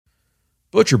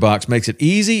ButcherBox makes it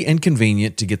easy and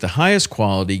convenient to get the highest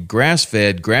quality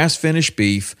grass-fed, grass-finished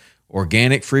beef,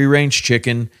 organic free-range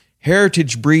chicken,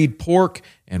 heritage breed pork,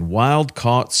 and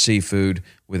wild-caught seafood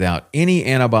without any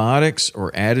antibiotics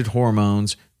or added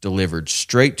hormones, delivered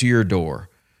straight to your door.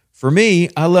 For me,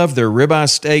 I love their ribeye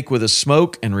steak with a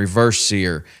smoke and reverse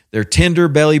sear, their tender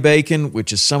belly bacon,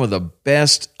 which is some of the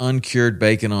best uncured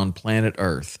bacon on planet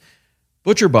Earth.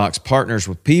 ButcherBox partners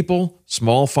with people,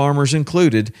 small farmers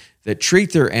included, that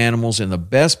treat their animals in the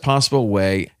best possible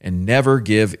way and never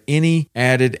give any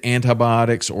added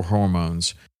antibiotics or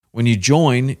hormones. When you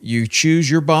join, you choose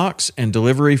your box and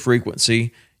delivery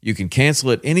frequency. You can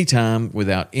cancel at any time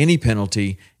without any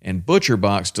penalty, and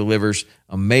ButcherBox delivers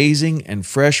amazing and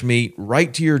fresh meat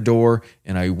right to your door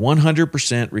in a 100%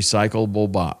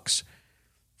 recyclable box.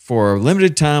 For a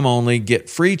limited time only,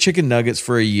 get free chicken nuggets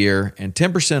for a year and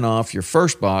 10% off your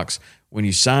first box when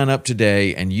you sign up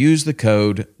today and use the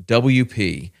code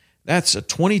WP. That's a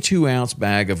 22-ounce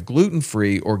bag of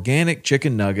gluten-free organic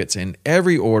chicken nuggets in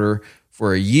every order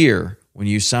for a year when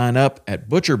you sign up at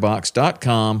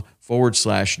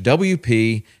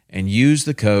butcherbox.com/WP and use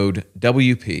the code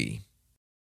WP.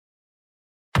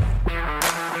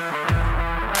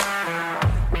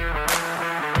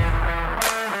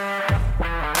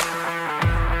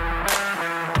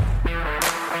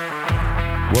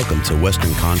 Welcome to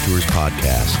Western Contours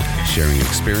Podcast, sharing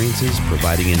experiences,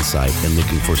 providing insight, and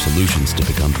looking for solutions to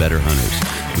become better hunters.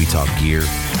 We talk gear,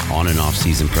 on and off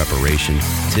season preparation,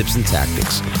 tips and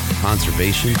tactics,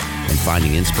 conservation, and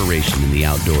finding inspiration in the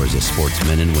outdoors as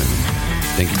sportsmen and women.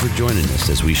 Thank you for joining us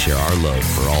as we share our love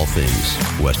for all things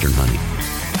Western hunting.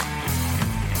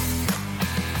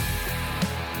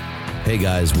 Hey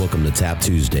guys, welcome to Tap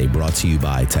Tuesday, brought to you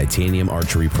by Titanium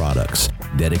Archery Products.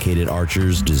 Dedicated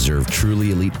archers deserve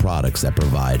truly elite products that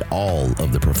provide all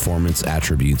of the performance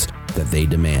attributes that they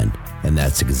demand, and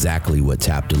that's exactly what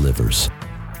Tap delivers.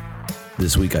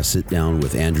 This week I sit down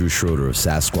with Andrew Schroeder of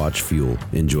Sasquatch Fuel.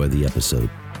 Enjoy the episode.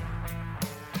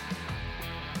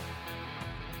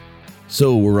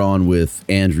 So we're on with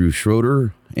Andrew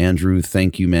Schroeder. Andrew,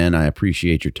 thank you, man. I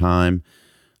appreciate your time.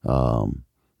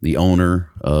 The owner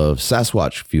of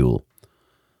Sasquatch Fuel.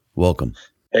 Welcome.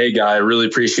 Hey, Guy, I really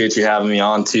appreciate you having me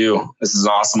on, too. This is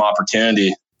an awesome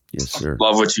opportunity. Yes, sir.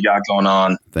 Love what you got going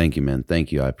on. Thank you, man.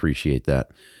 Thank you. I appreciate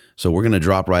that. So we're going to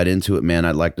drop right into it, man.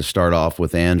 I'd like to start off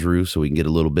with Andrew so we can get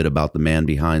a little bit about the man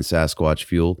behind Sasquatch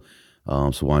Fuel.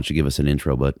 So why don't you give us an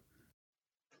intro, bud?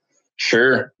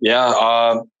 Sure.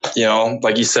 Yeah.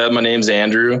 Like you said, my name's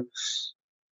Andrew.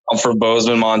 I'm from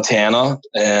Bozeman, Montana,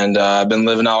 and I've been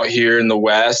living out here in the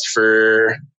West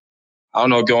for,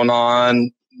 going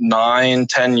on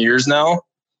 9-10 years now,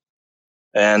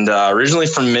 and originally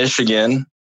from Michigan,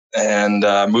 and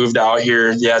moved out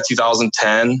here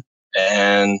 2010,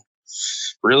 and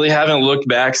really haven't looked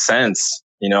back since.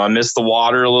 I missed the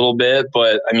water a little bit,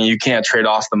 but I mean, you can't trade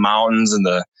off the mountains and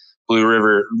the Blue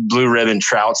Ribbon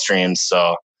trout streams,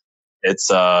 so it's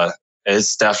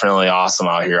definitely awesome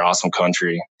out here, awesome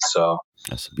country. So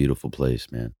that's a beautiful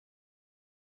place, man.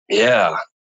 Yeah,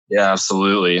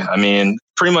 absolutely. I mean,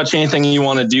 pretty much anything you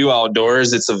want to do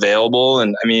outdoors, it's available.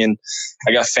 And I mean,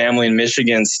 I got family in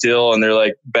Michigan still, and they're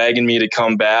like begging me to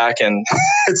come back. And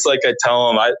it's like, I tell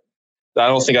them, I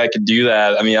don't think I could do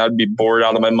that. I mean, I'd be bored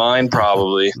out of my mind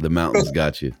probably. The mountains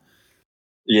got you.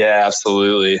 Yeah,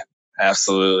 absolutely.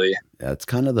 Absolutely. Yeah, it's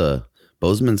kind of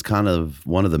Bozeman's kind of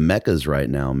one of the meccas right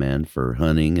now, man, for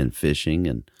hunting and fishing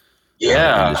and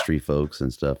industry folks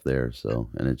and stuff there. So,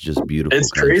 and it's just beautiful. It's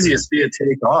crazy to see it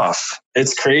take off.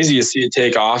 It's crazy to see it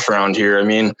take off around here. I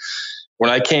mean,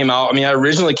 when I came out, I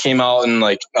originally came out in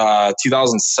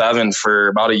 2007 for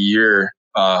about a year,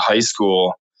 high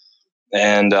school,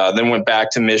 and then went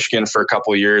back to Michigan for a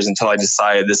couple of years until I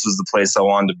decided this was the place I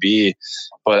wanted to be.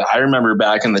 But I remember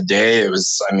back in the day,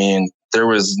 there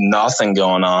was nothing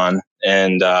going on.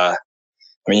 And,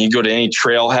 you go to any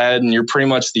trailhead and you're pretty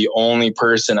much the only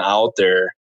person out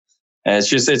there. And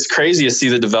it's crazy to see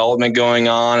the development going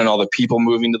on and all the people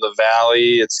moving to the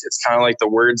valley. It's kind of like the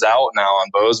word's out now on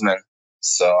Bozeman.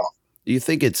 So do you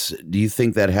think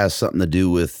that has something to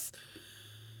do with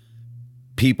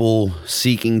people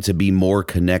seeking to be more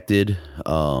connected,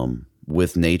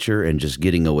 with nature and just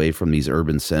getting away from these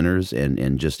urban centers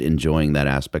and just enjoying that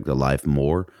aspect of life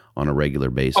more on a regular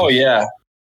basis? Oh yeah.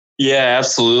 Yeah,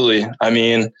 absolutely. I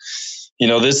mean,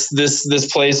 this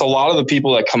place, a lot of the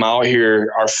people that come out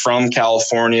here are from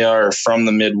California or from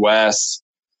the Midwest.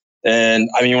 And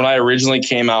I mean, when I originally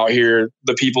came out here,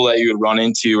 the people that you would run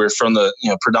into were from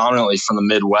predominantly from the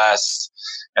Midwest.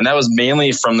 And that was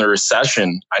mainly from the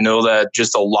recession. I know that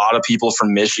just a lot of people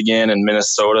from Michigan and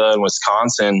Minnesota and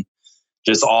Wisconsin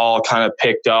just all kind of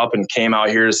picked up and came out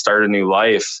here to start a new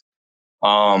life.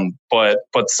 But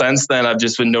since then, I've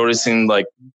just been noticing, like,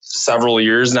 several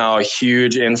years now, a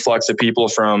huge influx of people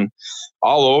from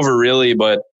all over, really,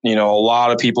 but a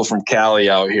lot of people from Cali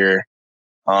out here.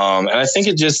 And I think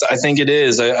it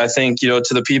is. I think, to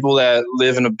the people that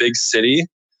live in a big city,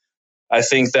 I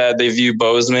think that they view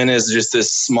Bozeman as just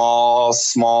this small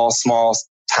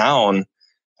town,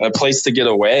 a place to get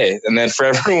away. And then for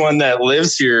everyone that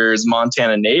lives here as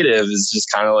Montana native, is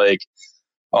just kind of like,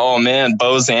 oh man,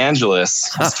 Bose Angeles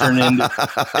has turned into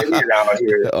a city around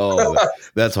here. Oh,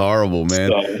 that's horrible, man.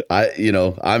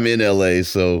 So, I'm in LA,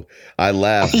 so I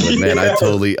laugh, but man, I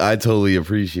totally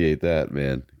appreciate that,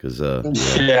 man. Because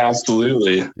yeah,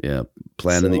 absolutely. Yeah,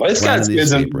 it's got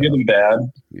good and bad.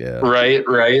 Yeah,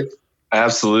 right.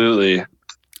 Absolutely.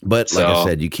 But like I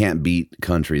said, you can't beat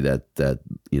country that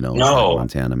no.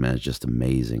 Montana, man. It's just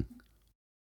amazing.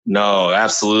 No,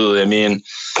 absolutely. I mean,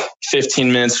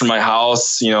 15 minutes from my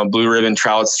house, Blue Ribbon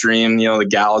Trout Stream, the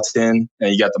Gallatin,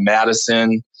 and you got the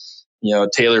Madison,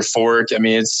 Taylor Fork. I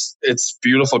mean, it's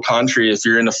beautiful country if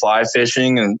you're into fly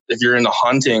fishing, and if you're into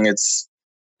hunting, it's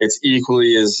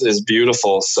equally as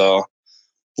beautiful. So,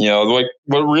 what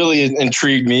really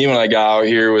intrigued me when I got out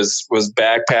here was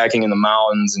backpacking in the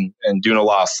mountains and doing a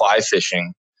lot of fly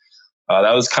fishing.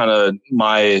 That was kind of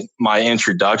my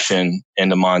introduction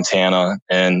into Montana,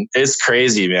 and it's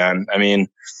crazy, man. I mean,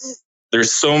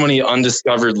 there's so many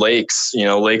undiscovered lakes,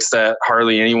 lakes that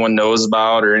hardly anyone knows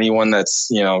about, or anyone that's,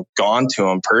 gone to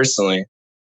them personally.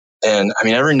 And I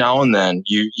mean, every now and then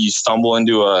you stumble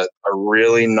into a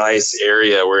really nice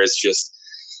area where it's just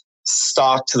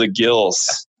stocked to the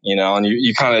gills, and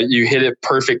you hit it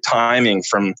perfect timing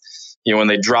from, when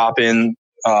they drop in,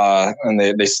 and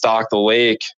they stock the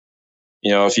lake.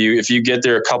 If you get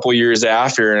there a couple years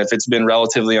after, and if it's been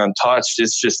relatively untouched,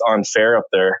 it's just unfair up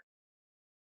there.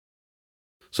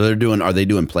 So are they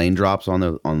doing plane drops on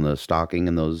the stocking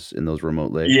in those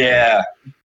remote lakes? Yeah.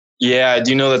 I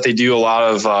do know that they do a lot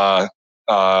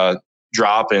of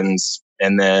drop-ins,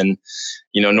 and then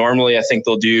normally I think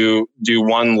they'll do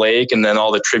one lake, and then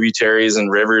all the tributaries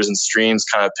and rivers and streams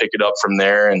kind of pick it up from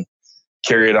there and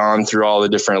carry it on through all the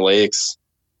different lakes.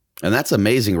 And that's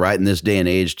amazing, right? In this day and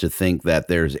age, to think that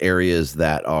there's areas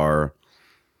that are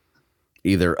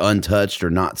either untouched or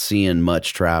not seeing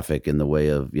much traffic in the way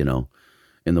of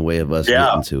us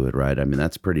getting to it, right? I mean,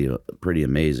 that's pretty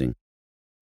amazing.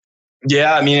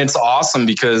 Yeah, I mean, it's awesome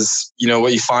because,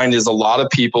 what you find is a lot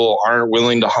of people aren't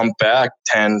willing to hump back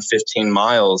 10, 15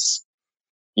 miles.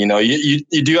 You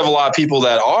do have a lot of people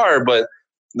that are, but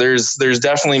there's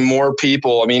definitely more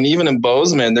people. I mean, even in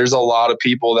Bozeman, there's a lot of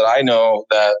people that I know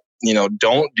that,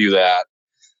 don't do that.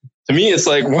 To me, it's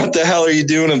like, what the hell are you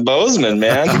doing in Bozeman,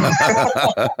 man?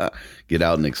 Get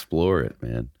out and explore it,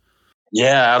 man.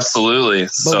 Yeah, absolutely.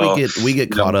 But we get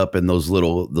caught up in those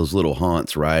little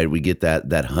haunts, right? We get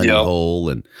that honey hole,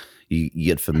 and you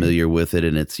get familiar with it,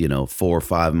 and it's 4 or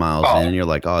 5 miles in, and you're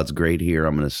like, oh, it's great here,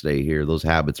 I'm going to stay here. Those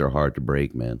habits are hard to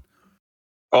break, man.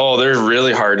 Oh, they're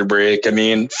really hard to break. I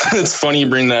mean, it's funny you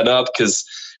bring that up, because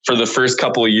for the first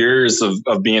couple of years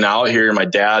of being out here, my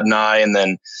dad and I, and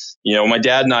then, my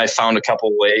dad and I found a couple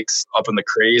of lakes up in the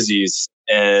Crazies.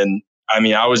 And I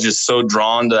mean, I was just so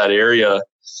drawn to that area.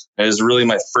 It was really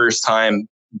my first time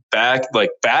back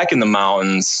in the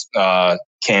mountains,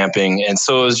 camping. And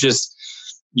so it was just,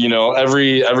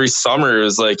 every summer it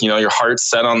was like, your heart's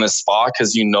set on this spot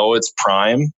because it's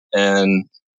prime, and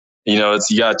you got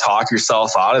to talk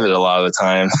yourself out of it a lot of the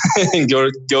time and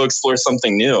go explore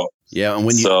something new. Yeah. And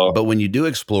when you do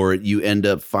explore it, you end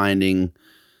up finding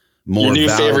more your new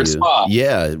value. Favorite spot.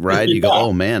 Yeah. Right. You go,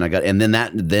 oh man, and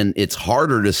then it's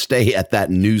harder to stay at that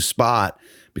new spot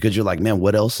because you're like, man,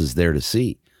 what else is there to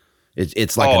see?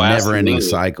 It's like a never ending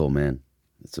cycle, man.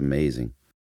 It's amazing.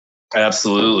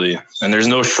 Absolutely. And there's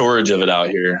no shortage of it out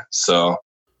here. So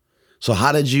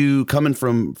how did you, coming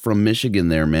from Michigan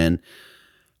there, man,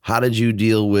 how did you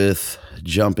deal with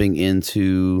jumping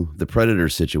into the predator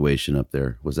situation up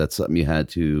there? Was that something you had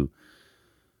to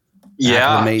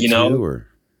acclimate to, or?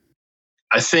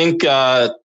 I think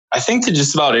to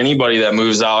just about anybody that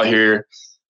moves out here,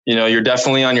 you're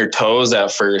definitely on your toes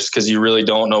at first because you really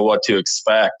don't know what to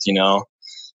expect,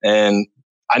 and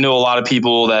I know a lot of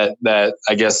people that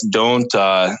I guess don't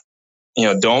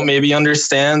maybe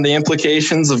understand the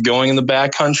implications of going in the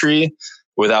backcountry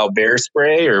without bear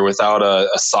spray or without a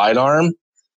sidearm.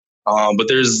 But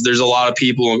there's a lot of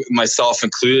people, myself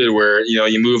included, where,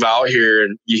 you move out here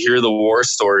and you hear the war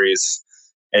stories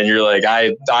and you're like,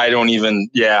 I don't even,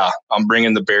 I'm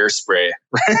bringing the bear spray,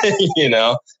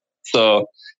 So,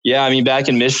 yeah, I mean, back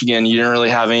in Michigan, you didn't really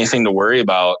have anything to worry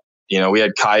about. we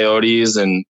had coyotes,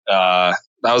 and that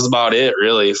was about it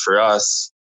really for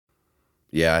us.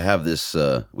 Yeah, I have this.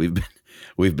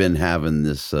 We've been having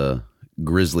this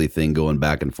grizzly thing going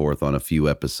back and forth on a few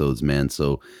episodes, man.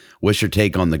 So, what's your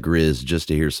take on the grizz? Just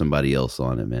to hear somebody else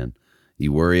on it, man.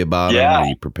 You worry about them? Are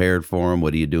you prepared for them?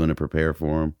 What are you doing to prepare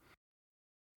for them?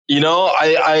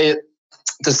 I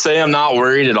to say I'm not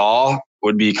worried at all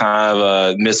would be kind of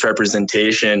a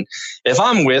misrepresentation. If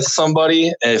I'm with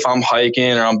somebody, if I'm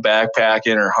hiking or I'm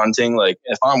backpacking or hunting, like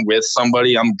if I'm with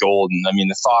somebody, I'm golden. I mean,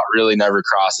 the thought really never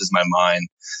crosses my mind.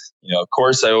 Of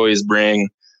course I always bring,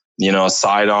 a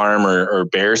sidearm or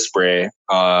bear spray.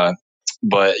 But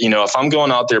if I'm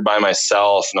going out there by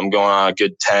myself and I'm going on a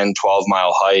good 10, 12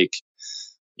 mile hike,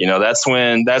 that's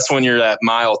when you're at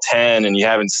mile 10 and you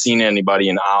haven't seen anybody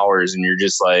in hours and you're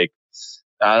just like,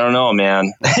 I don't know,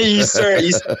 man. you start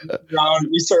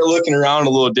looking around a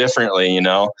little differently,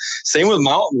 Same with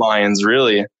mountain lions,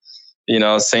 really.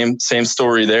 Same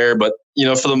story there. But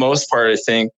for the most part, I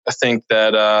think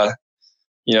that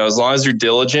as long as you're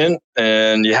diligent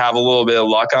and you have a little bit of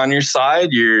luck on your side,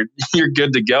 you're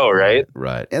good to go, right?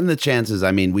 Right. And the chances,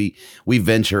 I mean, we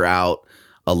venture out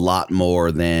a lot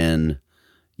more than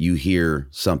you hear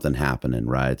something happening,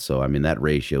 right? So, I mean, that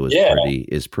ratio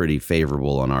is pretty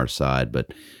favorable on our side.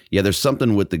 But yeah, there's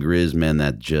something with the grizz, man,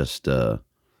 that just that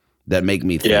make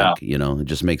me think. It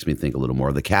just makes me think a little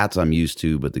more. The cats I'm used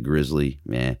to, but the grizzly,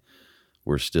 man,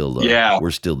 we're still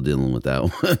dealing with that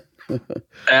one.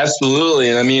 Absolutely.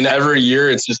 And I mean, every year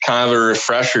it's just kind of a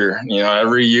refresher.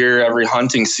 Every year, every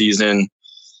hunting season,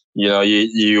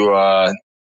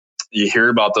 you hear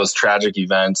about those tragic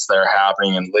events that are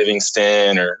happening in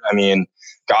Livingston, or, I mean,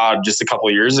 God, just a couple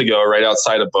of years ago, right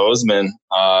outside of Bozeman,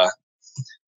 the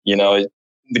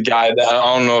guy that,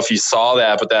 I don't know if you saw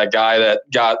that, but that guy that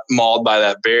got mauled by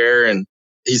that bear and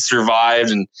he survived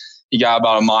and he got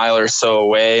about a mile or so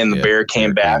away and the bear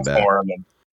came back for him. And,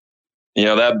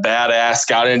 that badass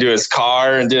got into his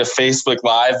car and did a Facebook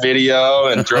Live video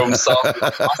and drove himself.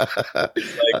 Like,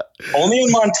 only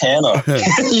in Montana.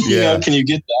 Can you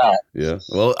get that? Yeah.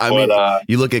 Well, I mean,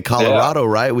 you look at Colorado,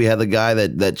 right? We had the guy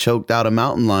that choked out a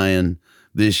mountain lion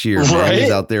this year. Man. Right?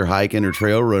 He's out there hiking or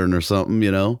trail running or something,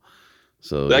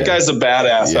 So that guy's a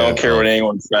badass. I don't care what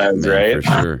anyone says, right?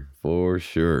 For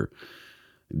sure.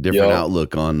 Different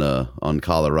outlook on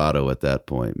Colorado at that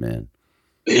point, man.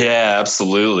 Yeah,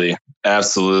 absolutely.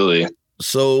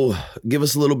 So give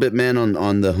us a little bit, man,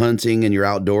 on the hunting and your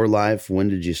outdoor life. When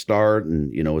did you start?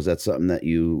 And, was that something that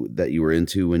you were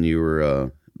into when you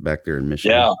were back there in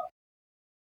Michigan?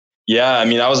 Yeah. I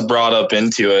mean, I was brought up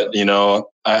into it,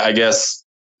 I guess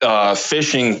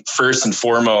fishing first and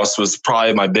foremost was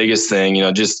probably my biggest thing,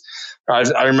 I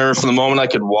remember from the moment I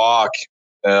could walk,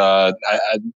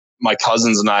 my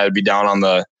cousins and I would be down on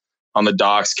the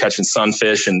docks catching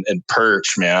sunfish and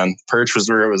perch, man. Perch was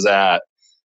where it was at.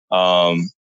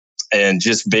 And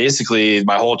just basically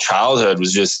my whole childhood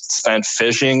was just spent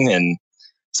fishing and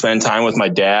spend time with my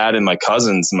dad and my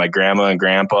cousins and my grandma and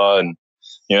grandpa, and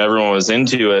everyone was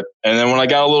into it. And then when I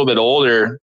got a little bit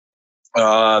older,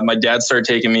 my dad started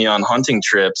taking me on hunting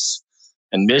trips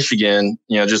in Michigan,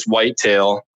 just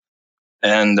whitetail.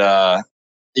 And I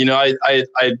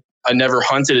never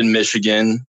hunted in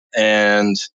Michigan,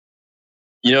 and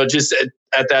just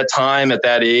at that time, at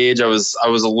that age, I was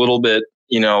a little bit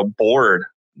bored.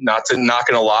 Not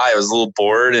gonna lie, I was a little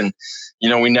bored, and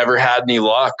we never had any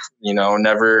luck.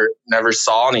 Never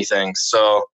saw anything.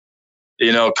 So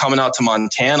coming out to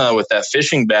Montana with that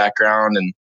fishing background,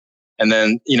 and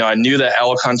then I knew that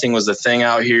elk hunting was a thing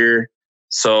out here.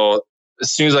 So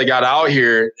as soon as I got out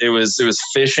here, it was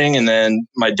fishing, and then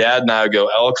my dad and I would go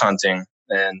elk hunting.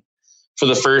 And for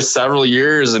the first several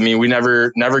years, I mean, we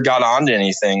never got onto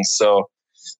anything. So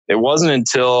it wasn't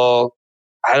until,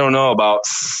 I don't know, about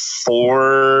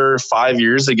 4 or 5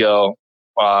 years ago,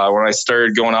 when I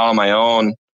started going out on my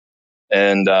own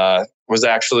and was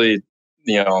actually,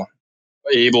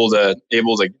 able to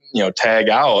tag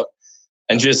out,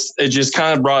 and it just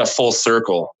kind of brought it full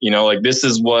circle. Like this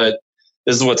is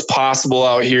what's possible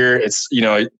out here. It's,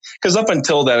 because up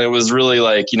until then it was really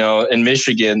like, in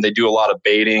Michigan, they do a lot of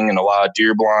baiting and a lot of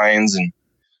deer blinds and,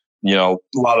 a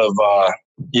lot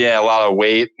of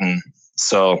weight. And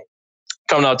so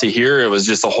coming out to here, it was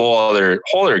just a whole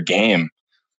other game,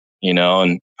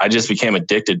 and I just became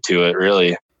addicted to it,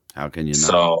 really. How can you not?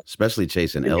 So, especially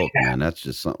chasing elk, man. That's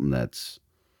just something that's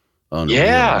unreal,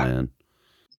 man.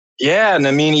 Yeah. And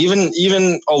I mean,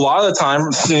 even a lot of the time,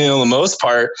 the most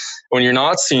part, when you're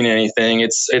not seeing anything,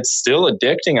 it's still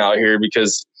addicting out here,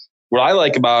 because what I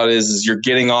like about it is you're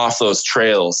getting off those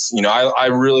trails. I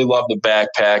really love the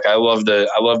backpack. I love to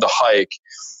hike,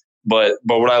 But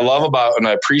what I love about and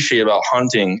I appreciate about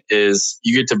hunting is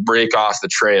you get to break off the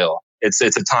trail. It's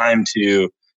a time to,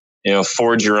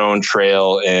 forge your own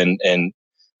trail and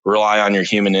rely on your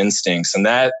human instincts. And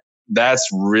that's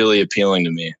really appealing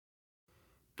to me.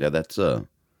 Yeah, that's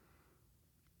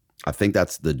I think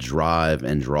that's the drive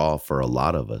and draw for a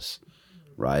lot of us,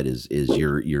 right? Is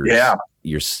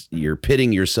you're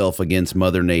pitting yourself against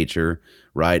Mother Nature,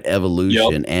 right?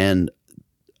 Evolution, and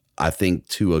I think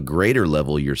to a greater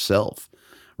level yourself,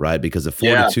 right? Because the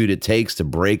fortitude it takes to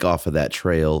break off of that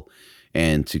trail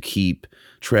and to keep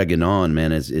tregging on,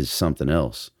 man, is something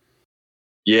else.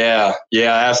 Yeah,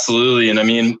 absolutely. And I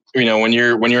mean, when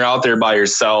you're out there by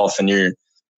yourself and you're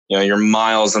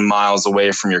miles and miles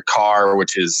away from your car,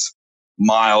 which is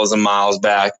miles and miles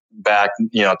back, at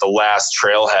the last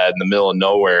trailhead in the middle of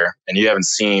nowhere, and you haven't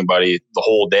seen anybody the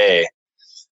whole day,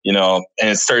 and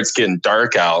it starts getting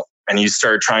dark out and you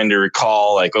start trying to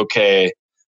recall, like, okay,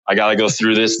 I got to go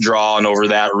through this draw and over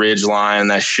that ridge line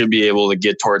that should be able to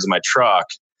get towards my truck.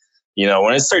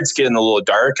 When it starts getting a little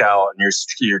dark out and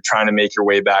you're trying to make your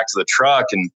way back to the truck,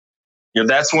 and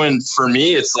that's when, for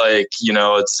me, it's like,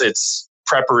 it's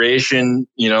preparation,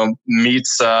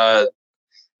 meets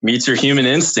your human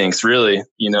instincts, really.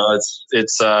 I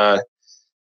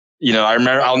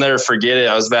remember, I'll never forget it.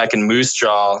 I was back in Moose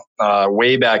Jaw,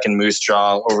 way back in Moose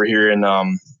Jaw over here in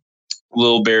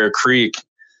Little Bear Creek.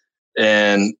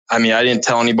 And I mean, I didn't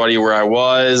tell anybody where I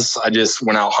was. I just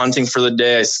went out hunting for the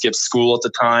day. I skipped school at the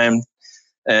time,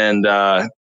 and,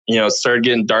 it started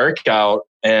getting dark out,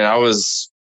 and I was,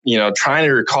 trying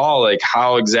to recall, like,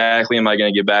 how exactly am I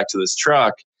going to get back to this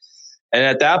truck? And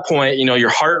at that point, your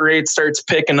heart rate starts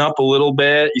picking up a little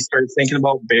bit. You start thinking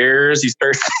about bears. You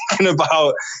start thinking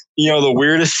about, the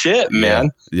weirdest shit,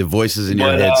 man. The voices in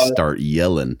your head start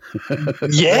yelling.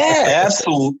 Yeah,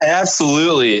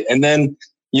 absolutely. And then,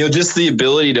 just the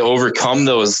ability to overcome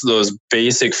those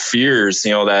basic fears,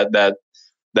 that,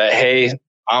 hey,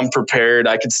 I'm prepared.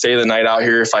 I could stay the night out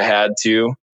here if I had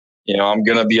to. I'm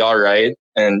going to be all right.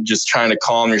 And just trying to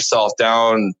calm yourself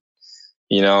down,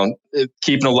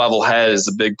 keeping a level head is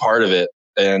a big part of it.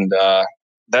 And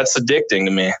that's addicting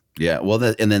to me. Yeah. Well,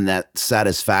 and then that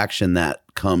satisfaction that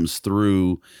comes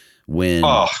through when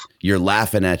you're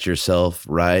laughing at yourself,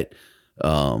 right?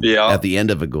 At the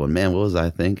end of it going, man, what was I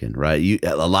thinking? Right.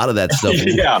 A lot of that stuff,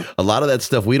 a lot of that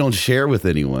stuff we don't share with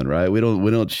anyone, right? We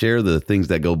don't share the things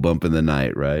that go bump in the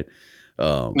night. Right.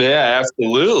 Yeah,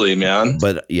 absolutely, man.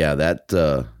 But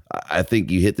that, I think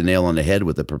you hit the nail on the head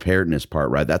with the preparedness part,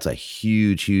 right? That's a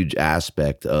huge, huge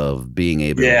aspect of being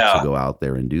able to go out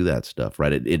there and do that stuff,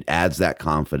 right? It adds that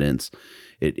confidence.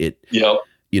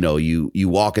 You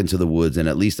walk into the woods and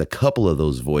at least a couple of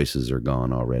those voices are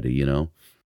gone already,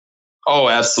 Oh,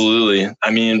 absolutely. I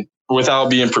mean, without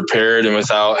being prepared and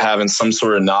without having some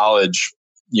sort of knowledge,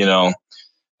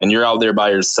 and you're out there by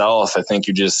yourself, I think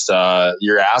you just,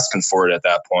 you're asking for it at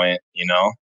that point,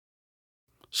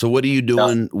 So what are you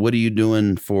doing? What are you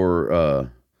doing for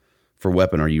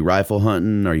weapon? Are you rifle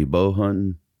hunting? Are you bow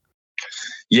hunting?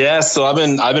 Yeah. So I've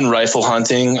been rifle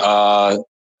hunting. I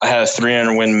had a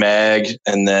 300 Win mag.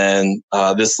 And then,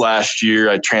 this last year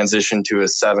I transitioned to a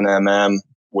 7mm,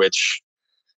 which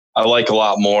I like a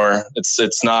lot more.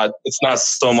 It's not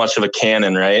so much of a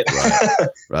cannon, right? Right.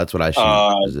 That's what I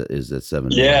shoot. Is that 7?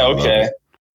 Yeah. Okay.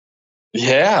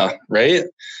 Yeah. Right.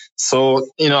 So,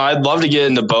 I'd love to get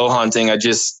into bow hunting. I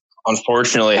just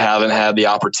unfortunately haven't had the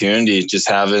opportunity. Just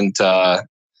haven't. I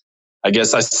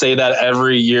guess I say that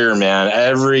every year, man.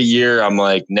 Every year I'm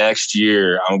like, next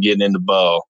year I'm getting into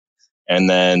bow. And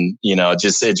then,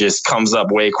 it just comes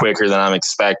up way quicker than I'm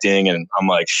expecting. And I'm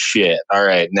like, shit. All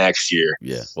right, next year.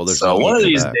 Yeah. Well, there's so one of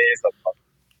these days.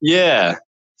 Yeah.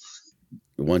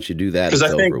 Once you do that, it's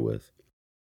over with.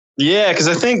 Yeah. Cause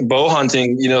I think bow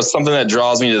hunting, something that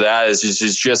draws me to that is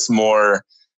just more,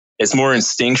 it's more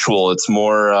instinctual. It's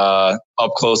more,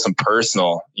 up close and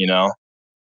personal, Yeah.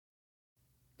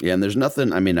 And there's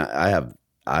nothing, I mean, I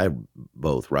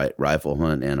both, right? Rifle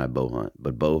hunt and I bow hunt,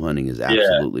 but bow hunting is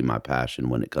absolutely my passion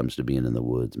when it comes to being in the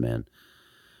woods, man.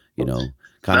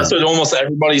 That's what almost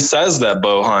everybody says, that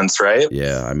bow hunts, right?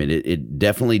 Yeah. I mean, it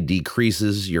definitely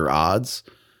decreases your odds.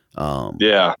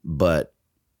 But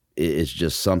it's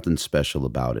just something special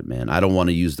about it, man. I don't want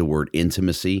to use the word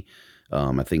intimacy.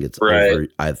 I think it's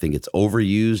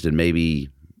overused and maybe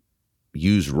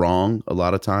used wrong a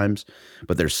lot of times,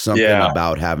 but there's something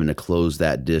about having to close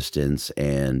that distance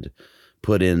and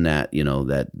put in that,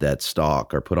 that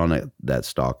stalk, or put on that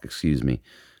stalk, excuse me.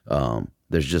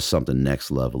 There's just something next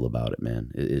level about it,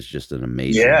 man. It's just an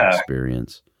amazing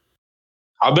experience.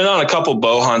 I've been on a couple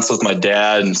bow hunts with my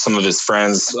dad and some of his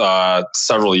friends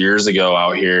several years ago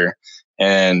out here.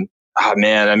 And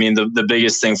man, I mean, the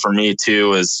biggest thing for me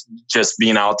too is just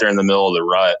being out there in the middle of the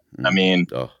rut. I mean,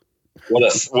 what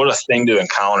a thing to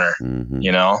encounter,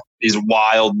 you know, these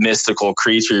wild, mystical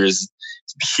creatures,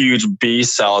 huge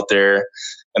beasts out there,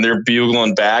 and they're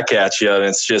bugling back at you. And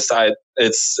it's just,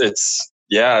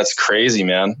 it's crazy,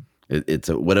 man.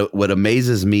 What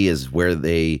amazes me is where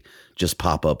they just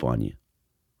pop up on you.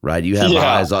 Right. You have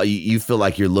eyes. You feel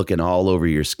like you're looking all over.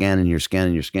 You're scanning. You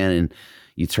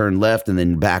turn left and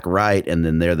then back right. And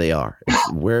then there they are.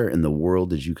 Where in the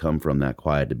world did you come from that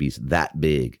quiet to be that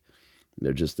big?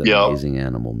 They're just an amazing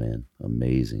animal, man.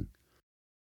 Amazing.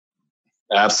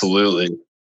 Absolutely.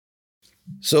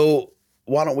 So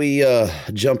why don't we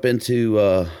jump into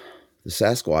the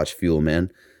Sasquatch fuel,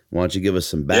 man? Why don't you give us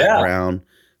some background?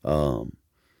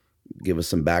 Give us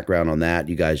some background on that.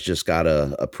 You guys just got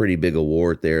a pretty big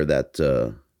award there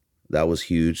that was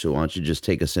huge. So why don't you just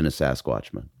take us into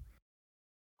Sasquatch, man?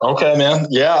 Okay, man.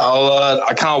 Yeah, I'll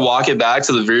kind of walk it back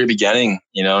to the very beginning.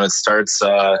 You know, it starts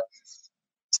about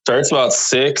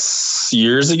 6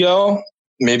 years ago,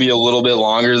 maybe a little bit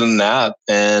longer than that,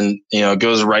 and you know, it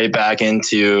goes right back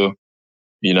into,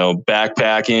 you know,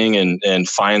 backpacking and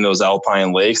finding those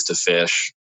alpine lakes to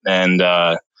fish. And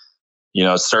you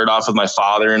know, it started off with my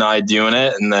father and I doing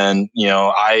it. And then, you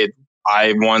know, I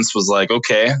once was like,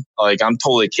 okay, like I'm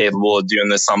totally capable of doing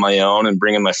this on my own and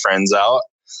bringing my friends out.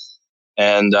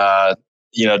 And,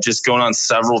 you know, just going on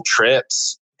several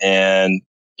trips and,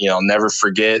 you know, never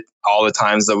forget all the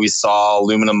times that we saw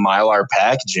aluminum mylar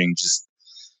packaging just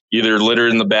either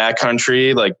littered in the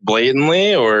backcountry, like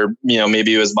blatantly, or, you know,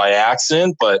 maybe it was by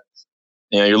accident, but,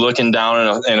 you know, you're looking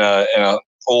down in a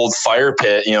old fire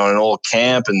pit, you know, in an old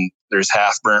camp, and there's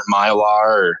half burnt mylar,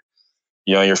 or,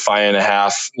 you know, you're finding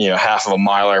half of a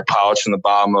mylar pouch in the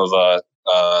bottom of a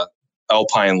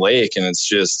alpine lake. And it's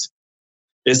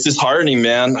disheartening,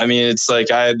 man. I mean, it's like,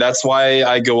 that's why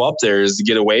I go up there, is to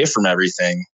get away from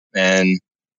everything. And,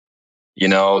 you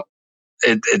know,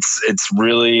 it's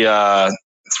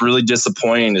really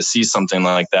disappointing to see something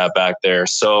like that back there.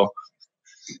 So,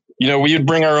 you know, we would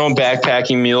bring our own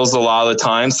backpacking meals a lot of the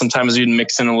time. Sometimes we'd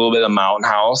mix in a little bit of Mountain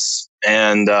House.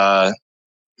 And,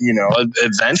 you know,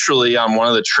 eventually on one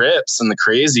of the trips and the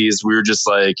crazies, we were just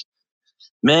like,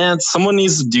 man, someone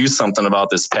needs to do something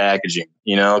about this packaging,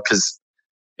 you know, because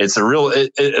it's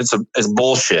it's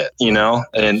bullshit, you know,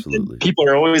 and people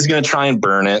are always going to try and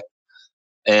burn it.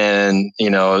 And, you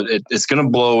know, it's going to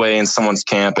blow away in someone's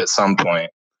camp at some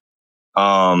point.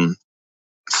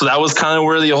 So that was kind of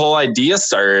where the whole idea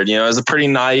started. You know, it was a pretty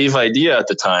naive idea at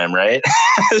the time, right?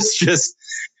 It's just,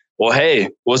 well, hey,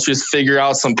 let's just figure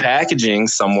out some packaging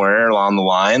somewhere along the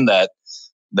line that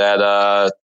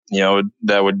you know,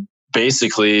 that would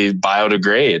basically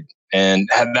biodegrade. And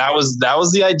that was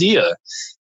the idea.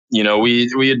 You know,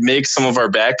 we'd make some of our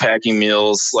backpacking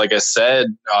meals, like I said,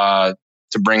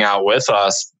 to bring out with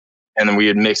us, and then we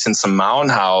would mix in some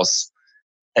Mountain House,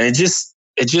 and it just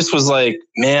was like,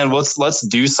 man, let's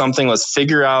do something. Let's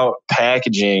figure out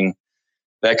packaging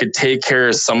that could take care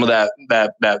of some of that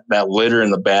litter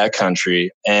in the backcountry.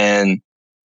 And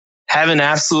having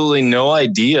absolutely no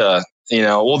idea, you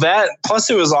know, well, that plus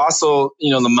it was also,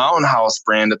 you know, the Mountain House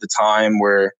brand at the time,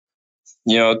 where,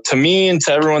 you know, to me and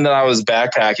to everyone that I was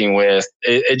backpacking with,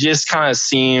 it just kind of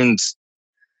seemed,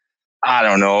 I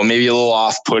don't know, maybe a little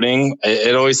off-putting.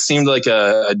 It always seemed like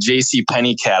a J.C.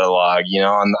 Penney catalog, you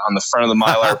know, on the front of the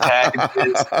Mylar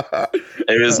packages.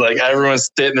 It was like everyone's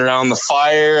sitting around the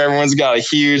fire. Everyone's got a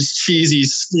huge cheesy,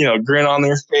 you know, grin on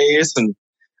their face. And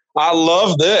I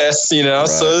love this, you know. Right.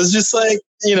 So it was just like,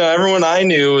 you know, everyone I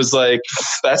knew was like,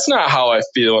 that's not how I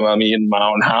feel when I'm eating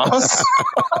Mountain House.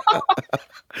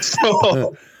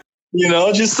 So, you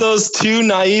know, just those two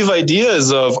naive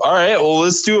ideas of, all right, well,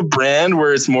 let's do a brand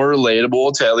where it's more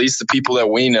relatable to at least the people that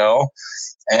we know.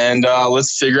 And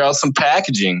let's figure out some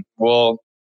packaging. Well,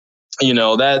 you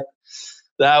know, that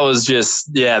was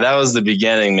just, that was the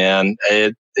beginning, man.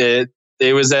 It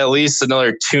was at least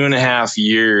another 2.5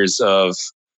 years of,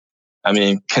 I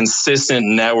mean, consistent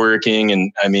networking,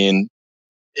 and I mean,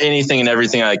 anything and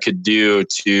everything I could do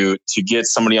to get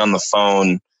somebody on the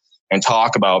phone and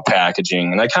talk about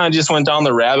packaging. And I kind of just went down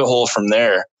the rabbit hole from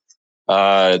there.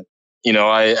 You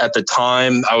know, at the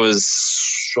time I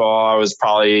was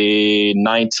probably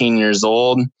 19 years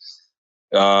old.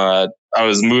 I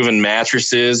was moving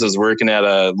mattresses. I was working at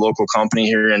a local company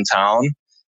here in town,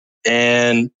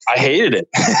 and I hated it.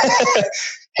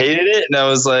 Hated it. And I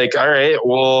was like, all right,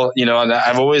 well, you know,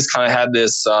 I've always kind of had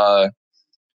this, for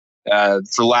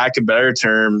lack of a better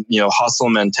term, you know, hustle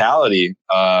mentality.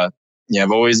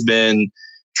 I've always been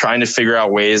trying to figure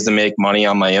out ways to make money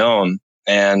on my own.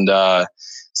 And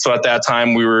so at that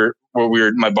time,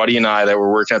 my buddy and I that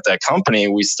were working at that company,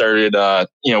 we started,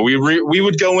 we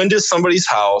would go into somebody's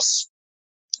house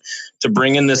to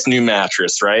bring in this new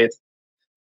mattress, right?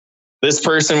 This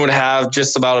person would have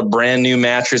just about a brand new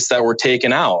mattress that we're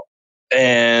taking out.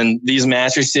 And these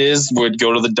mattresses would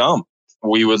go to the dump.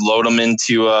 We would load them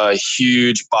into a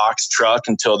huge box truck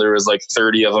until there was like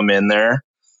 30 of them in there.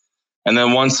 And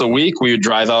then once a week, we would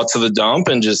drive out to the dump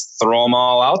and just throw them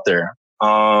all out there.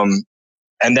 And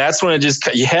that's when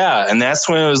and that's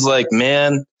when it was like,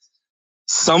 man,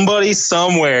 somebody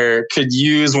somewhere could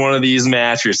use one of these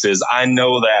mattresses. I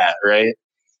know that, right?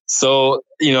 So,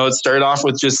 it started off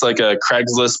with just like a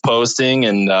Craigslist posting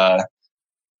and,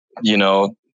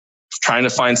 trying to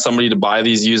find somebody to buy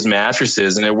these used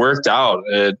mattresses. And it worked out.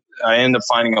 I ended up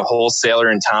finding a wholesaler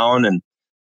in town and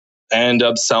I ended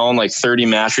up selling like 30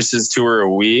 mattresses to her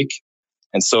a week.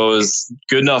 And so it was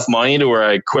good enough money to where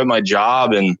I quit my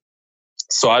job. And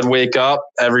so I'd wake up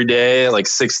every day at like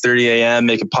 6:30 a.m.,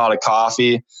 make a pot of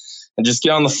coffee and just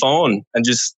get on the phone and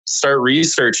just start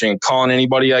researching, calling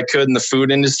anybody I could in the food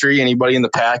industry, anybody in the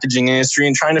packaging industry,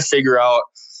 and trying to figure out,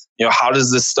 how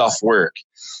does this stuff work?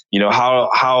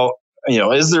 How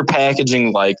is there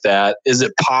packaging like that? Is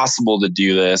it possible to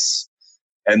do this?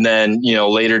 And then,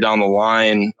 later down the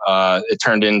line, it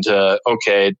turned into,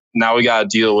 okay, now we got to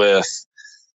deal with,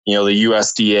 the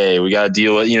USDA. We got to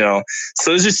deal with,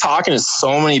 so I was just talking to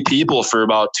so many people for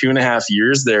about 2.5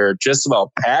 years there, just about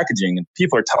packaging. And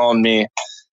people are telling me,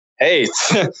 hey,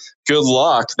 good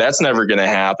luck. That's never going to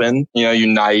happen. You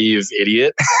naive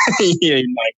idiot. You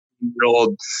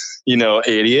 19-year-old,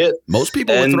 idiot. Most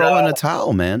people would throw in a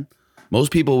towel, man.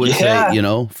 Most people would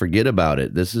say, forget about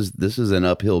it. This is an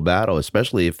uphill battle,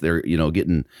 especially if they're,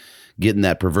 getting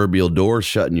that proverbial door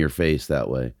shut in your face that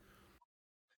way.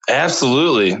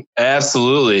 Absolutely.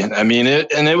 I mean,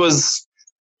 it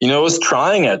was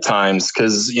trying at times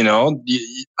because,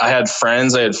 I had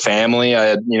friends, I had family, I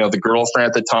had, the girlfriend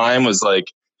at the time was like,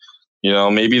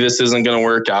 maybe this isn't going to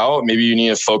work out. Maybe you need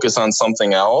to focus on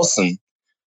something else. And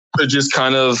it just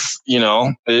kind of,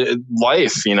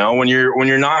 life, when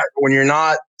you're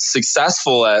not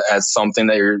successful at something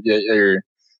that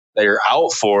you're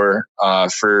out for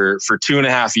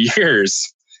 2.5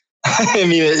 years. I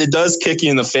mean, it does kick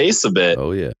you in the face a bit.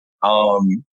 Oh yeah.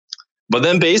 But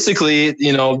then basically,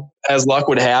 as luck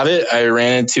would have it, I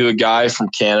ran into a guy from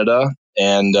Canada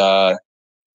and,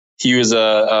 he was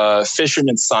a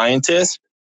fisherman scientist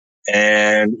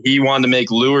and he wanted to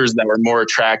make lures that were more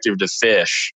attractive to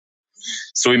fish.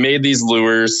 So he made these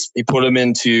lures, he put them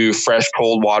into fresh,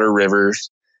 cold water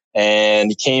rivers, and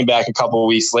he came back a couple of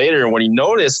weeks later. And what he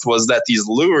noticed was that these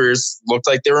lures looked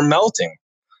like they were melting.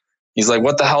 He's like,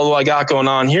 what the hell do I got going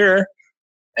on here?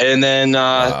 And then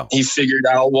he figured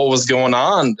out what was going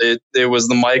on. It was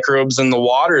the microbes in the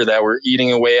water that were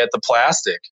eating away at the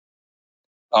plastic.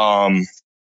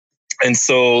 And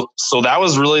so that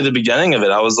was really the beginning of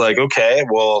it. I was like, okay,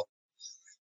 well,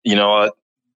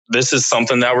 this is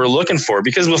something that we're looking for.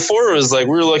 Because before it was like,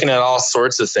 we were looking at all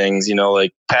sorts of things,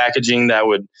 like packaging that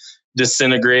would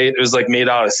disintegrate. It was like made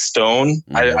out of stone.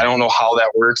 Mm-hmm. I don't know how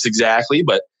that works exactly,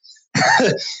 but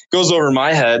goes over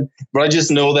my head. But I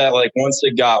just know that like once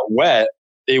it got wet,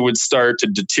 it would start to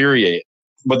deteriorate.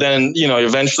 But then,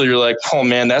 eventually you're like, oh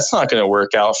man, that's not going to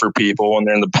work out for people when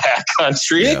they're in the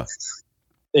backcountry.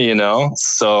 Yeah.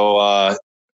 So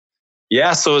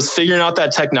so it's figuring out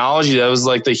that technology. That was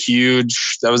like the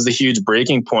huge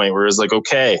breaking point where it was like,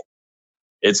 okay,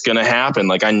 it's going to happen.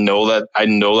 Like, I know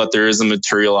that there is a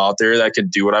material out there that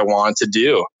could do what I want to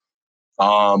do.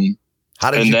 How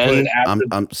did you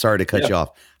I'm sorry to cut you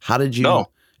off. How did you,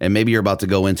 and maybe you're about to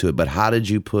go into it, but how did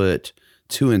you put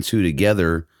 2 and 2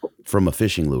 together from a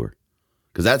fishing lure?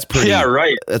 Because that's pretty,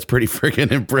 that's pretty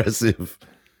freaking impressive.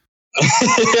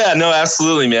 Yeah, no,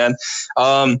 absolutely, man.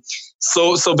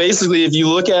 So basically, if you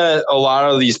look at a lot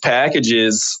of these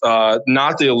packages,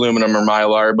 not the aluminum or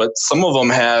Mylar, but some of them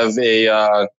have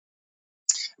a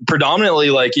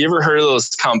predominantly, like, you ever heard of those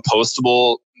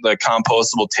compostable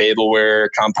tableware,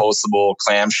 compostable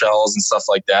clamshells and stuff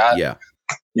like that? Yeah.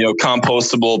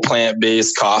 Compostable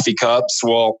plant-based coffee cups.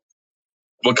 Well,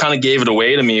 what kind of gave it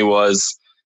away to me was,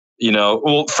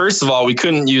 first of all, we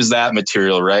couldn't use that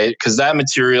material, right? Because that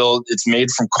material, it's made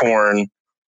from corn,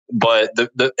 but and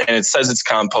it says it's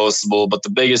compostable. But the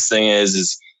biggest thing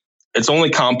is it's only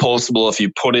compostable if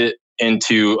you put it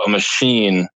into a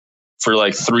machine for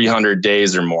like 300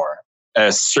 days or more at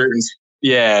a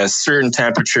certain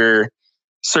temperature,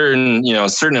 certain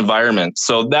environment.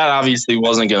 So that obviously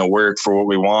wasn't going to work for what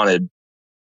we wanted.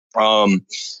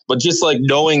 But just like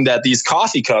knowing that these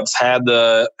coffee cups had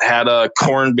a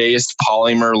corn-based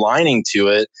polymer lining to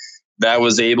it that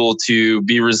was able to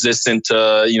be resistant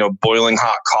to, boiling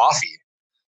hot coffee.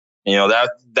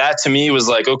 That to me was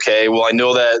like, okay, well, I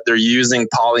know that they're using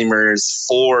polymers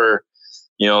for,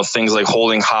 things like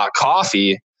holding hot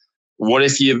coffee. What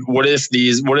if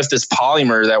this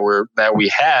polymer that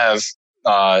we have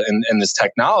in this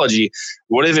technology,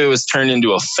 what if it was turned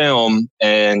into a film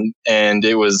and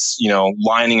it was,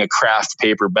 lining a craft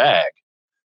paper bag?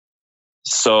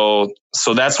 So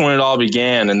that's when it all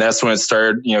began. And that's when it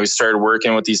started, we started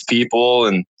working with these people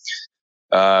and,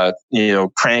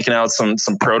 cranking out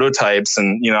some prototypes.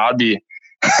 And,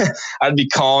 I'd be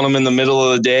calling them in the middle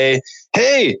of the day.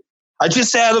 Hey, I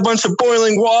just added a bunch of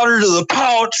boiling water to the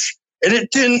pouch and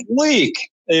it didn't leak,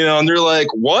 and they're like,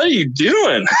 what are you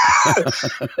doing?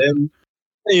 And,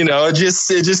 it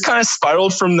just kind of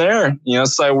spiraled from there,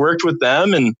 so I worked with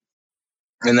them and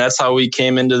that's how we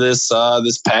came into this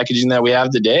packaging that we have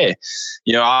today.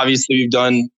 Obviously we've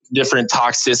done different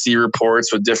toxicity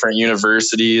reports with different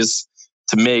universities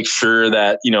to make sure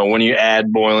that, when you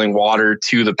add boiling water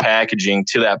to the packaging,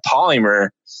 to that polymer,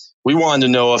 we wanted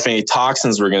to know if any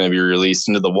toxins were going to be released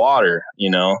into the water,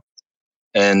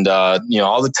 and,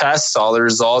 all the tests, all the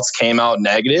results came out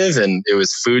negative and it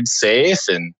was food safe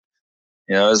and,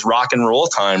 it was rock and roll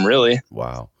time, really.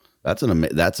 Wow.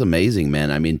 That's amazing,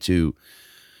 man. I mean, to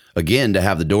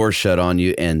have the door shut on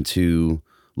you and to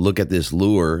look at this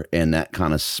lure and that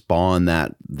kind of spawn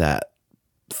that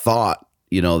thought,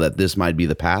 that this might be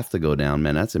the path to go down,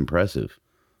 man, that's impressive.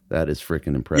 That is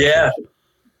freaking impressive. Yeah.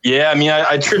 Yeah. I mean,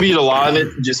 I attribute a lot of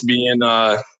it to just being,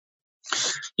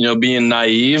 being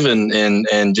naive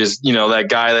and just, that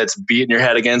guy that's beating your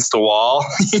head against the wall,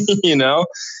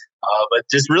 but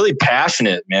just really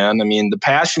passionate, man. I mean, the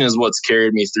passion is what's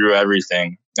carried me through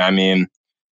everything. I mean,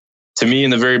 to me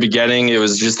in the very beginning, it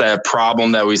was just that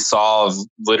problem that we saw of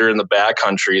litter in the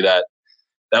backcountry that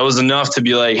was enough to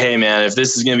be like, hey man, if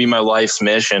this is going to be my life's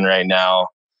mission right now,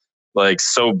 like,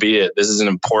 so be it. This is an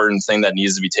important thing that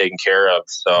needs to be taken care of.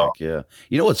 So, heck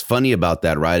yeah. What's funny about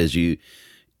that, right?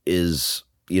 Is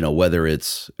whether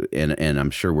it's, and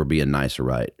I'm sure we're being nicer,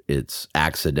 right? It's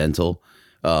accidental,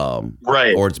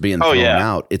 right. Or it's being thrown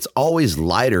out. It's always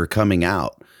lighter coming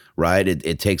out, right?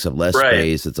 It takes up less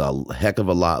space. It's a heck of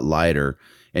a lot lighter.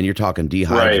 And you're talking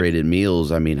dehydrated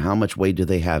meals. I mean, how much weight do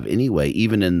they have anyway?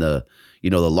 Even in the,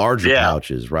 the larger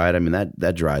pouches, right? I mean,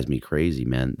 that drives me crazy,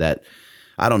 man. That,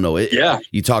 I don't know.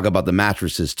 You talk about the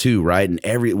mattresses too, right? And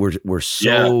we're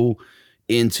so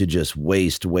into just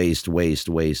waste.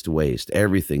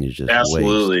 Everything is just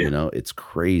absolutely waste. It's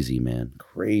crazy, man.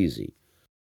 Crazy.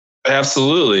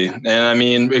 Absolutely. And I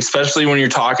mean, especially when you're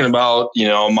talking about,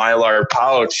 Mylar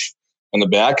pouch on the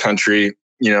backcountry,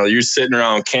 you're sitting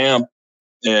around camp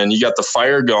and you got the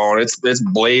fire going. It's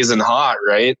blazing hot,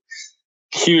 right?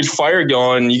 Huge fire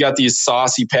going. You got these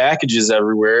saucy packages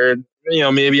everywhere.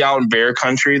 Maybe out in bear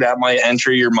country, that might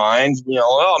enter your mind.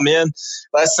 Oh man,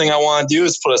 last thing I want to do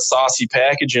is put a saucy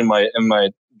package in my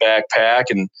backpack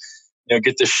and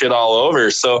get this shit all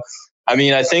over. So, I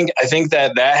mean, I think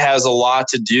that has a lot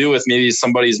to do with maybe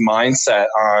somebody's mindset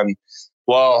on,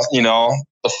 well,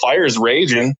 the fire's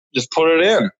raging, just put it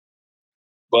in.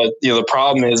 But the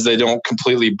problem is they don't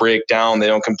completely break down, they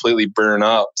don't completely burn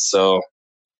up. So,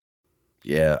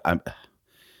 yeah,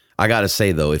 I gotta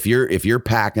say though, if you're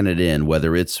packing it in,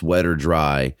 whether it's wet or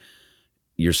dry,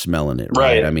 you're smelling it,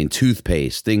 right? I mean,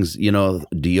 toothpaste, things,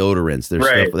 deodorants, there's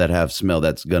stuff that have smell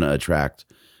that's gonna attract,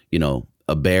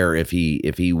 a bear. If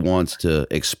he wants to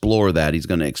explore that, he's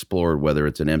gonna explore whether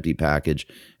it's an empty package,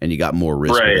 and you got more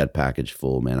risk with that package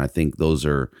full, man. I think those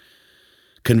are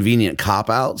convenient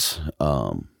cop-outs.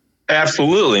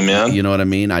 Absolutely, man. You know what I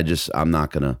mean? I'm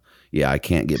not gonna, I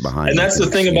can't get behind it. And that's the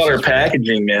thing about our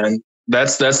packaging, man.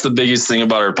 That's the biggest thing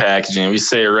about our packaging. We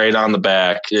say it right on the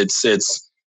back. It's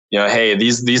hey,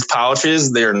 these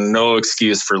pouches, they're no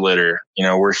excuse for litter.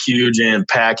 We're huge in,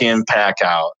 pack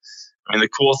out. I mean, the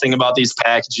cool thing about these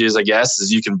packages, I guess,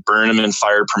 is you can burn them in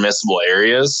fire permissible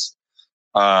areas.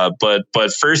 But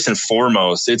first and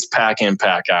foremost, it's pack in,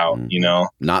 pack out,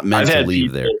 Not meant to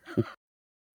leave there.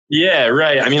 Yeah,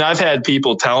 right. I mean, I've had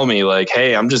people tell me like,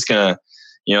 hey, I'm just going to,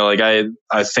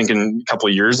 I think a couple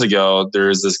of years ago, there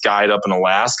was this guide up in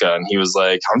Alaska and he was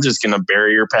like, I'm just going to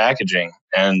bury your packaging.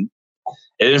 And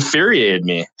it infuriated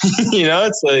me.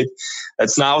 It's like,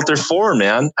 that's not what they're for,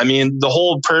 man. I mean, the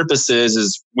whole purpose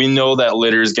is we know that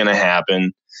litter is going to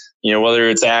happen, whether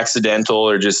it's accidental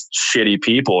or just shitty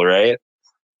people, right?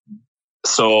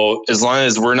 So as long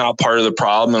as we're not part of the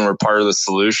problem and we're part of the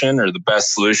solution or the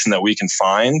best solution that we can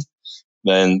find,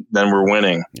 then we're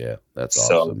winning. Yeah, that's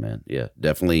awesome, man. Yeah,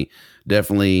 definitely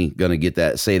gonna get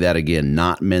that. Say that again.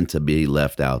 Not meant to be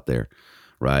left out there,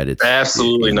 right? It's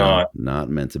absolutely not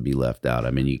meant to be left out.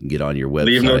 I mean, you can get on your website.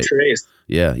 Leave no trace.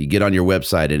 Yeah, you get on your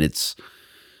website and it's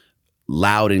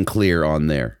loud and clear on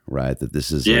there, right? That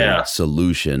this is a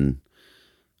solution.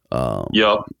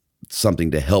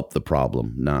 Something to help the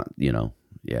problem, not, we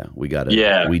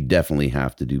definitely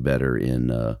have to do better in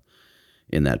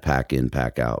that pack in,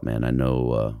 pack out, man. I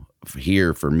know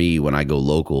here for me, when I go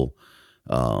local,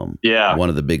 one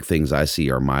of the big things I see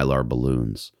are Mylar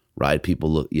balloons, right? People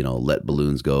look, let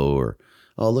balloons go, or,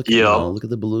 look at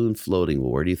the balloon floating.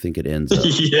 Well, where do you think it ends up?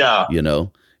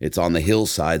 It's on the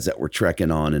hillsides that we're trekking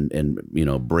on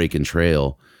and breaking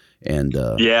trail. And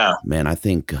man, I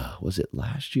think, was it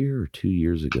last year or 2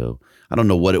 years ago? I don't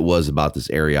know what it was about this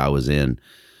area I was in,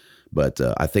 but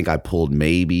I think I pulled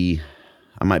maybe,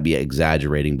 I might be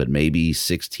exaggerating, but maybe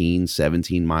 16,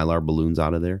 17 Mylar balloons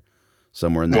out of there,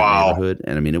 somewhere in that neighborhood.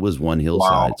 And I mean, it was one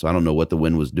hillside. So I don't know what the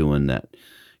wind was doing that,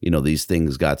 these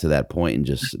things got to that point and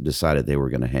just decided they were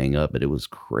going to hang up, but it was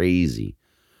crazy.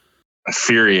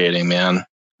 Infuriating, man.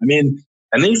 I mean,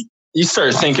 and these, you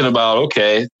start thinking about,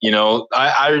 okay,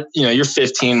 you're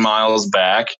 15 miles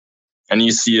back and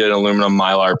you see an aluminum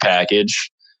Mylar package.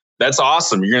 That's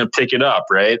awesome. You're going to pick it up,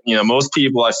 right? Most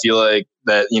people, I feel like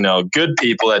that, good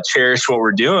people that cherish what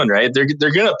we're doing, right? They're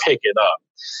going to pick it up.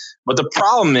 But the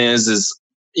problem is,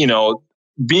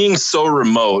 being so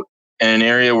remote in an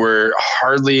area where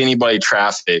hardly anybody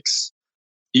traffics,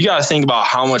 you got to think about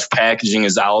how much packaging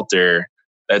is out there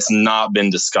that's not been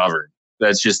discovered.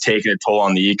 That's just taking a toll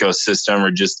on the ecosystem, or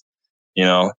just,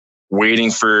 waiting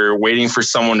for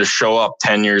someone to show up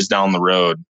 10 years down the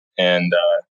road. And,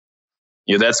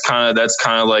 that's kind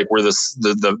of like where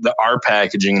the our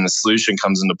packaging and the solution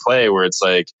comes into play, where it's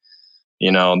like,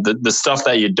 the stuff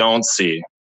that you don't see,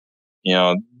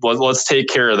 let's take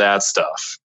care of that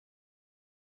stuff.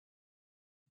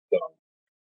 So.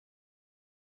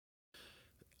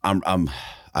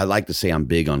 I like to say I'm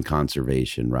big on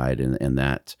conservation, right? And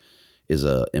that is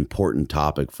a important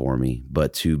topic for me,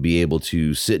 but to be able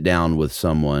to sit down with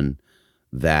someone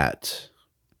that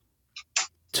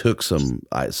took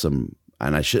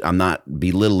I'm not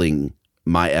belittling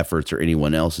my efforts or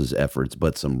anyone else's efforts,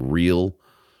 but some real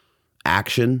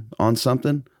action on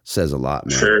something says a lot,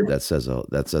 man. Sure. That says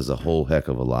a whole heck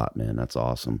of a lot, man. That's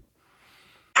awesome.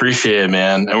 Appreciate it,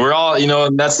 man. And we're all,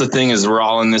 that's the thing, is we're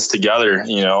all in this together,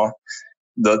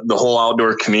 the whole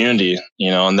outdoor community,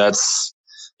 and that's,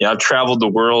 I've traveled the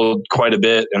world quite a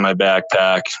bit in my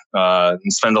backpack,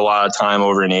 and spend a lot of time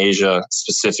over in Asia,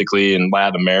 specifically in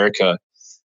Latin America.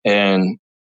 And,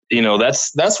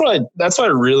 that's what I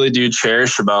really do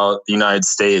cherish about the United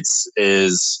States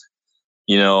is,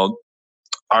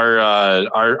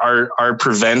 our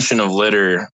prevention of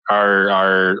litter,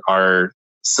 our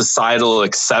societal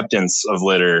acceptance of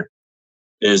litter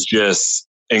is just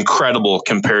incredible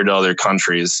compared to other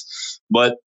countries.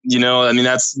 But,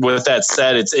 that's, with that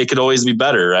said, it could always be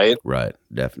better, right? Right.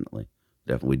 Definitely.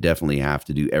 We definitely have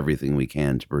to do everything we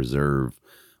can to preserve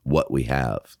what we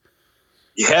have.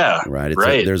 Yeah. Right.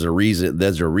 Right. There's a reason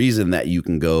that you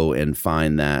can go and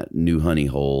find that new honey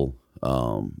hole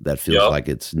that feels like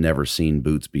it's never seen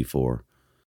boots before.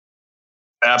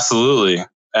 Absolutely.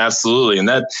 And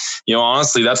that,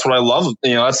 honestly, that's what I love.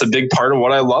 That's a big part of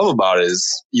what I love about it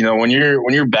is, when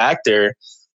you're back there,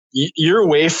 you're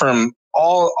away from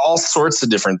all sorts of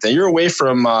different things. You're away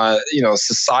from,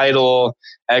 societal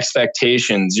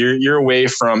expectations. You're away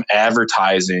from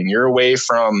advertising. You're away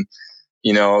from,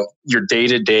 your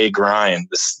day-to-day grind,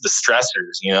 the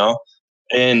stressors,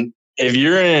 and if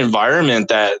you're in an environment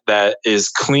that is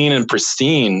clean and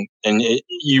pristine, and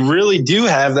you really do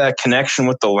have that connection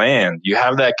with the land, you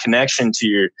have that connection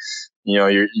to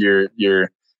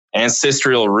your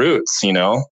ancestral roots,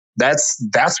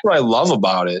 that's what I love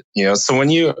about it. So when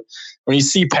you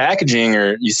see packaging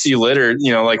or you see litter,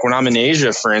 like when I'm in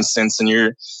Asia, for instance, and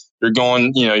you're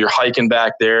going, you're hiking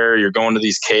back there, you're going to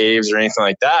these caves or anything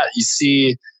like that, you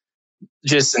see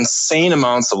just insane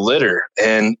amounts of litter,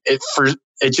 and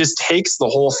it just takes the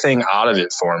whole thing out of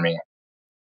it for me.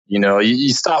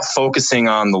 You stop focusing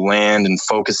on the land and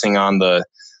focusing on the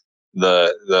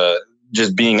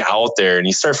just being out there, and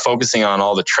you start focusing on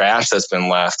all the trash that's been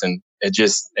left, and it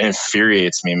just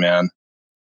infuriates me, man.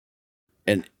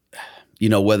 And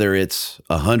whether it's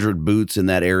 100 boots in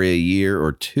that area a year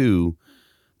or 2,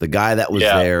 the guy that was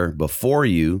there before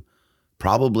you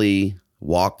probably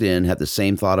walked in, had the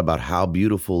same thought about how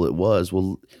beautiful it was.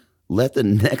 Well, let the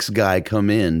next guy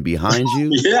come in behind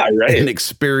you and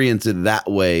experience it that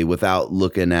way without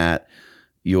looking at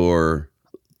your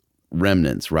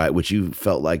remnants, right? Which you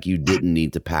felt like you didn't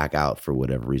need to pack out for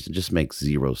whatever reason. Just makes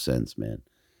zero sense, man.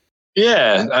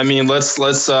 Yeah, I mean, let's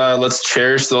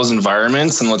cherish those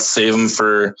environments and let's save them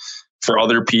for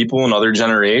other people and other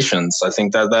generations. I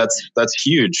think that's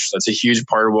huge. That's a huge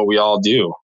part of what we all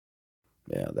do.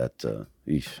 Yeah,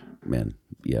 man.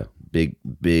 Yeah,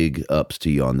 big ups to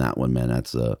you on that one, man.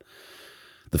 That's the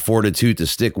fortitude to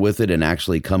stick with it and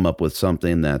actually come up with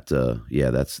something that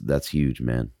that's huge,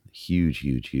 man.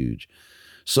 Huge.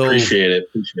 So appreciate it.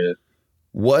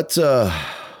 What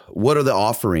are the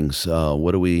offerings?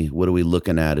 What are we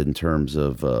looking at in terms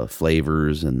of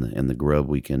flavors and the grub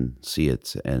we can see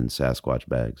it and Sasquatch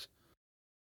bags?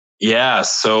 Yeah.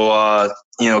 So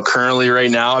currently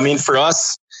right now, I mean, for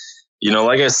us,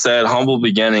 like I said, humble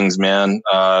beginnings, man.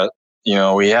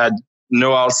 We had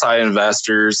no outside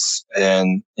investors,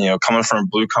 and coming from a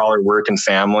blue collar working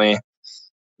family,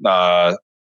 it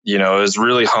was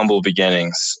really humble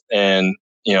beginnings. And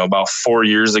about 4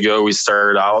 years ago, we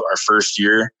started out our first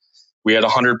year. We had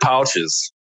 100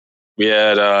 pouches. We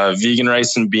had vegan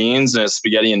rice and beans and a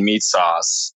spaghetti and meat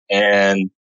sauce. And,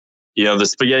 the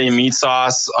spaghetti and meat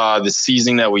sauce, the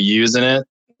seasoning that we use in it,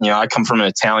 I come from an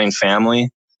Italian family.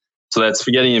 So that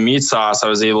spaghetti and meat sauce, I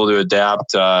was able to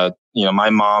adapt, my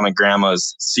mom and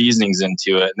grandma's seasonings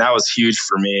into it. And that was huge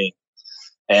for me.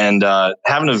 And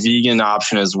having a vegan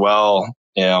option as well,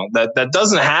 that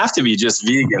doesn't have to be just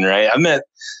vegan, right?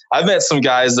 I've met some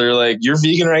guys that are like, you're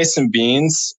vegan rice and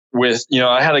beans with,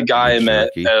 I had a guy I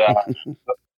met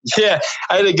I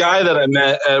had a guy that I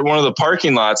met at one of the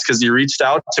parking lots because he reached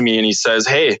out to me and he says,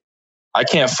 hey, I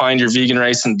can't find your vegan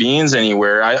rice and beans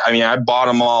anywhere. I bought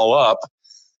them all up.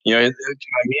 Can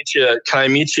I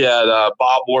meet you at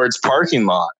Bob Ward's parking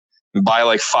lot and buy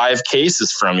like 5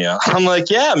 cases from you? I'm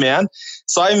like, yeah, man.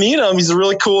 So I meet him. He's a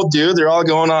really cool dude. They're all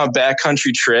going on a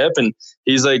backcountry trip. And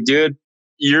he's like, dude,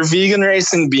 your vegan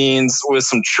rice and beans with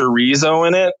some chorizo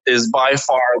in it is by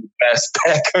far the best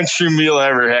backcountry meal I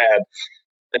ever had.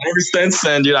 And ever since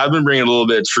then, dude, I've been bringing a little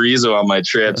bit of chorizo on my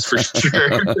trips for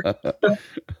sure.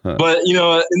 But,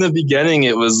 in the beginning,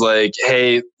 it was like,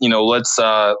 hey, let's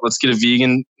get a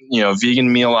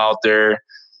vegan meal out there,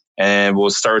 and we'll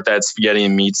start that spaghetti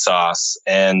and meat sauce.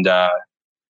 And,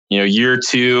 year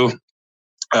 2,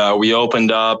 we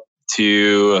opened up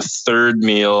to a third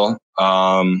meal.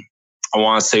 I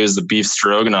want to say it was the beef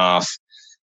stroganoff.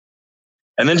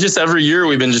 And then just every year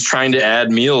we've been just trying to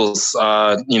add meals.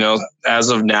 As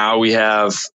of now we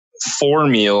have 4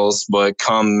 meals, but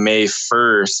come May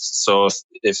 1st. So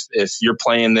if you're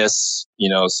playing this,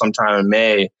 sometime in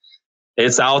May,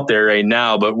 it's out there right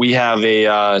now. But we have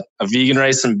a vegan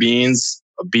rice and beans,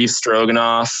 a beef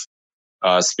stroganoff,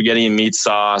 spaghetti and meat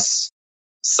sauce,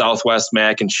 Southwest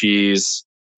mac and cheese,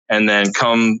 and then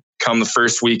come the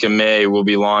first week of May, we'll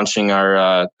be launching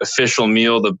our official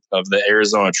meal of the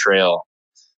Arizona Trail.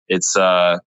 It's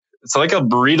like a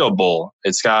burrito bowl.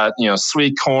 It's got,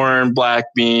 sweet corn, black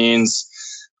beans,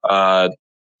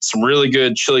 some really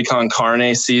good chili con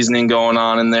carne seasoning going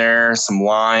on in there, some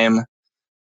lime.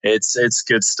 It's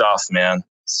good stuff, man.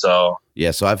 So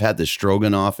yeah, so I've had the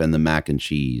stroganoff and the mac and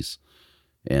cheese,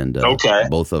 and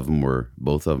both of them were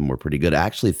pretty good. I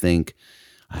actually think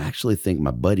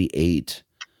my buddy ate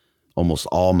almost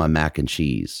all my mac and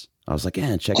cheese. I was like,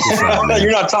 yeah, check this out, man.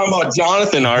 You're not talking about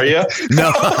Jonathan, are you?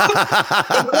 No.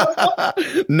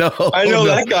 No. I know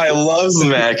that guy loves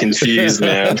mac and cheese,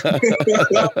 man.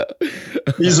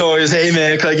 He's always, hey,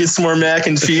 man, can I get some more mac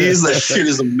and cheese? That shit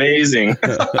is amazing.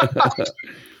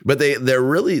 But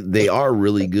they are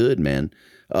really good, man.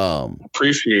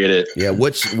 Appreciate it. Yeah.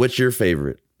 What's your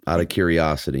favorite, out of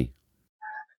curiosity?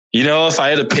 If I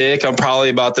had to pick, I'm probably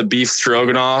about the beef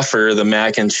stroganoff or the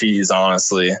mac and cheese,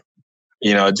 honestly.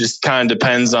 It just kind of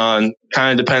depends on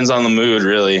the mood,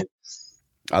 really.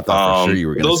 I thought for sure you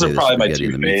were going to say those are probably my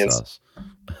 2 favorites.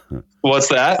 What's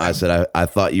that? I said I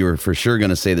thought you were for sure going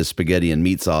to say the spaghetti and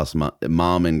meat sauce,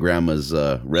 mom and grandma's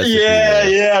recipe.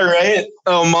 Yeah, right.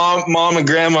 Oh, mom and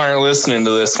grandma aren't listening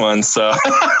to this one, so.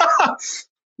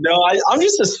 No, I'm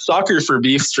just a sucker for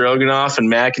beef stroganoff and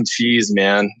mac and cheese,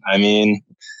 man. I mean,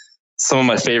 some of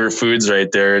my favorite foods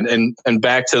right there. And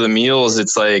back to the meals,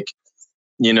 it's like,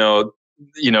 when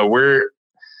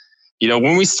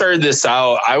we started this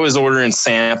out, I was ordering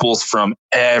samples from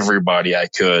everybody I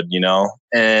could,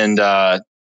 and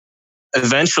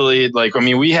eventually,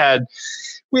 we had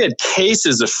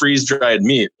cases of freeze-dried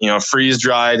meat,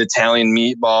 freeze-dried Italian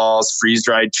meatballs,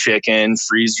 freeze-dried chicken,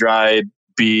 freeze-dried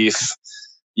beef,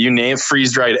 you name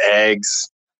freeze-dried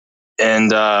eggs.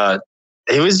 And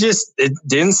it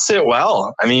didn't sit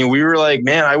well. I mean, we were like,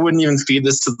 man, I wouldn't even feed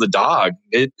this to the dog.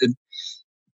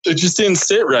 it just didn't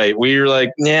sit right. We were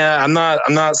like, yeah, I'm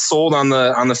not sold on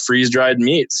the freeze dried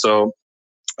meat. So,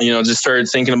 just started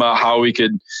thinking about how we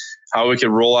could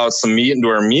roll out some meat into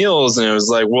our meals. And it was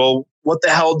like, well, what the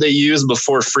hell did they use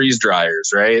before freeze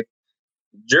dryers, right?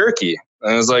 Jerky.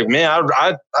 And I was like, man,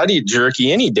 I'd eat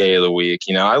jerky any day of the week.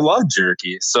 I love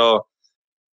jerky. So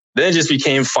then it just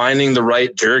became finding the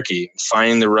right jerky,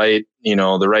 finding the right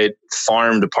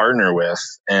farm to partner with.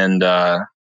 And,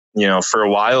 for a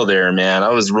while there, man, I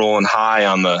was rolling high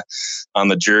on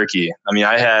the jerky. I mean,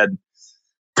 I had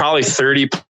probably 30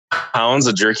 pounds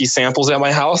of jerky samples at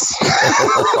my house.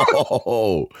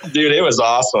 Oh. Dude, it was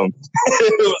awesome.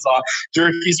 It was awesome.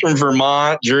 Jerkies from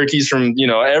Vermont, jerkies from,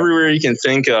 everywhere you can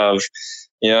think of.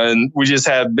 And we just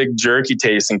had big jerky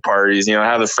tasting parties,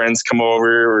 have the friends come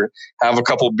over or have a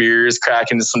couple beers,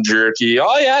 crack into some jerky.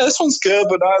 Oh yeah, this one's good,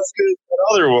 but not as good as that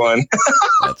other one.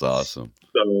 That's awesome.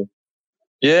 So,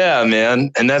 yeah, man.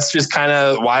 And that's just kind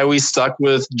of why we stuck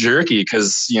with jerky.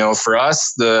 Cause for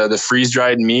us, the freeze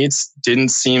dried meats didn't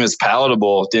seem as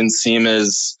palatable, didn't seem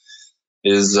as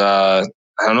I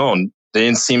don't know. They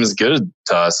didn't seem as good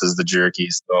to us as the jerky.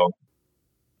 So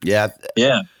yeah.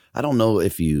 I don't know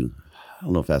if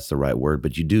that's the right word,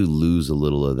 but you do lose a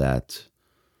little of that,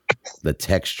 the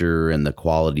texture and the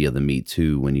quality of the meat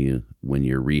too, when you're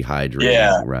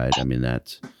rehydrating, right? I mean,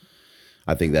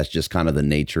 I think that's just kind of the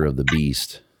nature of the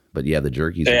beast. But yeah, the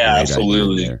jerky's a great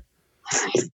absolutely. idea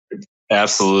there.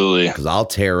 Absolutely. Because I'll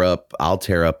tear up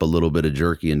a little bit of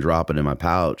jerky and drop it in my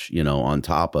pouch, on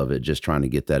top of it, just trying to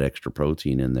get that extra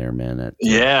protein in there, man.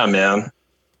 Yeah, man.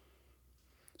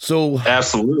 So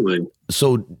absolutely.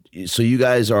 So you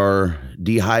guys are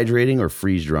dehydrating or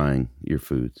freeze drying your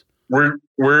foods? We're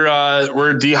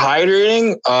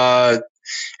dehydrating.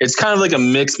 It's kind of like a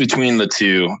mix between the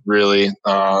two, really.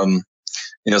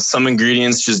 Some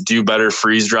ingredients just do better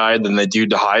freeze dried than they do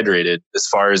dehydrated as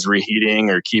far as reheating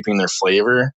or keeping their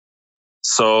flavor.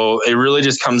 So it really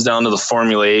just comes down to the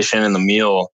formulation and the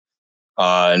meal,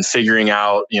 and figuring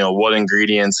out, what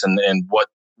ingredients and what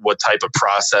type of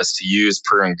process to use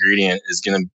per ingredient is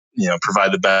going to,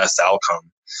 provide the best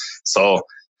outcome. So,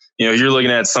 you're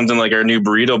looking at something like our new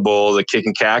burrito bowl, the Kick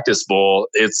and Cactus bowl.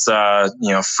 It's,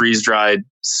 freeze dried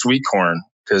sweet corn,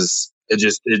 because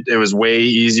it was way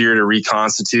easier to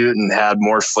reconstitute and had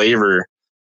more flavor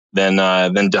than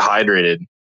dehydrated.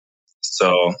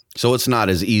 So it's not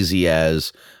as easy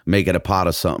as making a pot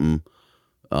of something,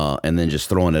 and then just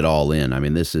throwing it all in. I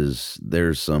mean,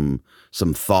 there's some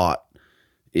thought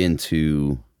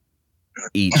into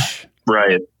each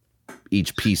right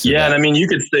each piece of yeah that. And I mean, you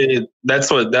could say that's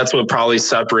what probably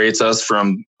separates us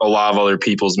from a lot of other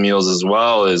people's meals as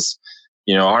well, is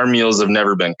our meals have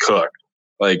never been cooked.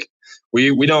 Like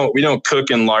we don't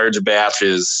cook in large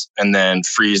batches and then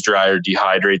freeze dry or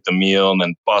dehydrate the meal and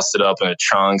then bust it up into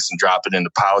chunks and drop it into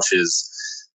pouches.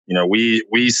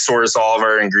 We source all of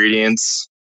our ingredients,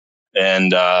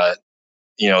 and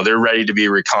they're ready to be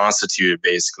reconstituted,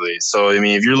 basically. So, I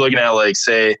mean, if you're looking at, like,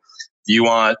 say you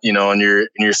want, in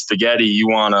your spaghetti, you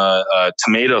want a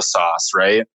tomato sauce,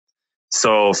 right?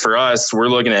 So for us, we're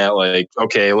looking at, like,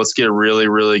 okay, let's get a really,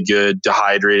 really good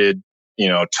dehydrated,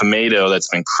 tomato that's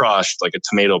been crushed, like a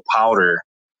tomato powder.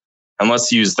 And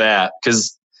let's use that.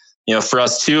 Cause, for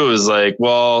us too, it was like,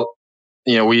 well,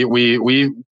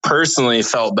 we personally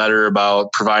felt better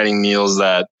about providing meals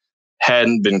that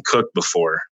hadn't been cooked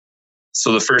before.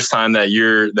 So the first time that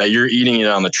you're eating it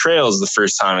on the trail is the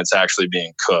first time it's actually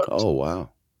being cooked. Oh, wow.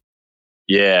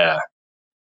 Yeah.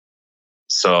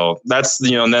 So that's,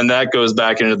 and then that goes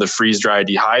back into the freeze dry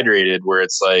dehydrated, where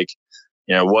it's like,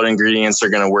 what ingredients are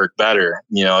going to work better?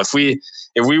 If we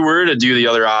were to do the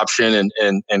other option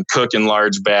and cook in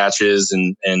large batches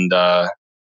and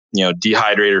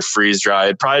dehydrate or freeze dry,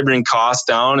 it'd probably bring costs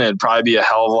down and it'd probably be a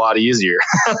hell of a lot easier.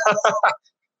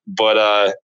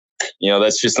 But,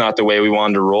 that's just not the way we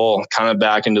wanted to roll. Kind of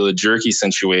back into the jerky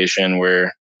situation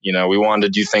where, we wanted to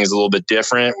do things a little bit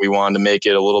different. We wanted to make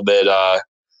it a little bit,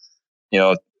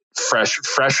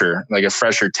 fresher, like a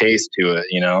fresher taste to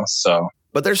it, so.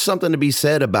 But there's something to be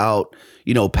said about,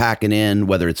 packing in,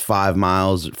 whether it's 5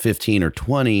 miles, 15 or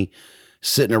 20,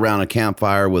 sitting around a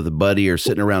campfire with a buddy or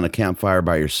sitting around a campfire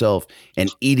by yourself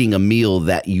and eating a meal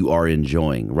that you are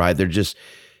enjoying, right? They're just,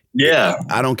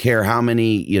 I don't care how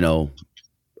many,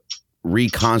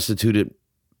 reconstituted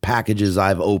packages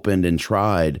I've opened and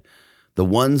tried, the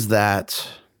ones that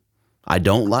I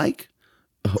don't like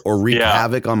or wreak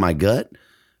havoc on my gut,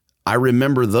 I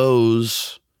remember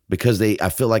those because I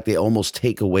feel like they almost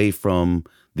take away from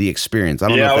the experience. I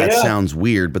don't know if that sounds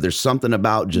weird, but there's something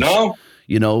about just,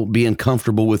 being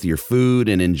comfortable with your food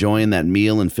and enjoying that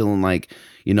meal and feeling like,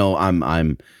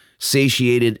 I'm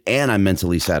satiated and I'm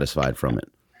mentally satisfied from it.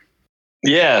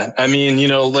 Yeah. I mean,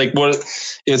 like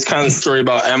it's kind of the story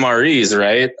about MREs,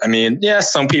 right? I mean, yeah,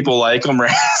 some people like them,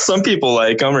 right? Some people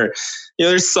like them, or,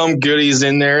 there's some goodies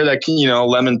in there that can,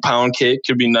 lemon pound cake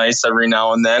could be nice every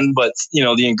now and then, but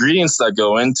the ingredients that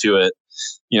go into it,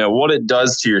 what it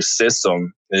does to your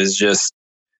system is just,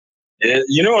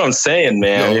 you know what I'm saying,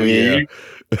 man? Oh, I mean,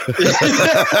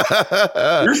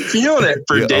 you're feeling it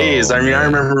for days. I mean, man. I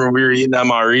remember when we were eating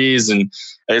MREs and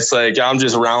it's like, I'm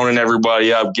just rounding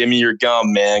everybody up. Give me your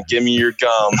gum, man. Give me your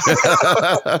gum.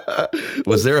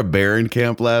 Was there a bear in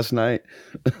camp last night?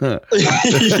 Yeah,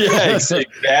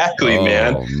 exactly,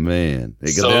 man. Oh, man.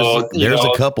 So, there's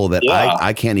a couple that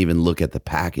I can't even look at the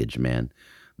package, man.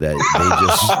 That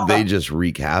they just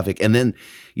wreak havoc. And then,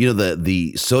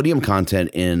 the sodium content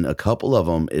in a couple of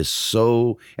them is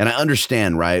so, and I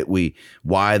understand, right?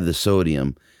 Why the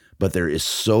sodium, but there is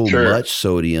so much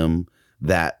sodium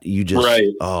that you just,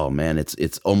 oh man,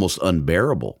 it's almost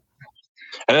unbearable.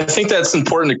 And I think that's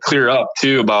important to clear up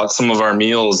too about some of our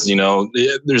meals.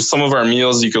 There's some of our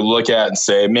meals you could look at and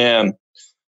say, man,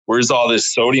 where's all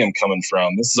this sodium coming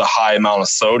from? This is a high amount of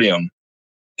sodium.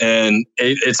 And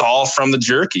it's all from the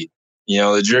jerky.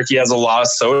 The jerky has a lot of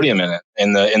sodium in it,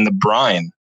 in the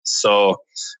brine. So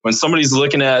when somebody's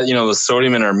looking at, the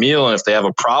sodium in our meal, and if they have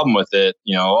a problem with it,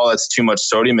 that's too much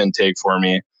sodium intake for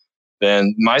me,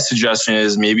 then my suggestion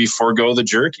is maybe forego the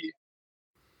jerky.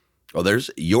 Oh,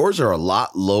 yours are a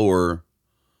lot lower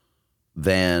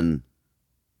than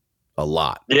a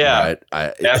lot. Yeah,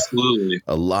 right? Absolutely.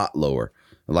 A lot lower.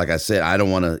 Like I said, I don't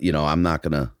want to, I'm not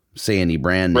going to say any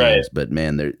brand names, but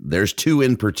man, there's two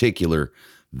in particular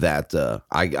that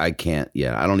I can't.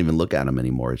 Yeah, I don't even look at them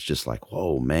anymore. It's just like,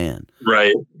 whoa, man.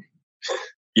 Right.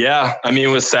 Yeah, I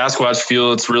mean, with Sasquatch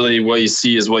Fuel, it's really what you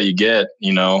see is what you get.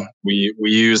 We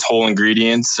use whole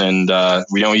ingredients, and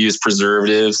we don't use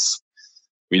preservatives.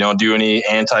 We don't do any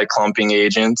anti-clumping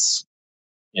agents.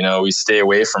 We stay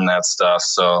away from that stuff.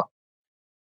 So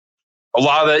a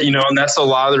lot of that, and that's a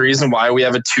lot of the reason why we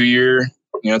have a 2-year.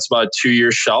 It's about a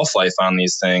 2-year shelf life on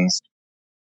these things.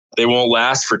 They won't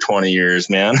last for 20 years,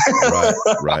 man.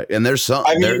 Right. And there's some.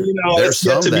 I mean, there's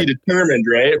some yet to be determined,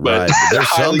 right? But there's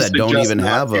some that don't even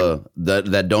have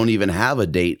that don't even have a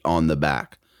date on the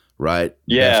back, right?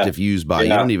 Yeah. Best if used by. You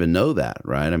don't even know that,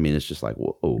 right? I mean, it's just like,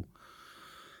 whoa.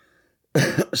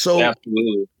 So,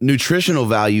 absolutely. Nutritional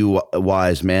value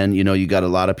wise, man, you got a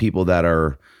lot of people that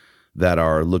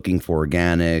are looking for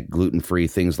organic, gluten-free,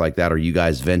 things like that. Are you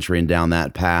guys venturing down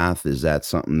that path? Is that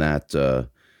something that?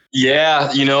 Yeah,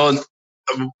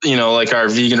 like our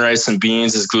vegan rice and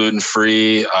beans is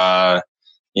gluten-free.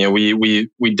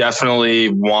 We definitely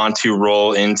want to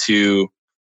roll into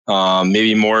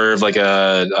maybe more of like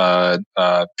a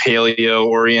paleo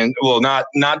orient. Well,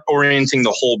 not orienting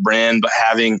the whole brand, but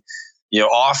having,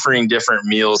 offering different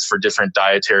meals for different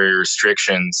dietary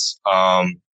restrictions.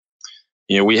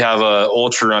 We have a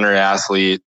ultra runner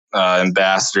athlete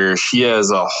ambassador. She has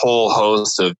a whole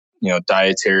host of,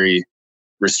 dietary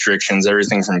restrictions,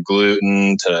 everything from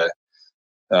gluten to,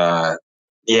 I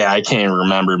can't even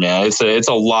remember, man. It's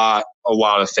a lot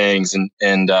of things.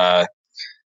 And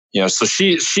so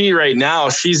she right now,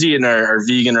 she's eating our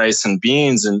vegan rice and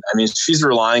beans. And I mean, she's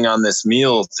relying on this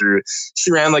meal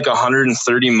she ran like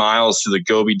 130 miles to the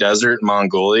Gobi Desert in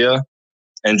Mongolia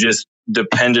and just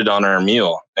depended on our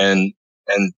meal. And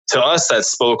to us, that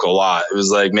spoke a lot. It was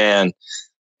like, man,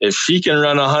 if she can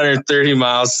run 130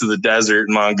 miles to the desert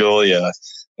in Mongolia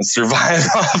and survive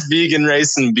off vegan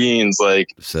rice and beans, like,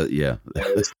 so, yeah,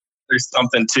 there's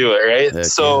something to it, right? Heck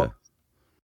so,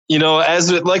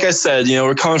 like I said,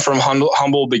 we're coming from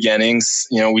humble beginnings.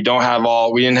 We didn't have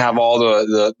all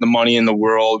the money in the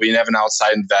world. We didn't have an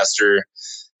outside investor.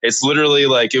 It's literally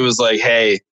like, it was like,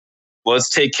 hey, let's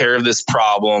take care of this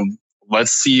problem.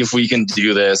 Let's see if we can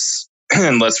do this.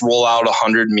 And let's roll out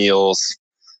 100 meals,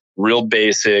 real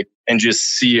basic, and just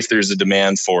see if there's a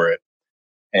demand for it.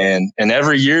 And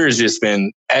every year has just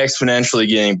been exponentially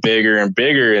getting bigger and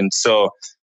bigger. And so,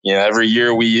 every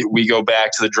year we go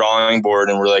back to the drawing board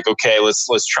and we're like, okay,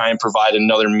 let's try and provide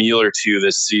another meal or two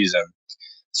this season.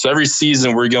 So every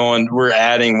season we're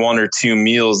adding 1 or 2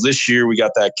 meals. This year we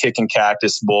got that Kickin'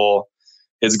 Cactus Bowl.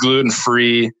 It's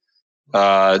gluten-free,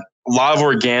 a lot of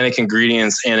organic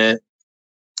ingredients in it.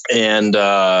 And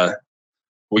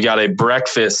we got a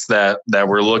breakfast that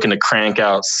we're looking to crank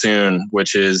out soon,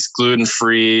 which is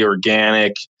gluten-free,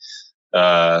 organic.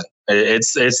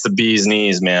 It's the bee's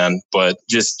knees, man. But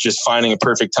just finding a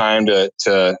perfect time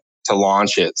to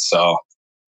launch it. So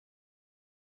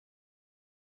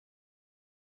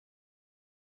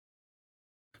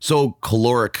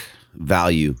caloric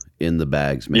value in the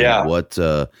bags, man.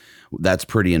 Yeah. That's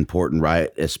pretty important, right?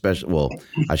 Especially, well,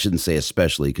 I shouldn't say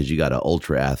especially, because you got an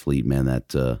ultra athlete, man,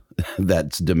 that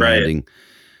that's demanding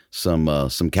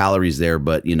some calories there.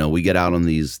 But we get out on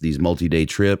these multi-day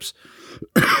trips,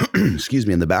 excuse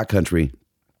me, in the backcountry,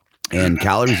 and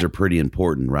calories are pretty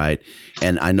important, right?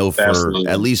 And I know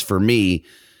at least for me,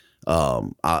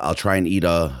 I'll try and eat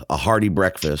a hearty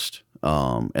breakfast,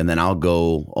 and then I'll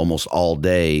go almost all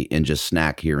day and just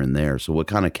snack here and there. So what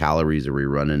kind of calories are we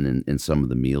running in some of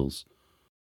the meals?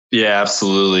 Yeah,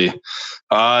 absolutely.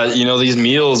 These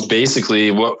meals, basically,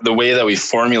 the way that we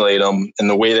formulate them and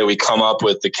the way that we come up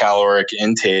with the caloric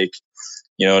intake,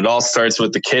 it all starts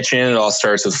with the kitchen. It all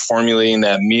starts with formulating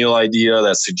that meal idea,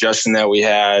 that suggestion that we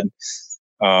had,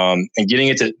 and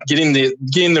getting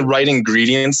the right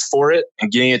ingredients for it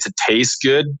and getting it to taste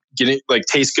good,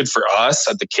 taste good for us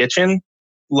at the kitchen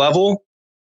level.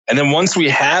 And then once we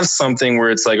have something where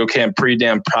it's like, okay, I'm pretty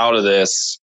damn proud of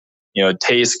this, it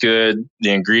tastes good,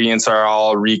 the ingredients are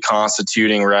all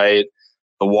reconstituting right,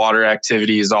 the water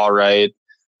activity is all right,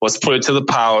 let's put it to the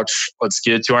pouch, let's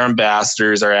get it to our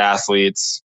ambassadors, our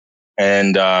athletes,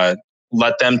 and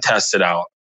let them test it out.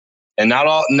 And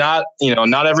not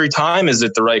every time is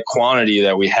it the right quantity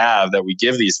that we have that we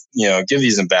give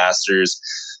these ambassadors.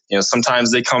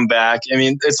 Sometimes they come back. I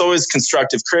mean, it's always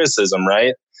constructive criticism,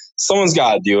 right? Someone's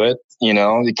got to do it.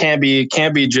 It can't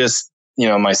be just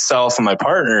myself and my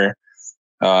partner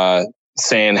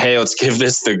saying, "Hey, let's give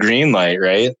this the green light,"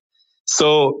 right?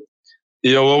 So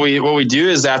what we do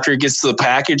is, after it gets to the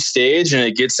package stage and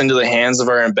it gets into the hands of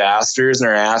our ambassadors and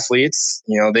our athletes,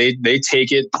 they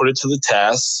take it, put it to the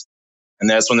test. And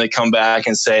that's when they come back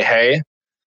and say, hey,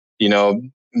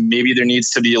 maybe there needs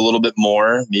to be a little bit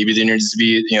more. Maybe there needs to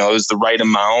be, it was the right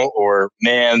amount, or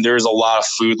man, there's a lot of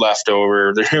food left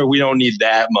over. We don't need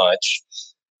that much.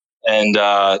 And,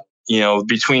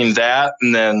 between that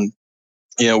and then,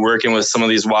 working with some of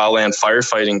these wildland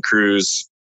firefighting crews,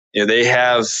 they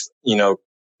have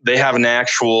an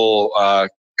actual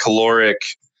caloric,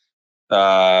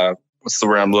 what's the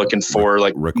word I'm looking for?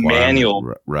 Like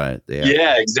manual. Right.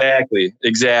 Yeah,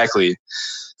 exactly.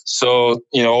 So,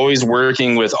 always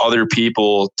working with other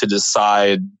people to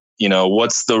decide,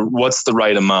 what's the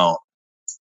right amount.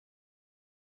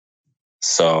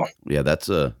 So yeah, that's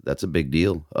a big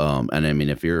deal. And I mean,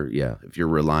 if you're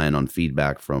relying on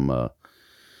feedback from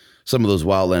some of those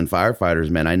wildland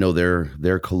firefighters, man, I know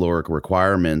their caloric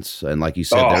requirements, and like you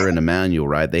said, they're in a manual,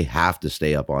 right? They have to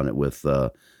stay up on it with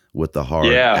the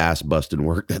hard ass busting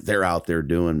work that they're out there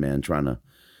doing, man, trying to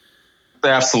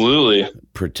absolutely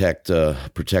protect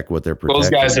what they're protecting. Those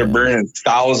guys are burning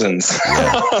thousands.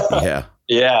 Yeah.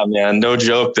 Yeah, man. No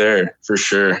joke there, for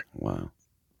sure. Wow.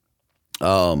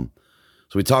 So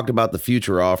we talked about the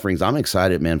future offerings. I'm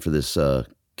excited, man, for this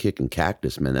Kicking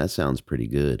Cactus, man. That sounds pretty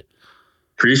good.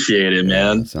 Appreciate it,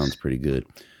 man. That sounds pretty good.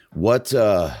 What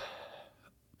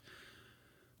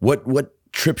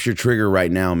trips your trigger right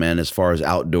now, man, as far as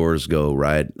outdoors go,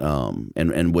 right?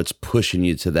 And what's pushing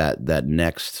you to that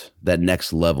next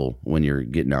level when you're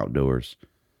getting outdoors?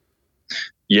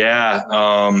 Yeah.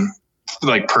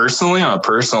 Like personally, on a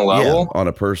personal level? Yeah, on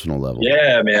a personal level.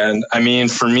 Yeah, man. I mean,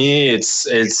 for me, it's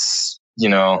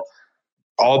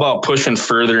all about pushing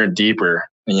further and deeper.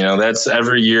 That's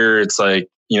every year. It's like,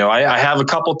 I have a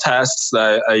couple tests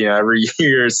that, every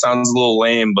year. It sounds a little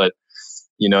lame, but,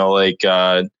 we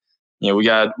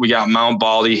got Mount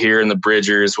Baldy here in the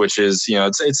Bridgers, which is,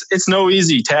 it's no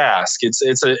easy task. It's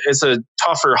a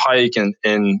tougher hike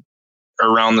in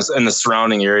around this in the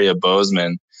surrounding area of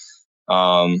Bozeman.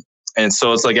 And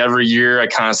so it's like every year I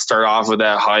kind of start off with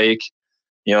that hike.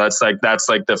 That's like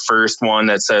the first one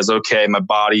that says, okay, my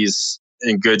body's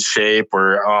in good shape,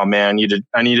 or, oh man,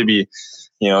 I need to be,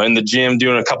 in the gym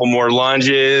doing a couple more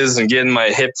lunges and getting my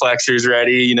hip flexors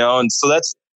ready, and so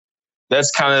that's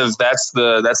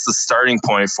the starting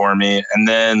point for me. And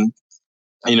then,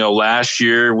 last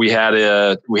year we had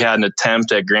an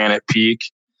attempt at Granite Peak.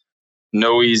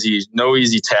 No easy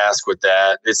task with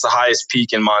that. It's the highest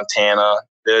peak in Montana.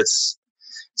 It's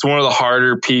one of the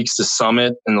harder peaks to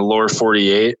summit in the lower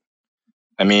 48.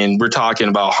 I mean, we're talking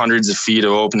about hundreds of feet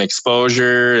of open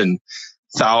exposure and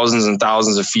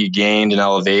thousands of feet gained in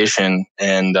elevation.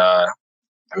 And,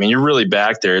 you're really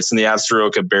back there. It's in the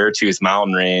Absaroka Beartooth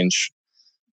mountain range.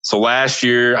 So last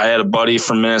year I had a buddy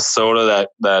from Minnesota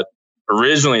that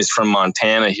originally is from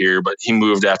Montana here, but he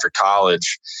moved after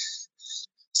college.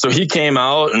 So he came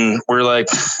out and we're like,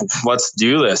 let's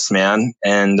do this, man.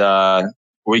 And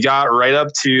we got right up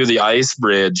to the ice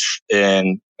bridge.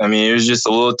 And it was just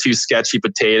a little too sketchy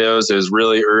potatoes. It was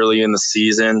really early in the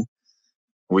season.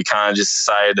 we kind of just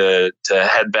decided to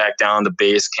head back down to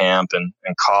base camp and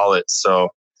call it. So,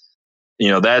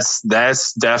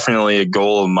 that's definitely a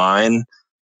goal of mine.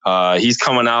 He's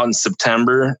coming out in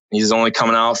September. He's only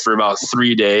coming out for about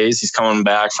 3 days. He's coming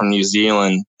back from New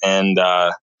Zealand, and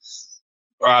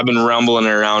I've been rumbling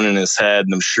around in his head,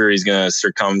 and I'm sure he's going to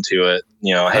succumb to it.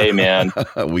 Hey man,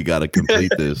 we got to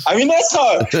complete this. I mean, that's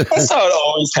how it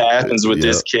always happens with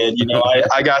this kid.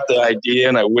 I got the idea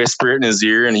and I whisper it in his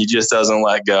ear and he just doesn't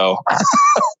let go.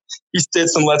 He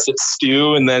sits and lets it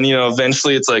stew. And then,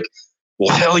 eventually it's like,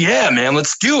 well, hell yeah, man,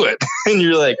 let's do it. And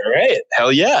you're like, all right,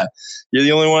 hell yeah. You're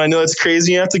the only one I know that's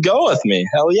crazy. You have to go with me.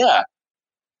 Hell yeah.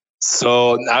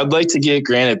 So I'd like to get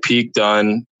Granite Peak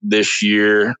done this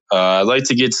year. I'd like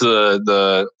to get to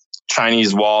the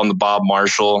Chinese Wall and the Bob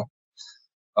Marshall.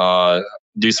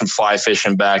 Do some fly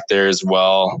fishing back there as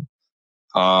well.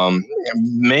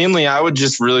 Mainly, I would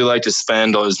just really like to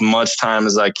spend as much time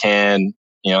as I can,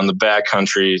 in the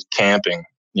backcountry camping,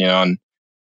 and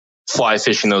fly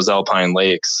fishing those alpine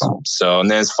lakes. So,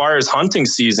 and then as far as hunting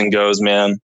season goes,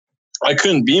 man, I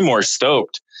couldn't be more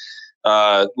stoked.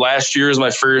 Last year was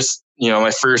my first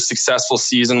successful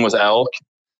season with elk.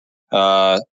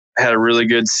 Had a really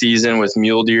good season with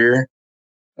mule deer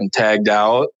and tagged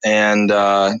out. And,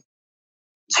 yeah,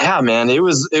 man, it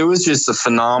was just a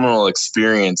phenomenal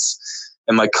experience.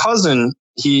 And my cousin,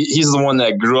 he's the one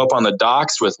that grew up on the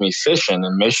docks with me fishing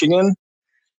in Michigan.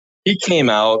 He came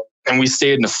out and we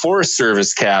stayed in a Forest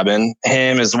Service cabin,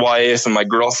 him, his wife, and my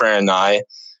girlfriend and I.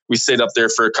 We stayed up there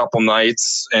for a couple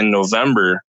nights in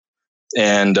November.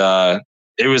 And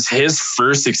it was his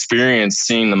first experience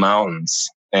seeing the mountains.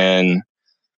 And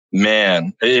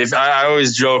man, if I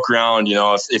always joke around,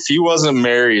 if he wasn't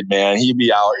married, man, he'd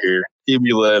be out here. He'd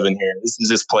be living here. This is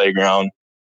his playground.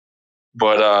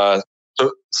 But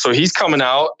so he's coming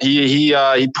out. He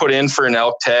put in for an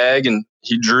elk tag and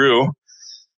he drew.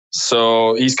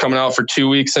 So he's coming out for 2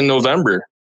 weeks in November.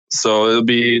 So it'll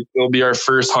be our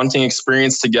first hunting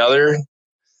experience together.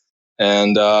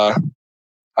 And I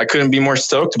couldn't be more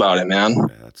stoked about it, man. Yeah,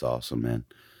 that's awesome, man.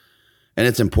 And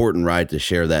it's important, right, to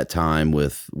share that time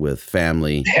with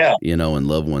family, and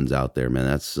loved ones out there, man.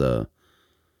 That's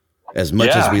as much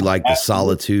as we like the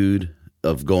solitude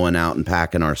of going out and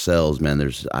packing ourselves, man.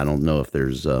 I don't know if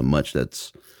there's much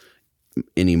that's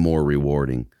any more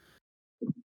rewarding.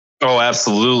 Oh,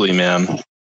 absolutely, man.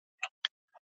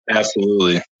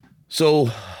 Absolutely. So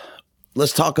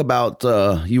let's talk about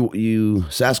you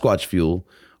Sasquatch Fuel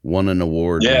won an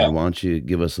award. Yeah. Man. Why don't you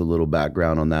give us a little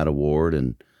background on that award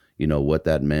and what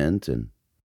that meant? And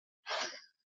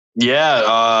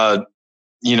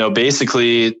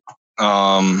basically,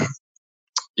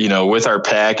 with our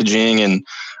packaging and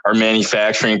our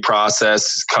manufacturing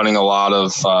process, cutting a lot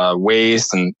of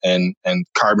waste and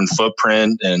carbon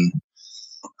footprint and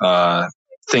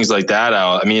things like that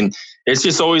out. I mean, it's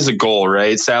just always a goal,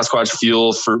 right? Sasquatch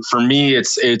Fuel for me,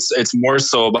 it's more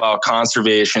so about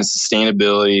conservation,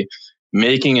 sustainability,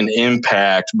 making an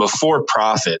impact before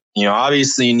profit.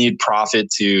 Obviously you need profit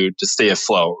to stay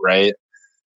afloat, right?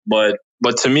 But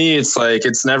to me, it's like,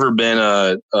 it's never been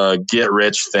a get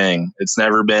rich thing. It's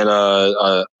never been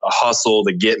a hustle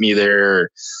to get me there,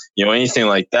 anything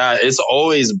like that. It's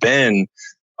always been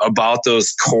about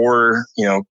those core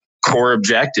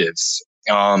objectives.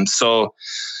 It's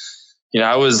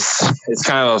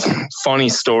kind of a funny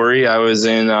story. I was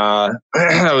in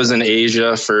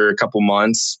Asia for a couple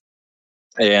months,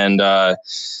 and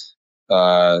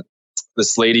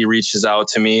this lady reaches out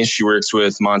to me. She works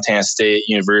with Montana State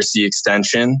University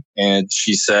Extension, and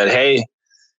she said, hey,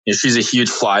 she's a huge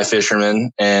fly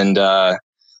fisherman. And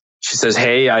she says,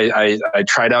 hey, I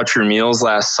tried out your meals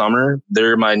last summer.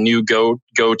 They're my new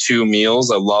go-to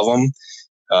meals. I love them.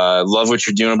 Love what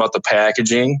you're doing about the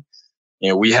packaging.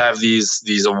 We have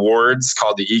these awards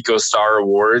called the EcoStar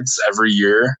Awards every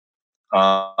year,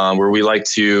 where we like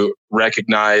to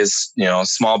recognize,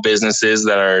 small businesses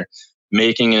that are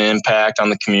making an impact on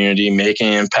the community, making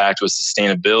an impact with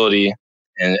sustainability,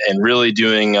 and really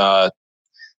doing what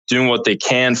they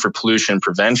can for pollution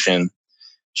prevention.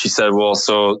 She said, well,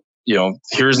 so,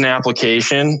 here's an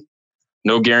application,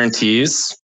 no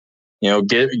guarantees,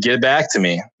 get back to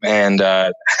me. And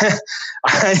I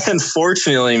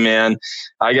unfortunately, man,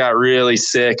 I got really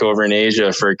sick over in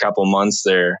Asia for a couple months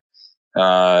there.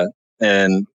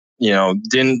 And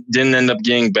didn't end up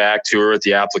getting back to her with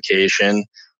the application.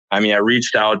 I mean, I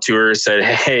reached out to her, said,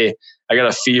 hey, I got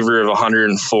a fever of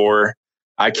 104.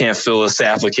 I can't fill this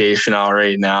application out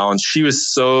right now. And she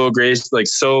was so great, like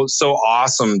so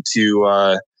awesome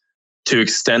to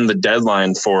extend the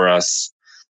deadline for us.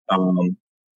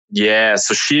 Yeah,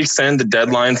 so she extended the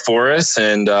deadline for us,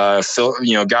 and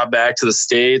got back to the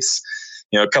States.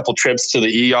 A couple trips to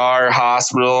the ER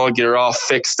hospital, get her all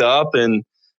fixed up, and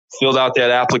filled out that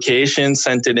application,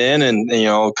 sent it in, and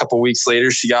a couple weeks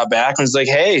later, she got back and was like,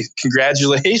 "Hey,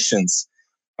 congratulations!"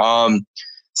 So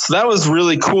that was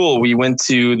really cool. We went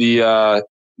to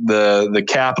the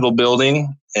Capitol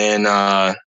building in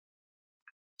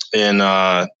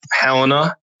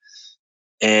Helena,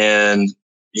 and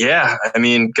yeah, I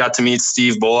mean, got to meet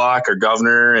Steve Bullock, our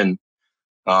governor, and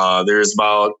there's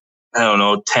about,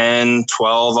 10,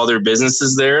 12 other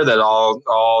businesses there that all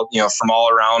from all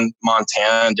around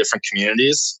Montana and different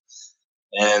communities.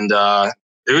 And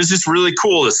it was just really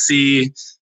cool to see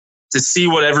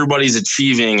what everybody's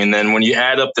achieving. And then when you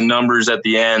add up the numbers at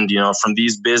the end, from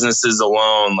these businesses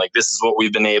alone, like this is what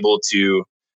we've been able to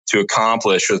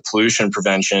accomplish with pollution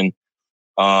prevention.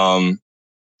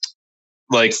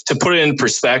 Like, to put it in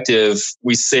perspective,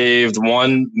 we saved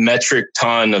 1 metric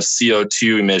ton of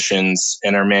CO2 emissions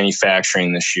in our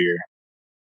manufacturing this year.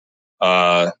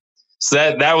 So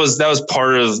that was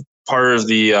part of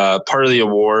the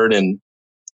award, and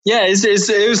yeah,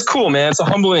 it was cool, man. It's a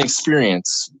humbling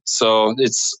experience. So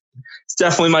it's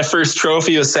definitely my first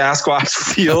trophy of Sasquatch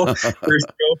Feel, first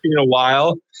trophy in a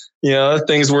while.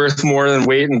 Thing's worth more than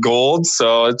weight in gold.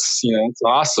 So it's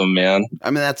awesome, man. I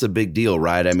mean, that's a big deal,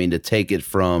 right? I mean, to take it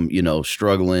from,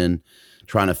 struggling,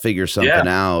 trying to figure something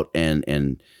out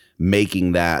and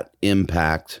making that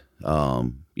impact,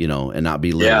 and not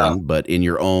belittling, but in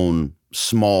your own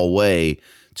small way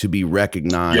to be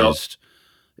recognized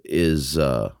is,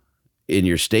 in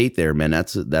your state there, man.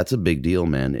 That's a big deal,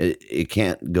 man. It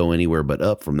can't go anywhere but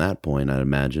up from that point, I'd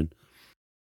imagine.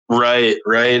 Right.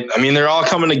 I mean, they're all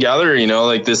coming together,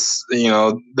 like this,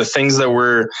 the things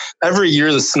that every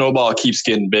year the snowball keeps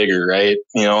getting bigger, right?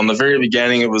 In the very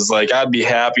beginning, it was like, I'd be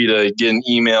happy to get an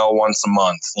email once a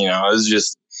month.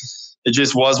 It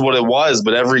just was what it was.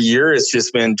 But every year it's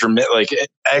just been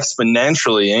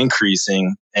exponentially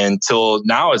increasing until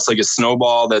now it's like a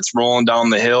snowball that's rolling down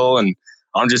the hill, and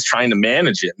I'm just trying to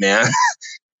manage it, man.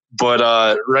 But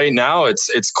right now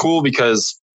it's cool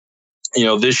because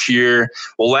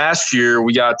last year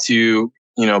we got to,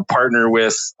 partner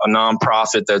with a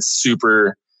nonprofit that's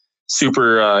super,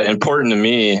 super important to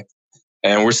me.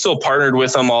 And we're still partnered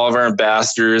with them. All of our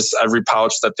ambassadors, every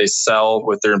pouch that they sell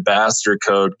with their ambassador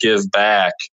code, give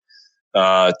back.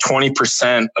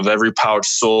 20% of every pouch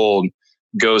sold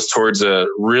goes towards a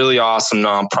really awesome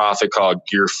nonprofit called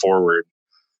Gear Forward.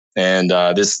 And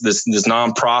this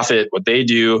nonprofit, what they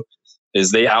do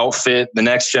is they outfit the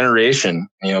next generation.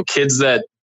 Kids that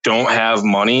don't have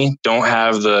money, don't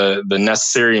have the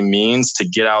necessary means to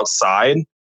get outside.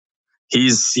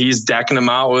 He's decking them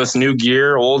out with new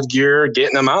gear, old gear,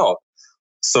 getting them out.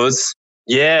 So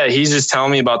he's just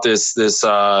telling me about this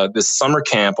summer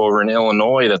camp over in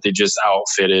Illinois that they just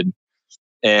outfitted.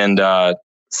 And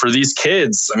for these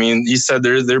kids, I mean, he said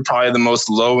they're probably the most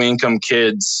low income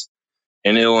kids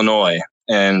in Illinois.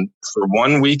 And for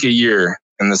 1 week a year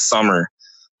in the summer,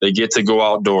 they get to go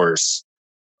outdoors.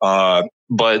 But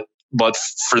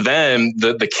for them,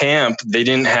 the camp, they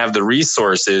didn't have the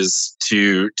resources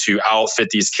to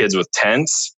outfit these kids with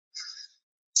tents.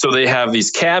 So they have these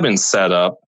cabins set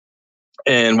up.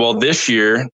 And this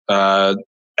year,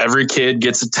 every kid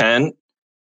gets a tent,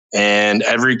 and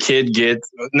every kid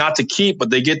not to keep, but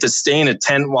they get to stay in a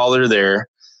tent while they're there.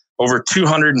 Over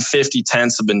 250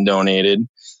 tents have been donated.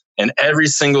 And every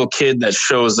single kid that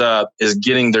shows up is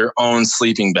getting their own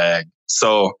sleeping bag.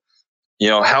 So,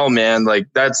 hell, man, like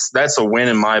that's a win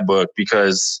in my book,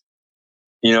 because,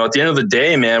 at the end of the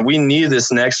day, man, we need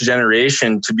this next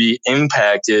generation to be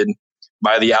impacted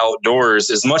by the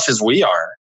outdoors as much as we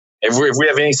are. If we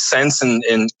have any sense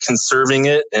in conserving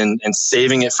it and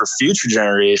saving it for future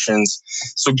generations.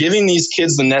 So giving these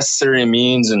kids the necessary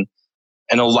means and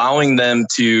allowing them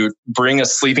to bring a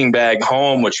sleeping bag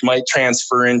home, which might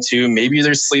transfer into, maybe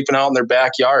they're sleeping out in their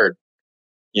backyard.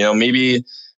 Maybe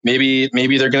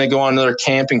they're going to go on another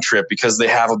camping trip because they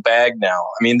have a bag now.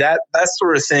 I mean, that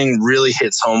sort of thing really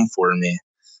hits home for me.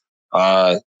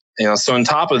 So on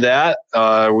top of that,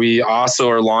 we also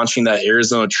are launching that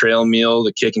Arizona Trail Meal,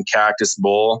 the Kick and Cactus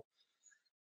Bowl.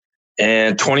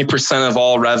 And 20% of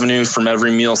all revenue from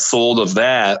every meal sold of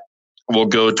that will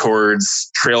go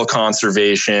towards trail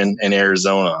conservation in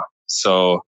Arizona.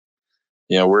 So,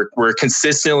 we're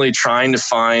consistently trying to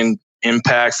find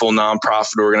impactful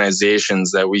nonprofit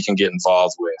organizations that we can get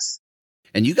involved with.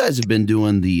 And you guys have been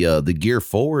doing the Gear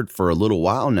Forward for a little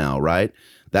while now, right?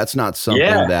 That's not something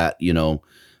that,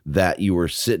 that you were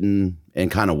sitting and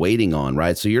kind of waiting on,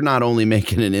 right? So you're not only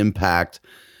making an impact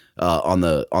on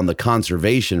the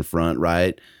conservation front,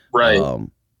 right? Right.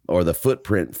 Or the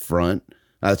footprint front.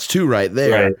 That's two right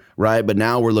there, right? But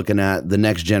now we're looking at the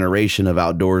next generation of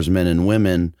outdoorsmen and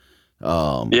women.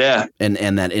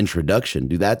 And that introduction,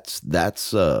 dude, that's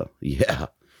yeah.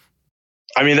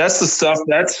 I mean, that's the stuff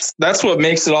that's what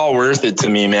makes it all worth it to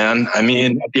me, man. I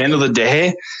mean, at the end of the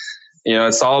day,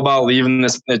 it's all about leaving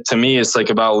this. To me, it's like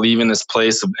about leaving this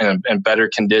place in better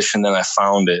condition than I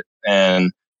found it,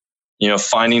 and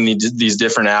finding these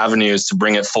different avenues to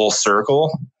bring it full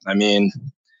circle. I mean,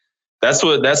 that's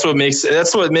what makes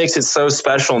it so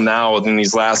special now. Within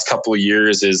these last couple of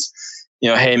years, is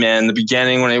hey man, in the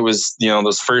beginning when it was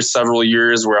those first several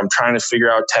years where I'm trying to figure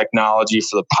out technology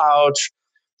for the pouch.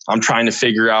 I'm trying to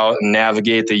figure out and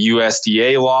navigate the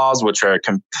USDA laws, which are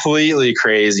completely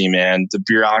crazy, man. The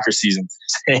bureaucracy is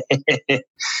insane.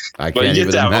 I can't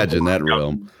even imagine that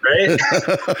realm. Right?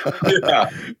 Yeah.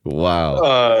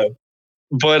 Wow.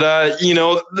 But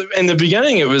in the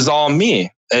beginning, it was all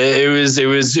me. It was,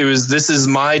 this is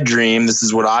my dream. This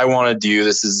is what I want to do.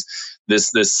 This is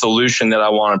this solution that I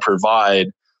want to provide.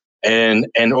 And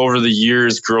over the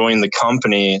years growing the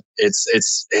company,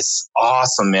 it's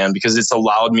awesome, man, because it's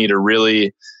allowed me to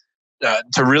really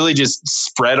just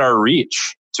spread our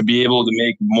reach, to be able to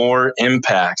make more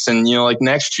impacts. And, like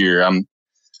next year, I'm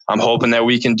hoping that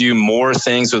we can do more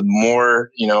things with more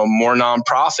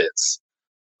nonprofits.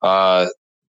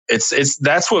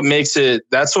 That's what makes it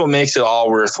all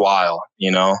worthwhile,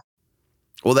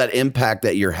 Well, that impact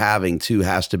that you're having too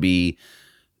has to be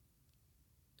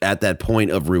at that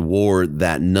point of reward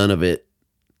that none of it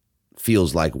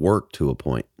feels like work to a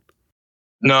point.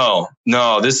 No,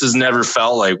 this has never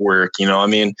felt like work. I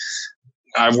mean,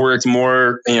 I've worked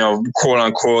more, quote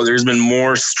unquote, there's been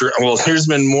more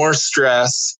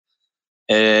stress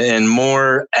and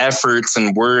more efforts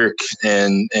and work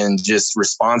and just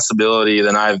responsibility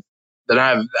than I've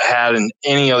had in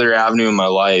any other avenue in my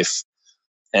life.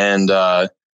 And, to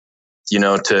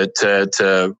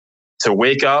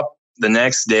wake up the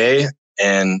next day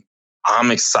and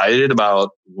I'm excited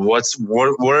about what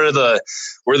are the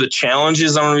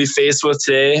challenges I'm going to be faced with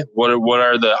today? What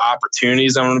are the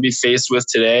opportunities I'm going to be faced with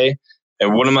today?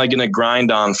 And what am I going to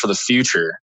grind on for the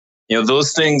future?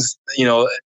 Those things,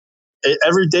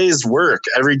 every day is work.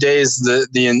 Every day is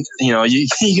you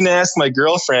can ask my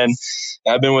girlfriend.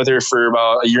 I've been with her for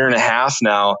about a year and a half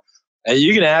now.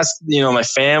 You can ask, my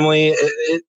family,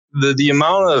 the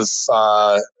amount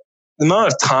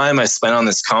of time I spent on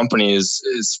this company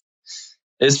is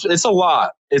it's a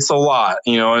lot. It's a lot,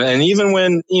 and even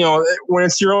when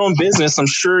it's your own business, I'm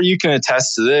sure you can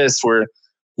attest to this where,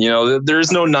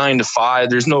 there's no 9 to 5,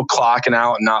 there's no clocking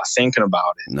out and not thinking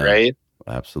about it. No, right.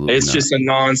 Absolutely. It's just a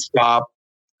nonstop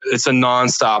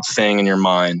thing in your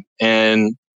mind.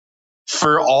 And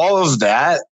for all of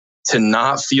that to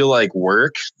not feel like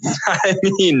work, I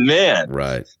mean, man,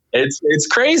 right. It's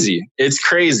crazy. It's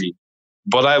crazy.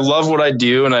 But I love what I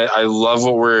do, and I love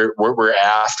what we're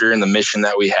after and the mission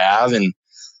that we have. And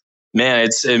man,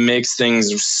 it makes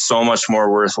things so much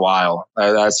more worthwhile.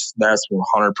 That's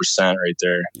 100% right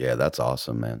there. Yeah, that's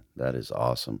awesome, man. That is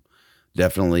awesome.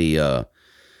 Definitely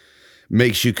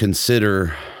makes you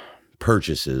consider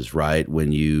purchases, right?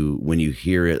 When you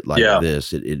hear it like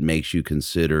this, it makes you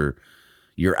consider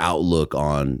your outlook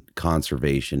on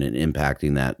conservation and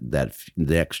impacting that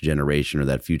next generation or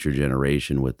that future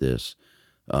generation with this.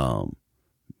 I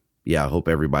hope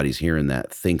everybody's hearing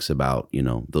that, thinks about,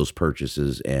 those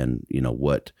purchases and,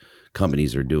 what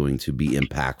companies are doing to be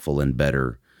impactful and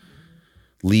better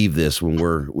leave this when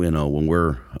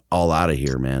we're all out of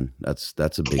here, man. That's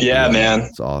a big deal, man.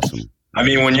 It's awesome. I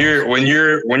mean, when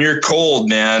you're cold,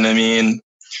 man, I mean,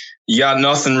 you got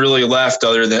nothing really left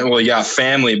other than, well, you got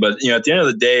family, but at the end of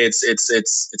the day, it's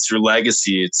your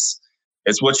legacy. It's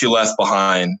what you left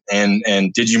behind.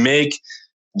 And did you make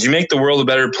the world a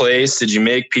better place? Did you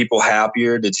make people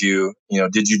happier? Did you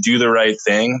do the right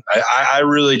thing? I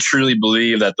really truly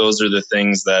believe that those are the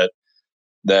things that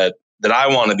I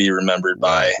want to be remembered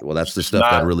by. Well, that's the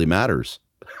stuff that really matters.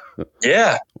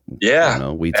 Yeah.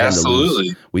 We tend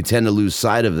to lose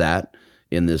sight of that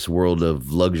in this world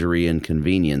of luxury and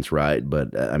convenience, right?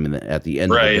 But I mean, at the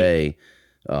end of the day,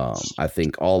 I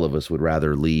think all of us would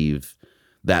rather leave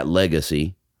that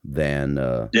legacy than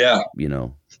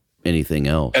anything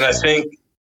else. And I think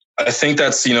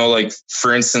that's, like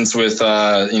for instance with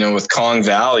Kong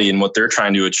Valley and what they're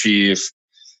trying to achieve,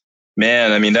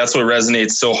 man, I mean, that's what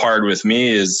resonates so hard with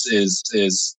me is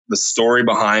the story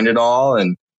behind it all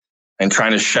and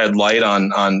trying to shed light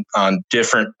on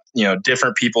different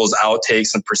people's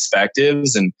outtakes and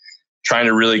perspectives and trying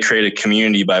to really create a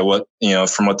community by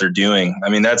from what they're doing. I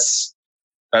mean, that's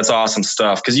That's awesome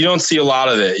stuff. Cause you don't see a lot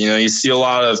of it. You see a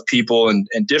lot of people in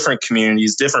different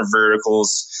communities, different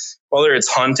verticals, whether it's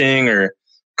hunting or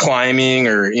climbing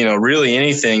or, really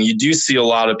anything. You do see a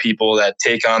lot of people that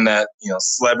take on that,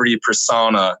 celebrity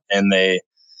persona, and they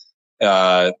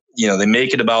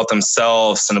make it about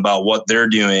themselves and about what they're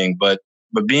doing. But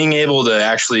being able to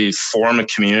actually form a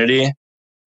community,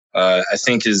 I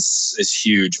think is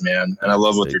huge, man. And I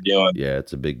love what they're doing. Yeah,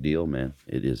 it's a big deal, man.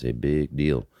 It is a big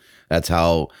deal. That's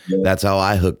how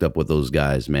I hooked up with those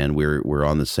guys, man. We're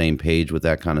on the same page with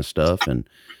that kind of stuff. And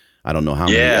I don't know how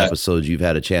many episodes you've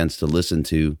had a chance to listen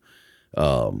to.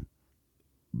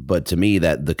 But to me,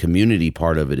 that the community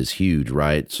part of it is huge,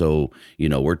 right? So,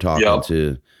 we're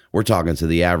talking to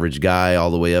the average guy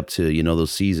all the way up to,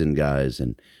 those seasoned guys.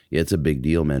 And yeah, it's a big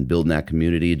deal, man. Building that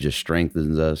community, it just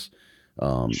strengthens us,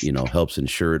 helps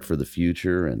ensure it for the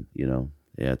future. And,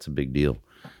 it's a big deal.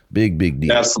 Big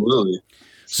deal. Absolutely.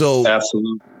 So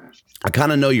absolutely. I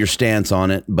kind of know your stance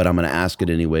on it, but I'm going to ask it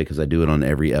anyway, because I do it on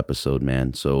every episode,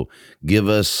 man. So give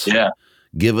us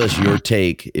your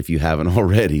take, if you haven't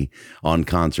already, on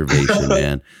conservation,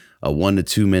 man. A 1 to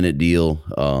 2 minute deal.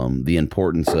 The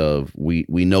importance of, we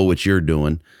know what you're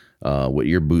doing, what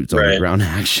your boots on the ground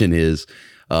action is.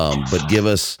 But give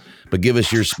us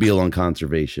your spiel on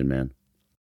conservation, man.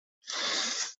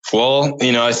 Well,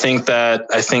 I think that,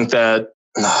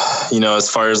 as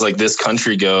far as like this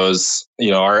country goes,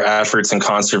 our efforts in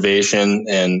conservation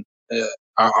and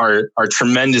are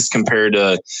tremendous compared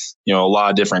to, a lot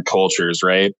of different cultures.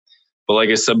 Right. But like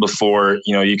I said before,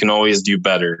 you can always do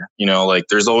better. Like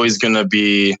there's always going to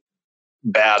be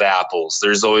bad apples.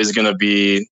 There's always going to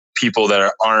be people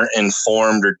that aren't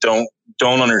informed or don't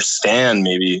understand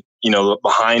maybe,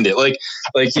 behind it. Like,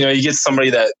 you get somebody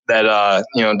that,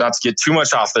 not to get too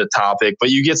much off the topic, but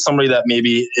you get somebody that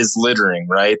maybe is littering,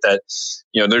 right? That,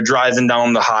 they're driving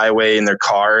down the highway in their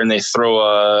car and they throw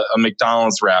a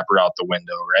McDonald's wrapper out the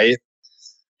window, right?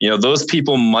 Those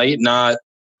people might not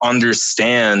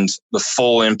understand the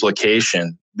full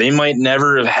implication. They might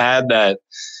never have had that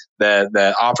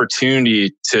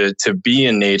opportunity to be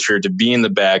in nature, to be in the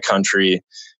backcountry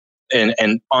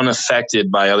and unaffected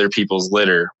by other people's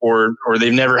litter, or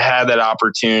they've never had that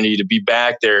opportunity to be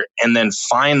back there and then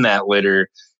find that litter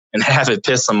and have it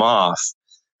piss them off.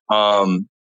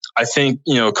 I think,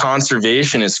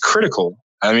 conservation is critical.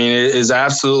 I mean, it is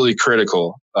absolutely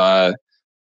critical.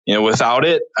 Without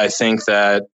it, I think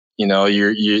that, without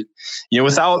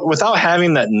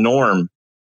having that norm,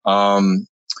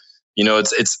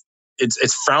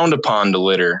 it's frowned upon to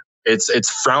litter. It's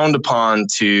frowned upon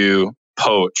to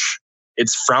poach.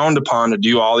 It's frowned upon to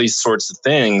do all these sorts of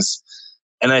things.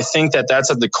 And I think that that's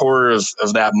at the core of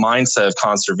that mindset of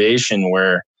conservation,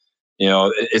 where,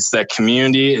 it's that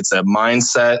community, it's that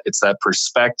mindset, it's that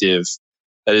perspective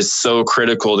that is so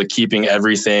critical to keeping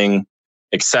everything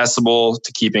accessible,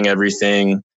 to keeping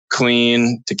everything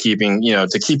clean, to keeping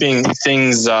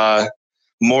things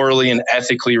morally and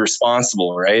ethically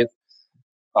responsible, right?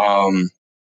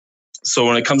 So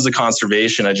when it comes to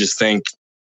conservation, I just think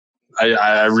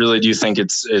I really do think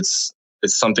it's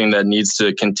something that needs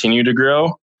to continue to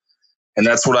grow. And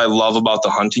that's what I love about the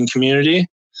hunting community.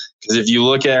 Because if you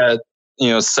look at,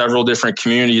 several different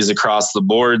communities across the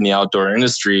board in the outdoor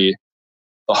industry,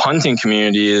 the hunting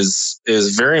community is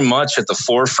very much at the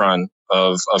forefront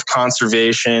of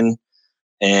conservation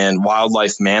and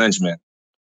wildlife management.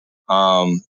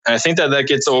 And I think that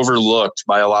gets overlooked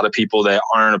by a lot of people that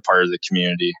aren't a part of the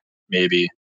community, maybe.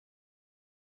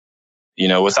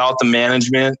 Without the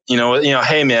management,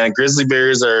 hey man, grizzly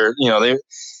bears are,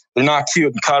 they're not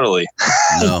cute and cuddly.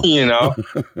 No.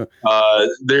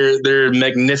 They're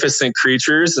magnificent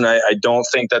creatures, and I don't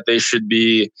think that they should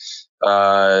be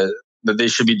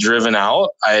driven out.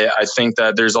 I think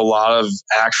that there's a lot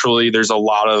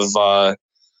of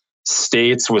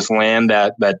states with land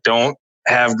that don't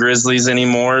have grizzlies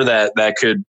anymore that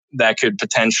could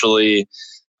potentially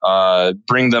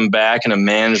bring them back in a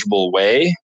manageable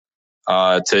way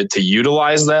to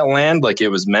utilize that land like it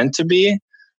was meant to be.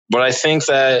 But I think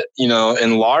that,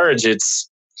 in large, it's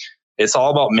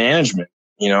all about management.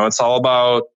 It's all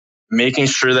about making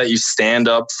sure that you stand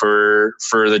up for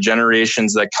the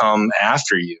generations that come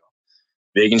after you,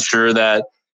 making sure that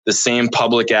the same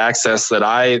public access that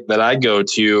I go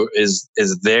to is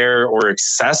there or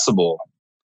accessible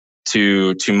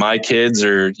to my kids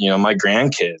or, my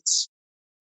grandkids.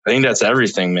 I think that's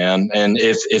everything, man. And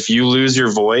if you lose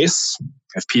your voice,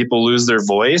 if people lose their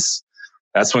voice,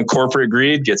 that's when corporate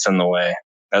greed gets in the way.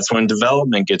 That's when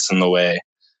development gets in the way,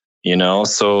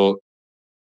 So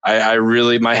I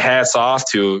really, my hat's off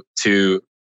to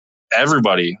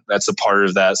everybody that's a part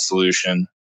of that solution.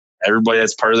 everybody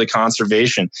that's part of the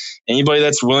conservation, anybody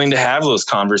that's willing to have those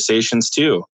conversations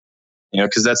too,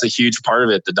 because that's a huge part of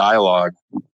it, the dialogue.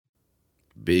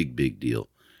 Big deal.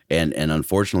 And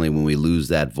unfortunately, when we lose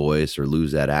that voice or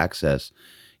lose that access,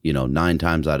 9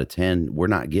 times out of 10, we're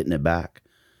not getting it back.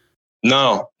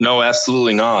 No,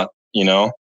 absolutely not.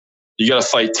 You got to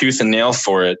fight tooth and nail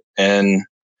for it. And,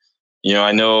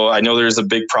 I know there's a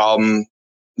big problem,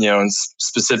 in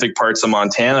specific parts of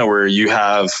Montana where you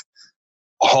have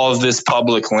all of this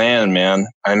public land, man.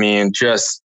 I mean,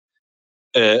 just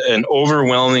an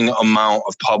overwhelming amount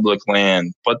of public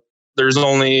land, but there's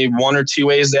only 1 or 2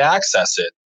 ways to access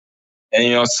it.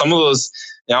 And, some of those,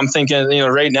 I'm thinking,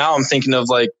 right now I'm thinking of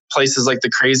like places like the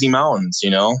Crazy Mountains,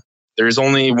 there's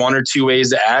only 1 or 2 ways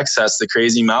to access the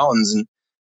Crazy Mountains.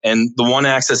 And the one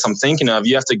access I'm thinking of,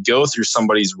 you have to go through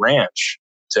somebody's ranch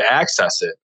to access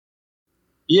it.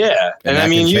 Yeah. And I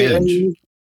mean,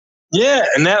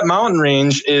 and that mountain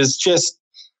range is just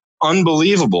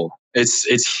unbelievable.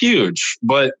 It's huge.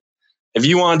 But if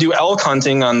you want to do elk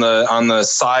hunting on the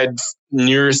side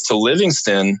nearest to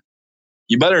Livingston,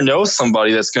 you better know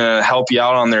somebody that's going to help you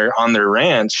out on their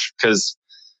ranch, because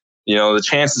the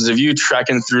chances of you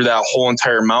trekking through that whole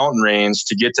entire mountain range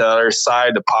to get to the other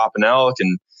side to pop an elk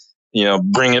and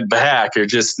bring it back are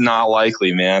just not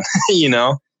likely, man.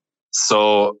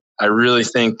 So I really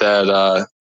think that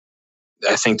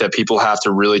people have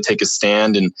to really take a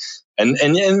stand, and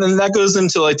that goes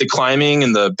into like the climbing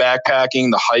and the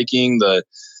backpacking, the hiking,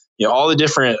 all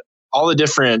the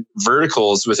different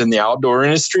verticals within the outdoor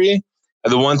industry.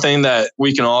 The one thing that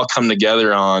we can all come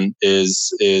together on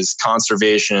is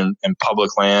conservation and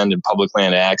public land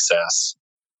access.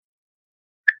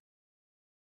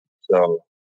 So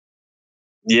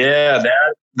yeah,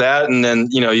 that, and then,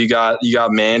 you got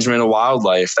management of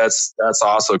wildlife. That's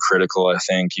also critical, I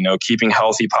think, keeping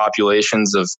healthy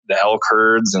populations of the elk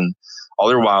herds and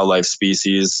other wildlife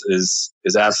species is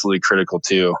absolutely critical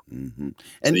too. Mm-hmm.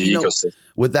 And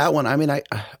with that one, I mean, I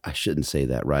shouldn't say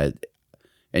that, right?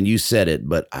 And you said it,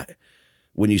 but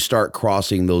when you start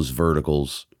crossing those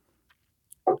verticals,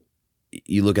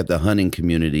 you look at the hunting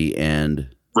community,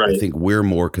 and right. I think we're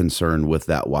more concerned with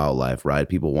that wildlife, right?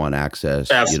 People want access.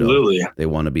 Absolutely. They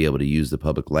want to be able to use the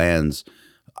public lands,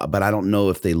 but I don't know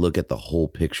if they look at the whole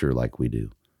picture like we do.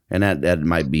 And that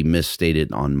might be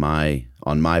misstated on my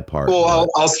part. Well,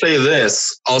 I'll say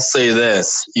this. I'll say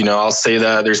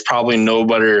that there's probably no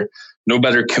better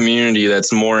community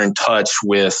that's more in touch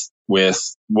with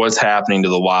what's happening to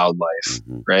the wildlife,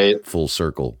 mm-hmm. right? Full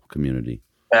circle community.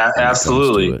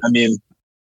 Absolutely. I mean,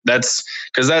 that's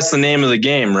because that's the name of the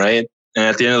game, right? And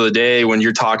at the end of the day, when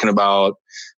you're talking about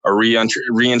a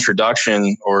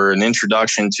reintroduction or an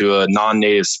introduction to a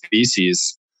non-native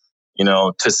species,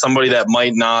 to somebody that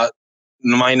might not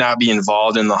be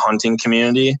involved in the hunting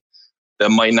community, that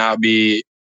might not be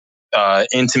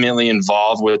intimately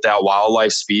involved with that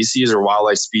wildlife species or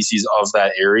wildlife species of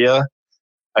that area,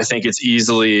 I think it's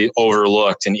easily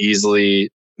overlooked and easily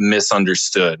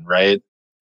misunderstood, right?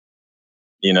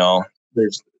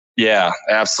 Yeah,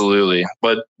 absolutely.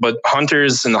 But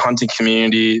hunters in the hunting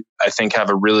community, I think, have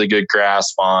a really good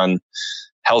grasp on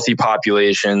healthy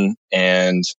population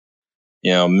and,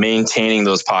 maintaining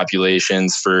those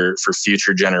populations for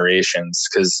future generations.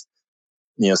 Because,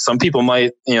 some people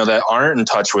might, that aren't in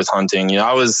touch with hunting.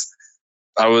 I was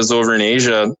over in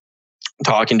Asia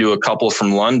talking to a couple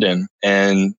from London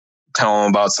and telling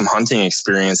them about some hunting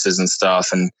experiences and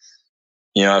stuff. And,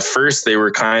 at first they were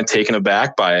kind of taken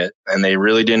aback by it, and they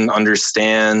really didn't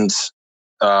understand,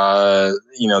 they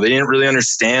didn't really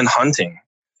understand hunting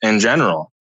in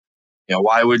general.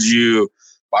 Why would you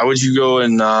go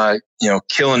and,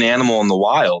 kill an animal in the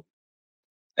wild?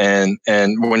 And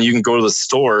when you can go to the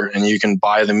store and you can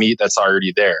buy the meat that's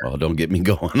already there. Oh, don't get me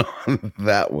going on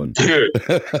that one. Dude.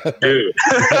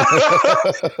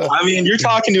 I mean, you're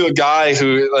talking to a guy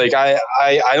who, like, I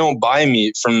don't buy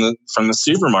meat from the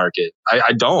supermarket.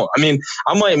 I don't. I mean,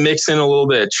 I might mix in a little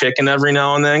bit of chicken every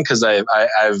now and then because I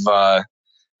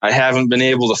haven't been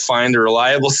able to find a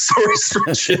reliable source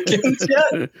for chickens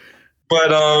yet.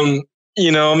 But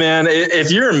man,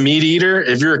 if you're a meat eater,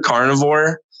 if you're a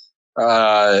carnivore,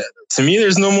 to me,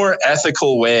 there's no more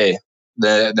ethical way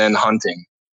than hunting.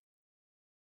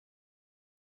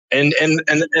 And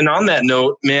on that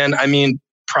note, man, I mean,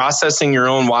 processing your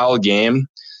own wild game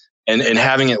and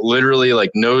having it literally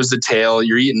like nose to tail,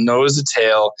 you're eating nose to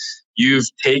tail. You've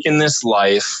taken this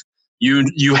life.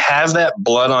 You have that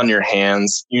blood on your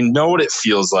hands. You know what it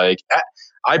feels like.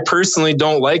 I personally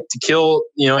don't like to kill,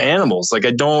 animals. Like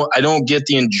I don't get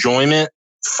the enjoyment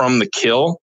from the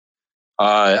kill.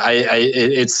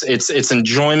 It's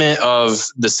enjoyment of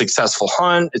the successful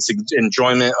hunt. It's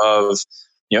enjoyment of,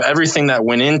 everything that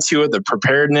went into it, the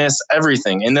preparedness,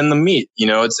 everything. And then the meat,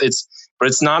 but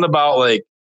it's not about like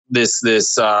this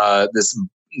bloodthirst,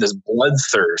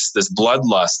 this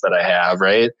bloodlust that I have,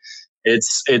 right?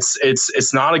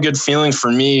 It's not a good feeling for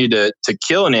me to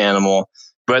kill an animal,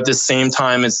 but at the same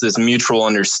time, it's this mutual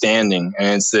understanding,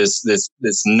 and it's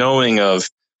this knowing of,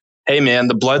 hey man,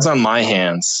 the blood's on my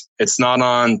hands. It's not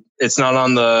on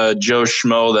the Joe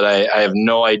Schmo that I have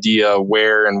no idea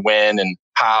where and when and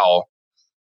how.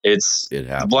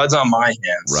 The blood's on my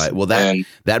hands. Right. Well,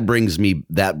 that brings me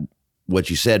what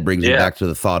you said brings me back to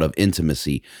the thought of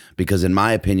intimacy, because in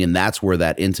my opinion, that's where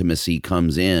that intimacy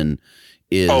comes in.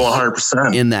 Is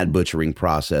 100% in that butchering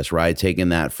process, right? Taking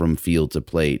that from field to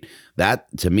plate. That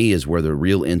to me is where the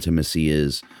real intimacy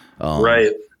is,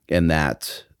 right? And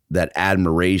that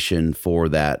admiration for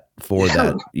that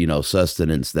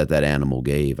sustenance that animal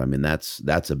gave. I mean,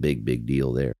 that's a big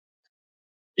deal there.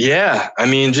 Yeah, I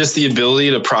mean, just the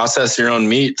ability to process your own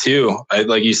meat too.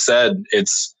 Like you said,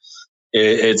 it's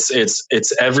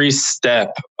every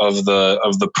step of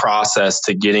the process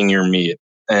to getting your meat.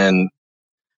 And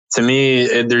to me,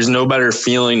 there's no better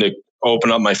feeling to open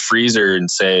up my freezer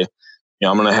and say,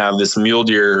 I'm going to have this mule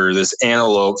deer or this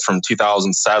antelope from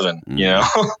 2007.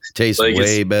 Tastes like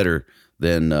way better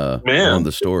than going to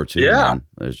the store too. Yeah, man.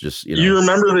 There's just you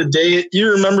remember the day.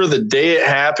 You remember the day it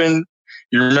happened.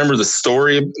 You remember the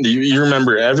story. You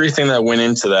remember everything that went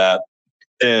into that,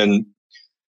 and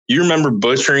you remember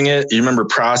butchering it. You remember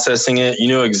processing it. You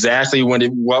know exactly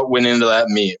what went into that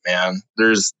meat, man.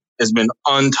 Has been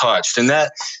untouched. And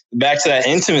that, back to that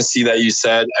intimacy that you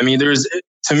said, I mean, there's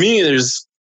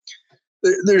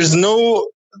no,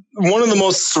 one of the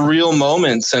most surreal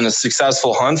moments in a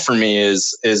successful hunt for me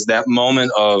is that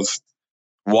moment of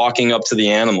walking up to the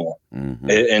animal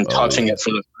and touching it for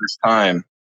the first time,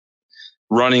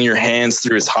 running your hands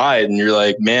through its hide. And you're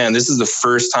like, man, this is the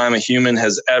first time a human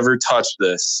has ever touched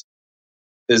this.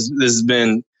 This is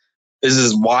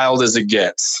as wild as it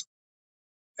gets.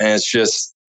 And it's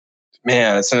just,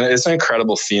 man, it's an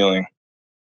incredible feeling.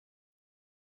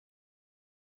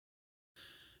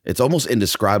 It's almost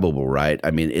indescribable, right? I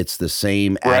mean, it's the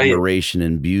same admiration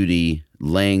and beauty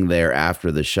laying there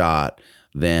after the shot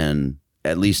than,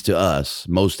 at least to us,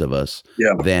 most of us,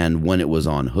 than when it was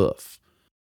on hoof.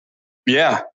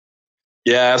 Yeah.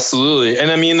 Yeah, absolutely.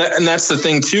 And I mean, and that's the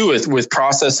thing too, with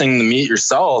processing the meat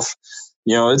yourself,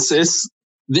 it's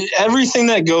everything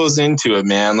that goes into it,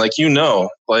 man. Like,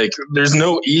 like there's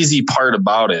no easy part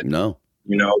about it. No,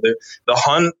 the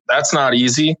hunt, that's not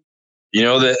easy,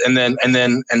 and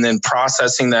then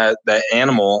processing that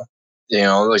animal,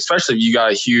 especially if you got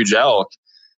a huge elk.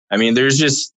 I mean, there's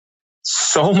just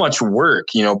so much work,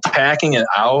 packing it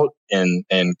out and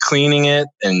cleaning it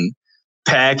and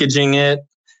packaging it.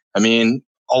 I mean,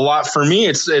 a lot for me,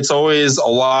 it's always a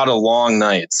lot of long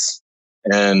nights,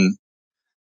 and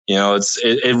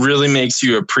it really makes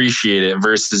you appreciate it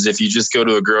versus if you just go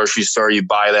to a grocery store, you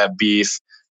buy that beef,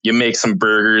 you make some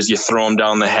burgers, you throw them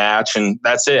down the hatch, and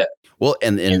that's it. Well,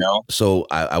 and so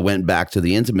I went back to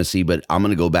the intimacy, but I'm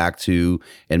going to go back to,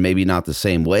 and maybe not the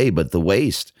same way, but the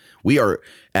waste. We are,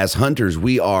 as hunters,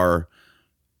 we are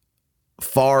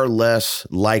far less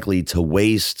likely to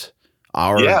waste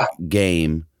our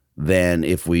game than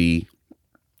if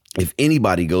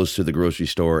anybody goes to the grocery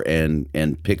store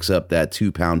and picks up that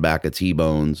 2-pound back of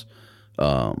T-bones,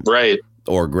 right,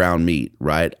 or ground meat,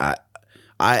 right? I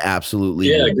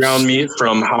absolutely ground meat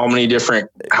from how many different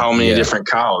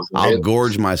cows. Right? I'll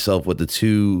gorge myself with the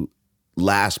 2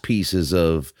 last pieces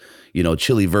of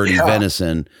chili verde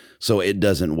venison, so it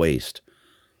doesn't waste.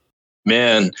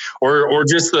 Man, or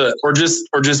just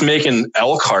making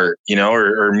elk heart,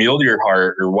 or mule deer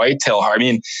heart or whitetail heart. I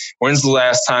mean, when's the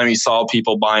last time you saw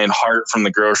people buying heart from the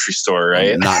grocery store,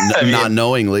 right? Not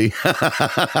knowingly. Yeah,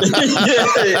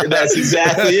 that's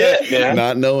exactly it, man.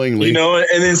 Not knowingly. And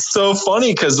it's so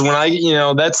funny because when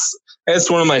that's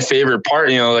one of my favorite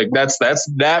parts. Like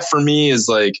that for me is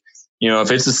like,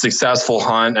 if it's a successful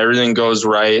hunt, everything goes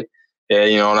right.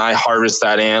 And I harvest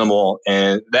that animal,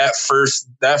 and that first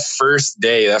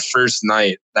day, that first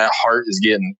night, that heart is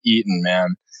getting eaten,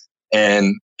 man.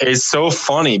 And it's so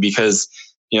funny because,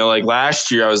 like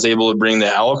last year I was able to bring the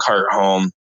elk heart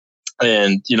home,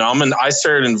 and, I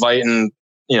started inviting,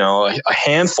 a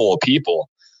handful of people,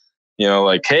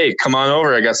 like, hey, come on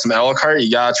over. I got some elk heart.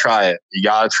 You got to try it. You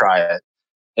got to try it.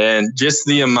 And just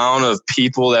the amount of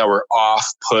people that were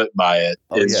off put by it,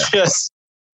 just,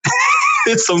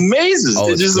 it's amazing. Oh,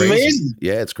 it's just crazy. amazing.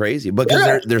 Yeah, it's crazy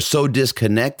because they're so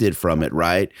disconnected from it,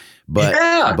 right?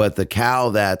 But the cow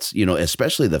that's,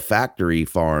 especially the factory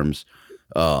farms,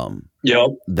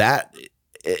 that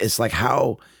it's like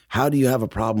how do you have a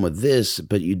problem with this,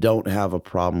 but you don't have a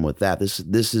problem with that?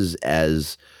 This is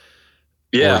as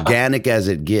organic as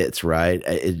it gets, right?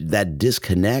 That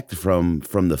disconnect from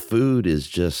the food is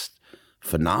just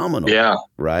phenomenal. Yeah.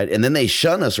 Right. And then they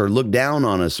shun us or look down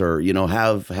on us or,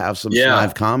 have some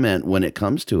snide comment when it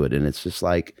comes to it. And it's just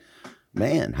like,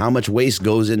 man, how much waste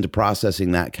goes into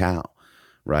processing that cow?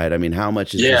 Right. I mean, how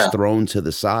much is just thrown to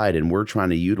the side, and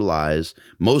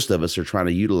most of us are trying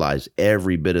to utilize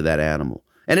every bit of that animal.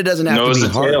 And it doesn't have to be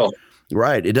heart. Tail.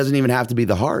 Right. It doesn't even have to be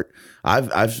the heart.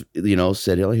 I've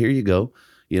said, oh, here you go.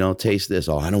 Taste this.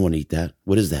 Oh, I don't want to eat that.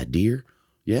 What is that, deer?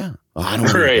 Yeah. Oh, I don't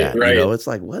want to eat that. Right. It's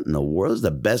like, what in the world is the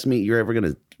best meat you're ever going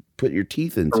to put your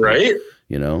teeth into? Right.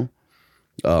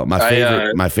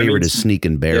 My favorite is sneak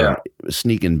and bear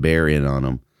in on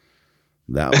them.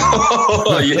 That one.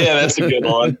 Oh, yeah, that's a good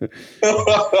one.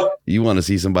 You want to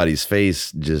see somebody's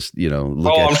face just,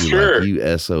 look at you like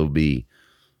you SOB.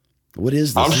 What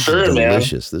is this? This is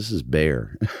delicious. Man. This is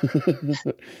bear.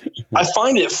 I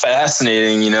find it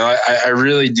fascinating. I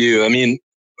really do. I mean,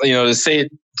 to say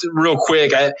it real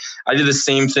quick, I did the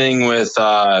same thing with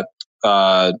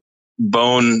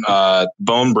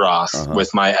bone broth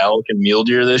with my elk and mule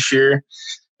deer this year.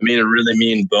 I made a really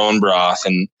mean bone broth,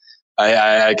 and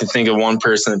I could think of one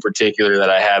person in particular that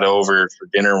I had over for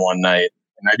dinner one night,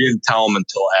 and I didn't tell him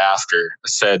until after. I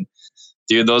said,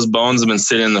 dude, those bones have been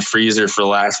sitting in the freezer for the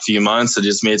last few months. I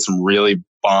just made some really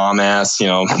bomb ass, They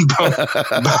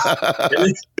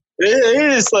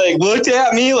just like looked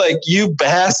at me like, you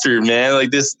bastard, man.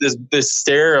 Like this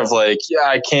stare of like, yeah,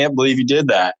 I can't believe you did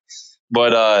that.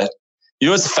 But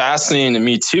what's fascinating to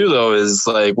me too, though, is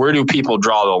like, where do people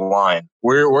draw the line?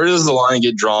 Where does the line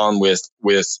get drawn with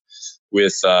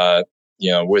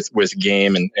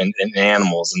game and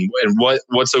animals, and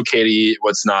what's okay to eat,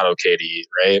 what's not okay to eat,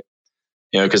 right?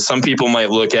 Because some people might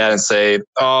look at it and say,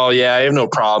 oh yeah, I have no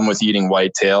problem with eating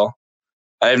whitetail.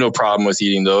 I have no problem with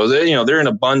eating those. They're in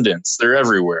abundance. They're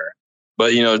everywhere.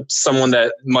 But, someone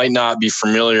that might not be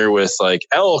familiar with like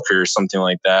elk or something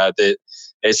like that,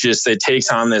 it's just, it takes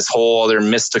on this whole other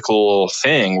mystical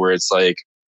thing where it's like,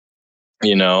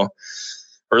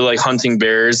 or like hunting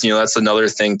bears, that's another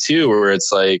thing too, where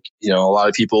it's like, a lot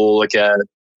of people look at,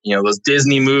 those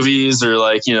Disney movies or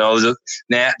like,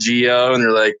 Nat Geo, and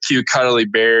they're like cute, cuddly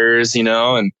bears,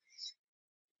 and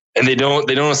they don't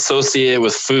associate it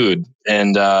with food.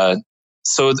 And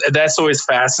so that's always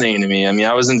fascinating to me. I mean,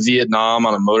 I was in Vietnam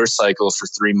on a motorcycle for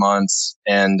 3 months,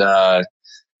 and a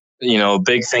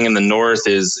big thing in the North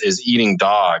is eating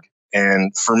dog.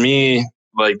 And for me,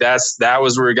 like that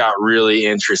was where it got really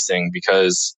interesting,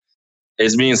 because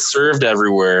it's being served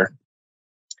everywhere.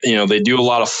 They do a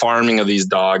lot of farming of these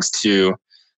dogs too.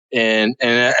 And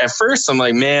at first I'm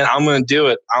like, man, I'm going to do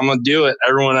it.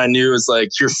 Everyone I knew was like,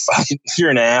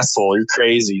 you're an asshole. You're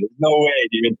crazy. No way,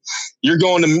 dude. You're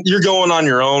going on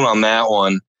your own on that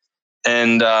one.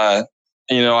 And, I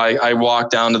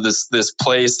walked down to this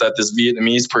place that this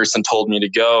Vietnamese person told me to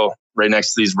go right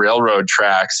next to these railroad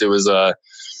tracks. It was a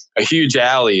huge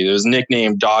alley. It was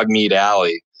nicknamed Dog Meat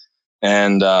Alley.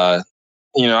 And, I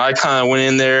kind of went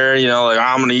in there, like,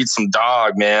 I'm going to eat some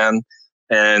dog, man.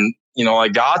 And, I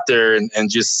got there and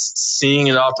just seeing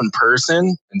it up in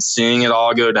person and seeing it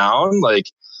all go down. Like,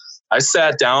 I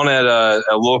sat down at a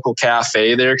local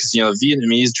cafe there, because,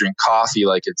 Vietnamese drink coffee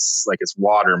like it's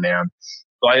water, man.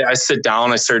 So I sit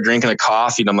down, I start drinking a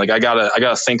coffee, and I'm like, I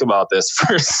gotta think about this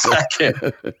for a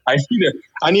second. I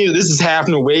need this is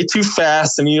happening way too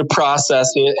fast. I need to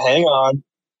process it. Hang on.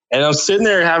 And I'm sitting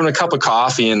there having a cup of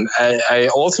coffee, and I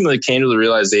ultimately came to the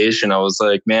realization. I was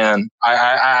like, man,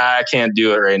 I can't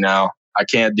do it right now. I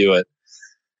can't do it.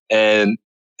 And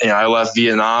I left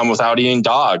Vietnam without eating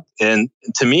dog. And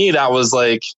to me, that was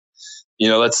like,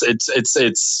 it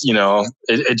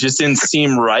just didn't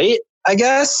seem right, I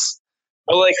guess.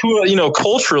 But like,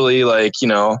 culturally, like,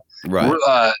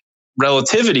 right.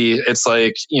 Relativity, it's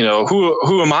like,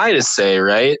 who am I to say,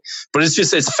 right? But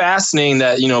it's fascinating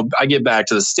that, I get back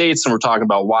to the States and we're talking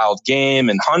about wild game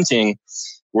and hunting,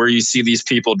 where you see these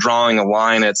people drawing a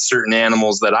line at certain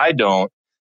animals that I don't.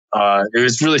 It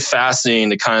was really fascinating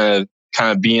to kind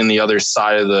of be in the other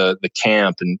side of the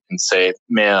camp and say,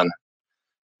 man,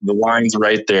 the line's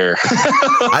right there.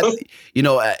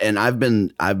 And I've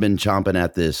been chomping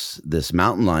at this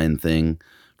mountain lion thing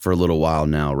for a little while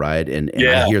now, right? And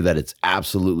I hear that it's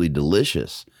absolutely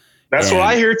delicious. That's what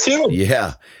I hear too.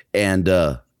 Yeah. And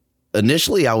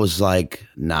initially I was like,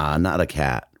 nah, not a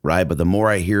cat, right? But the more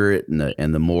I hear it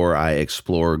and the more I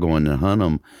explore going to hunt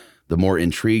them, the more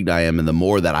intrigued I am and the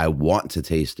more that I want to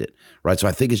taste it, right? So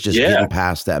I think it's just getting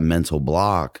past that mental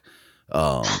block.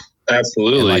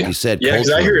 Absolutely. And like you said, yeah,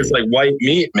 because I hear it's like white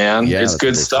meat, man. Yeah, it's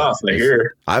good stuff. I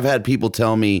hear. I've had people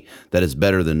tell me that it's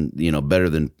better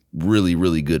than really,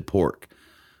 really good pork.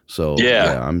 So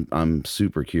yeah, I'm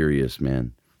super curious,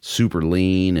 man. Super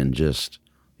lean and just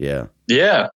yeah,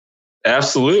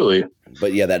 absolutely.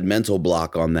 But yeah, that mental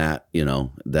block on that,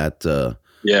 getting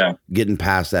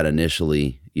past that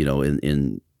initially,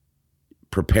 in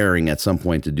preparing at some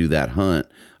point to do that hunt.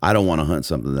 I don't want to hunt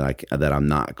something that I'm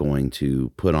not going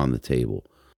to put on the table.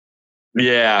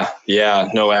 Yeah,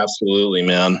 no, absolutely,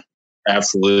 man,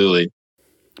 absolutely.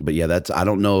 But yeah, I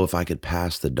don't know if I could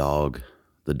pass the dog.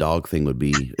 The dog thing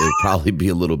it'd probably be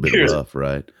a little bit rough,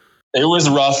 right? It was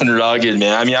rough and rugged,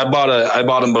 man. I mean, I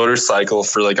bought a motorcycle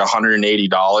for like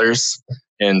 $180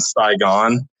 in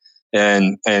Saigon,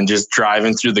 and just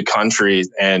driving through the country.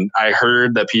 And I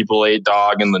heard that people ate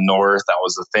dog in the north. That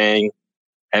was the thing.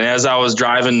 And as I was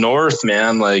driving north,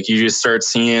 man, like you start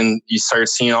seeing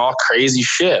all crazy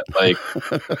shit. Like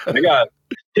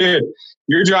dude,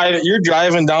 you're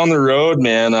driving down the road,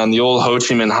 man, on the old Ho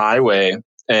Chi Minh Highway,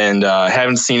 and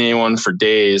haven't seen anyone for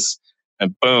days.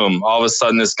 And boom, all of a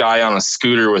sudden this guy on a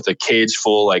scooter with a cage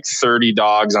full, like 30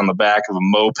 dogs on the back of a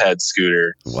moped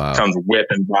scooter comes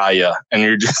whipping by you. And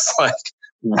you're just like,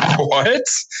 what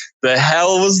the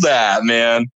hell was that,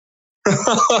 man?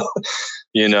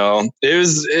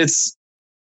 It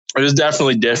was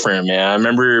definitely different, man. I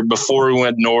remember before we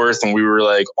went north and we were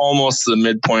like almost to the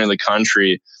midpoint of the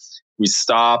country, we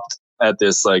stopped at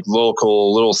this like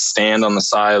local little stand on the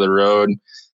side of the road.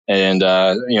 And,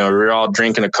 we were all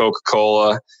drinking a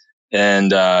Coca-Cola,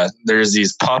 and there's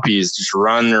these puppies just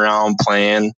running around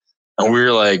playing. And we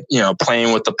were like,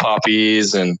 playing with the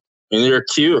puppies, and they were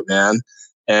cute, man.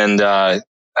 And I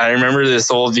remember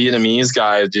this old Vietnamese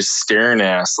guy just staring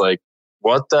at us like,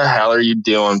 what the hell are you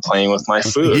doing playing with my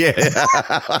food? Yeah.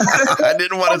 I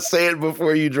didn't want to say it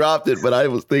before you dropped it, but I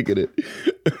was thinking it.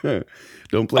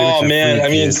 Don't play. Oh man. Food, I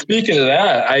mean, speaking of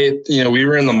that, we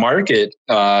were in the market,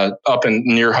 up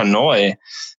near Hanoi,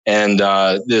 and,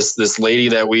 this lady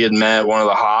that we had met at one of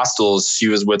the hostels, she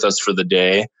was with us for the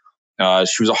day.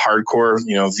 She was a hardcore,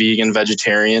 vegan,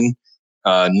 vegetarian,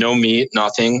 no meat,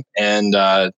 nothing. And,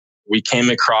 we came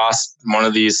across one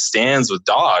of these stands with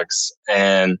dogs,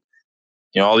 and,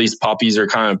 all these puppies are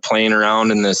kind of playing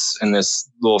around in this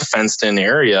little fenced in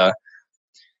area.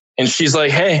 And she's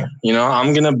like, hey,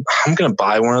 I'm going to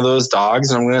buy one of those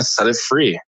dogs and I'm going to set it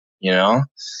free,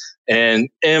 And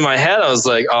in my head, I was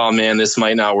like, oh man, this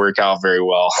might not work out very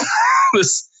well.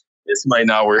 this might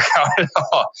not work out at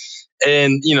all.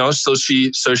 And, so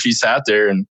she sat there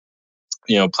and,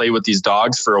 played with these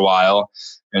dogs for a while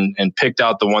and picked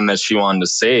out the one that she wanted to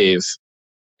save.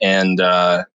 And,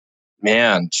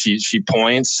 man, she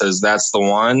points, says, that's the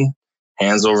one,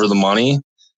 hands over the money.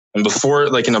 And before,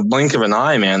 like in a blink of an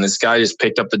eye, man, this guy just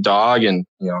picked up the dog and,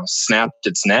 snapped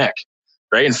its neck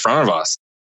right in front of us.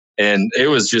 And it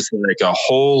was just like a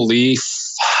holy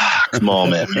fuck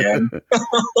moment, man.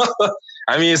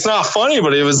 I mean, it's not funny,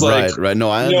 but it was like, right. No,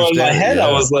 I understand. In my head,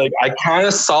 I was like, I kind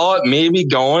of saw it maybe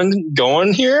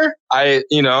going here. It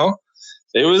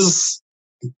was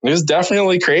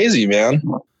definitely crazy, man.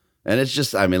 And it's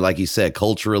just, I mean, like you said,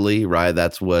 culturally, right?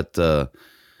 That's what, that's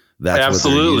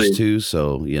absolutely what they're used to.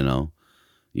 So,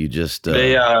 you just,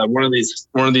 they, one of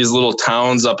these little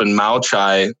towns up in Mao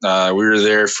Chai, we were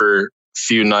there for a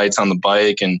few nights on the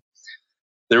bike, and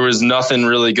there was nothing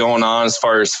really going on as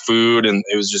far as food. And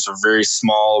it was just a very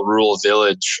small rural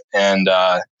village. And,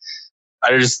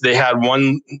 they had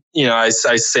one, I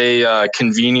say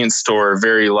convenience store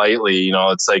very lightly,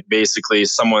 it's like basically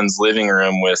someone's living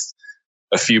room with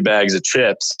a few bags of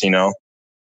chips, and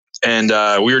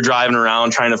we were driving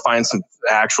around trying to find some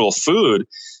actual food.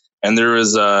 And there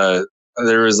was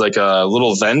like a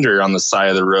little vendor on the side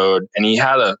of the road, and he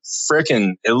had it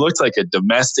looked like a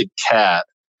domestic cat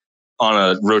on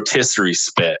a rotisserie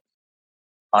spit.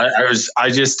 I was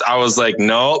like,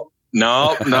 nope,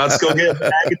 let's go get a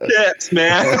bag of chips,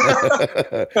 man.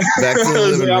 Back to the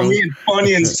living room. I'm eating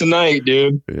Funyuns tonight,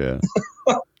 dude. Yeah.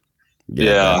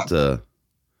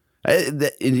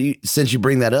 Since you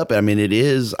bring that up, I mean, it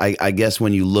is, I guess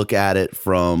when you look at it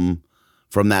from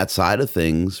that side of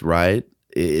things, right,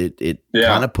 it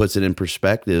kind of puts it in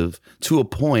perspective to a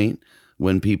point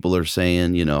when people are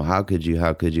saying, how could you,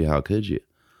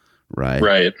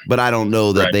 right? But I don't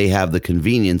know that they have the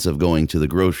convenience of going to the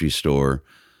grocery store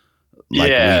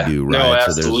like we do, right?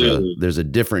 No, so there's a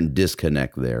different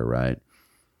disconnect there, right?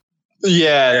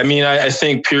 Yeah, I mean, I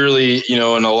think purely, in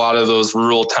a lot of those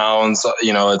rural towns, I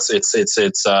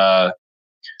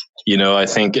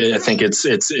think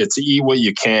it's eat what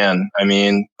you can. I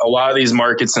mean, a lot of these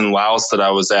markets in Laos that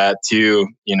I was at too,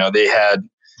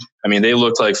 they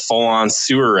looked like full on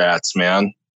sewer rats,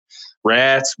 man.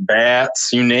 Rats, bats,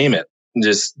 you name it.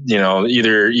 Just,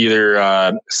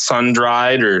 either sun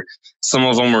dried, or some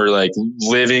of them were like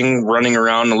running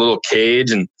around in a little cage.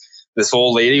 And this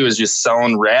old lady was just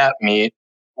selling rat meat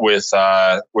with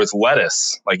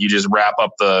lettuce. Like, you just wrap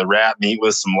up the rat meat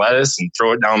with some lettuce and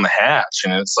throw it down the hatch.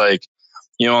 And it's like,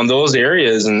 in those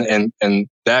areas and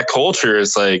that culture,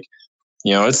 it's like,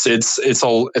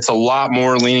 it's a lot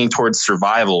more leaning towards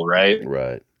survival, right?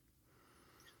 Right.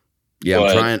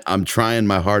 Yeah, I'm trying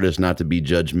my hardest not to be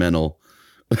judgmental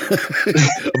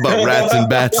about rats and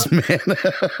bats, man.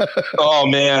 Oh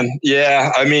man,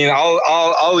 yeah. I mean,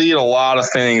 I'll eat a lot of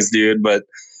things, dude, but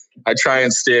I try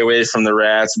and stay away from the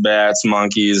rats, bats,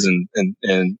 monkeys, and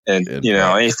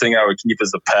anything I would keep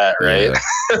as a pet, right?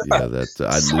 Yeah,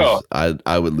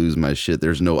 I would lose my shit.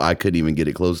 I couldn't even get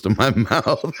it close to my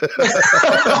mouth.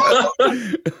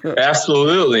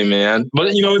 Absolutely, man. But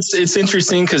it's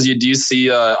interesting because you do see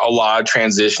a lot of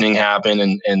transitioning happen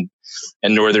in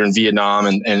northern Vietnam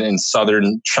and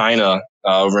southern China,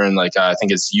 over in I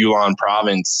think it's Yunnan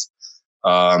province.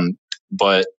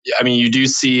 But I mean, you do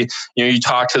see, you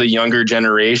talk to the younger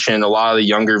generation, a lot of the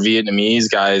younger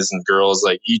Vietnamese guys and girls,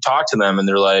 like, you talk to them and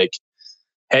they're like,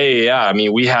 hey, yeah, I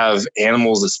mean, we have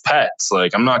animals as pets.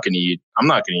 Like, I'm not going to eat a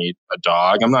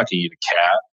dog. I'm not going to eat a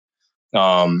cat.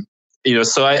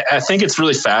 So I think it's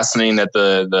really fascinating that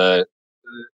the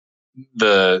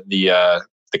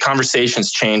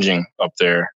conversation's changing up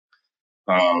there.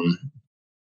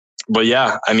 But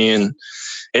yeah, I mean,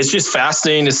 it's just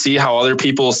fascinating to see how other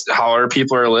people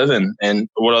are living and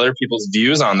what other people's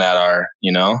views on that are,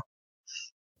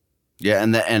 Yeah.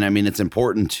 And I mean, it's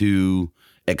important to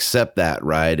accept that,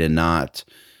 right. And not,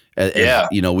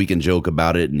 we can joke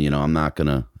about it and, I'm not going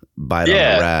to bite on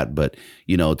a rat, but,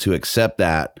 to accept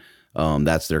that,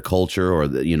 that's their culture, or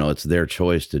it's their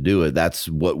choice to do it. That's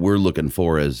what we're looking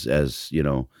for as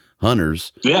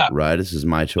hunters. Yeah. Right. This is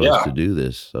my choice to do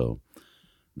this. So.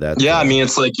 I mean,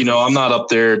 it's like, I'm not up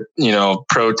there,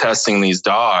 protesting these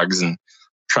dogs and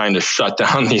trying to shut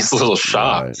down these little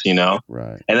shops,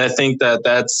 Right. And I think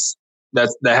that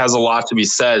has a lot to be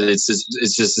said. It's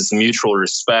just this mutual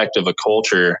respect of a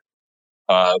culture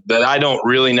that I don't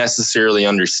really necessarily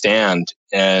understand.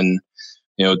 And,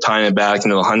 tying it back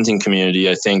into the hunting community,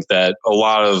 I think that a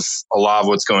lot of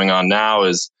what's going on now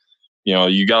is,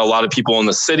 you got a lot of people in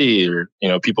the city, or,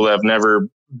 people that have never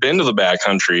been to the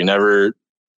backcountry, never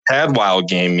had wild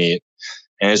game meat,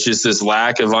 and it's just this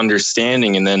lack of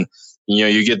understanding. And then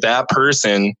you get that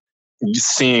person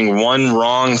seeing one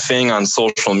wrong thing on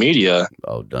social media,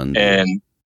 done deal. And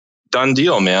done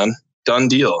deal, man, done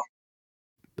deal.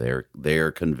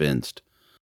 They're convinced.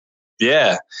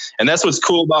 Yeah, and that's what's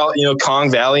cool about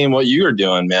Kong Valley and what you are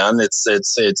doing, man. It's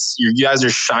you guys are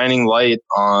shining light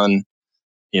on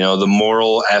the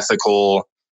moral, ethical,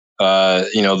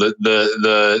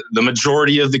 the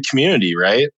majority of the community,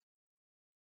 right?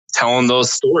 Telling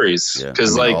those stories.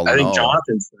 Because I think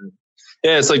Jonathan said,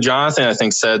 it's like Jonathan, I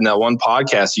think, said in that one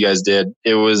podcast you guys did,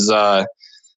 it was,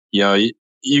 you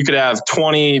could have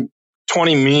 20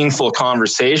 meaningful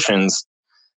conversations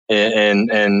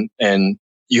and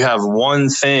you have one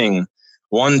thing,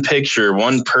 one picture,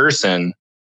 one person.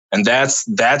 And that's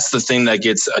the thing that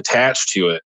gets attached to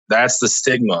it. That's the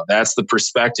stigma. That's the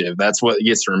perspective. That's what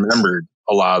gets remembered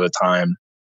a lot of the time.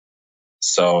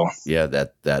 So yeah,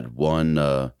 that one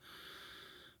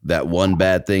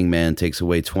bad thing, man, takes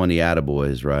away 20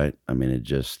 attaboys, right? I mean, it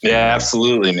just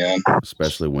absolutely, man.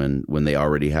 Especially when they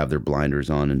already have their blinders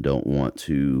on and don't want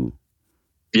to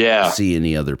see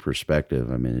any other perspective.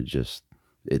 I mean,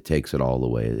 it takes it all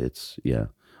away.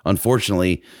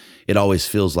 Unfortunately, it always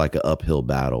feels like an uphill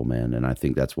battle, man. And I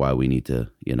think that's why we need to,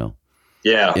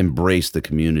 embrace the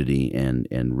community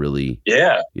and really,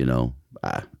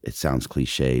 it sounds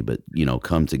cliche, but,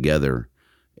 come together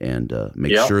and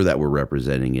make sure that we're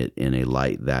representing it in a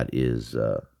light that is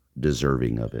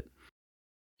deserving of it.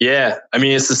 Yeah. I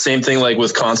mean, it's the same thing like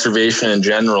with conservation in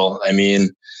general. I mean,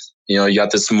 you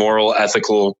got this moral,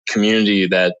 ethical community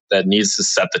that needs to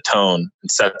set the tone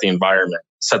and set the environment,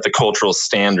 set the cultural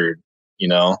standard,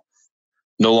 no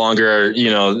longer,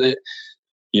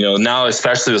 now,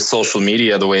 especially with social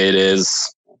media, the way it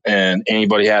is, and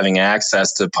anybody having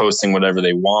access to posting whatever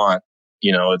they want,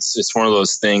 it's one of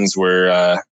those things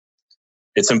where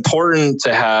it's important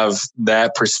to have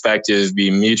that perspective be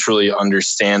mutually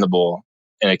understandable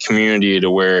in a community,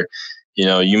 to where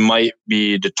you might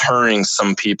be deterring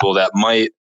some people that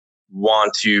might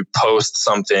want to post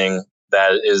something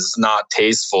that is not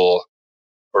tasteful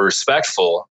or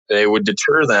respectful. They would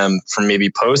deter them from maybe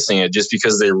posting it just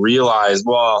because they realize,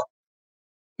 well,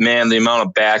 man, the amount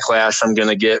of backlash I'm going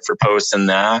to get for posting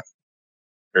that,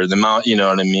 or the amount, you know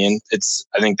what I mean?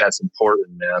 I think that's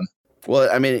important, man. Well,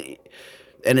 I mean,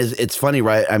 and it's funny,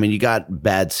 right? I mean, you got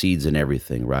bad seeds and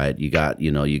everything, right? You got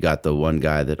the one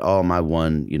guy that, oh, my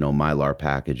one, Mylar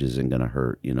package isn't going to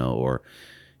hurt, or,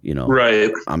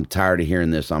 right. I'm tired of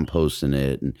hearing this, I'm posting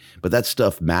it. But that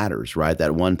stuff matters, right?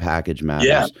 That one package matters.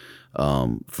 Yeah.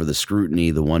 For the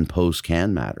scrutiny, the one post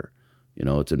can matter.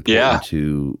 It's important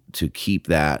to keep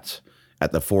that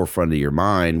at the forefront of your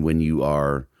mind when you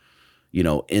are,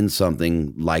 in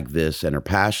something like this and are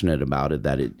passionate about it,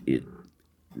 that it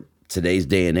today's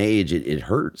day and age, it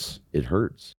hurts. It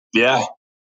hurts. Yeah.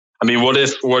 I mean, what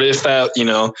if that,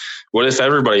 what if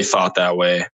everybody thought that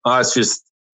way? Oh, it's just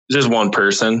one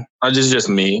person. It's just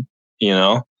me,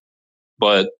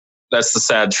 but that's the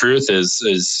sad truth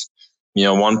is,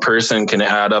 one person can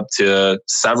add up to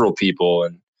several people.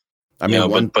 And I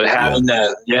mean, but having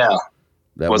that,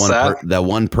 that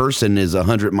one person is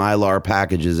 100 Mylar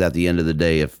packages at the end of the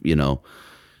day. If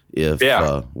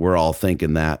we're all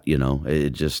thinking that,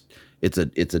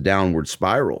 it's a downward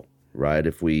spiral, right?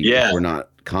 If we're not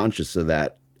conscious of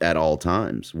that at all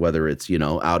times, whether it's,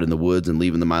 out in the woods and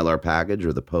leaving the Mylar package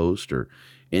or the post or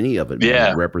any of it,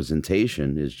 man,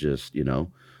 representation is just,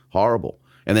 horrible.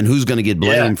 And then who's going to get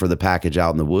blamed for the package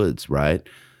out in the woods, right?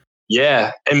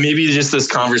 Yeah. And maybe just this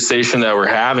conversation that we're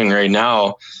having right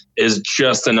now is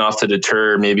just enough to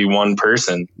deter maybe one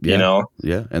person, Yeah.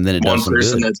 And then one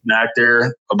person that's back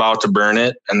there about to burn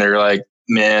it. And they're like,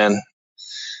 man,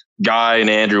 Guy and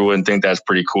Andrew wouldn't think that's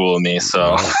pretty cool of me.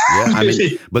 So, I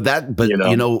mean, but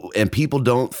and people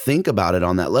don't think about it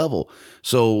on that level.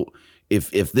 So if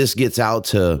this gets out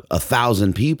to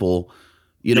 1,000 people,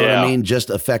 what I mean? Just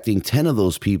affecting 10 of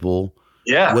those people.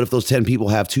 Yeah. What if those 10 people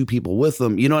have 2 people with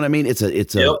them? You know what I mean? It's a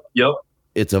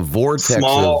it's a vortex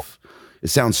of, it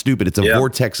sounds stupid. It's a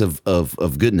vortex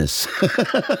of goodness.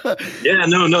 Yeah,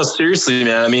 no, seriously,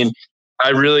 man. I mean, I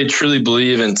really truly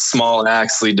believe in small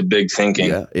acts lead to big thinking.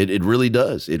 Yeah, it really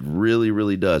does. It really,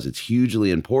 really does. It's hugely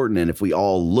important. And if we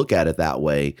all look at it that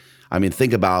way, I mean,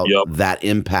 think about that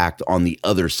impact on the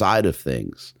other side of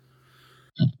things.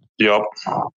 Yep.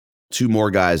 2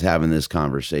 more guys having this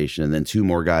conversation, and then 2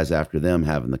 more guys after them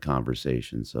having the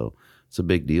conversation. So it's a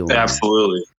big deal.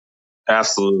 Absolutely. Man.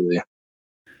 Absolutely.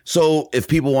 So if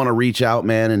people want to reach out,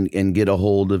 man, and get a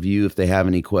hold of you, if they have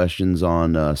any questions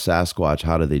on Sasquatch,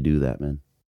 how do they do that, man?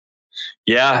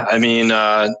 Yeah. I mean,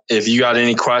 if you got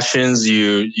any questions,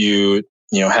 you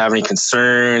have any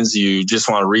concerns, you just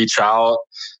want to reach out,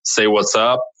 say what's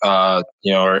up, our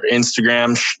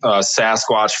Instagram,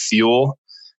 Sasquatch Fuel,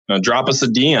 drop us a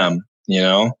DM,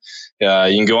 you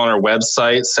can go on our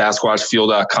website,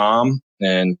 sasquatchfuel.com,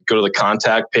 and go to the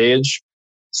contact page,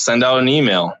 send out an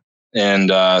email,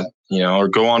 and, or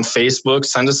go on Facebook,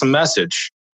 send us a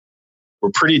message. We're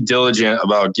pretty diligent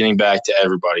about getting back to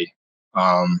everybody.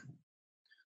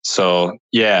 So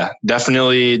yeah,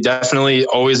 definitely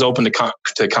always open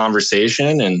to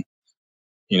conversation, and,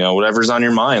 whatever's on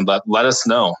your mind, let us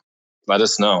know. Let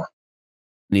us know.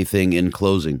 Anything in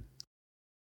closing?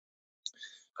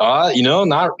 Not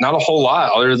a whole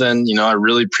lot other than, I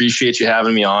really appreciate you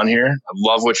having me on here. I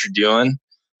love what you're doing.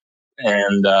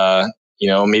 And,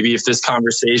 maybe if this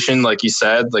conversation, like we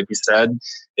said,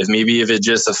 if it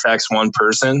just affects one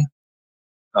person,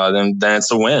 then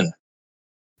it's a win.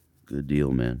 Good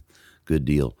deal, man. Good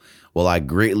deal. Well, I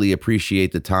greatly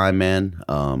appreciate the time, man.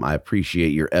 I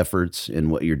appreciate your efforts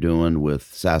in what you're doing with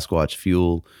Sasquatch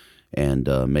Fuel and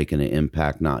making an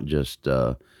impact, not just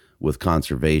with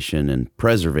conservation and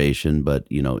preservation, but,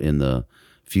 in the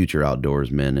future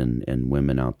outdoors, men and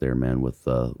women out there, man, with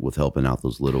helping out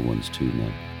those little ones too,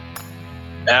 man.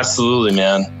 Absolutely,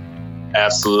 man.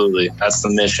 Absolutely. That's the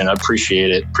mission. I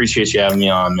appreciate it. Appreciate you having me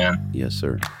on, man. Yes,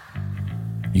 sir.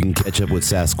 You can catch up with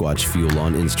Sasquatch Fuel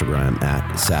on Instagram at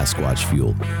Sasquatch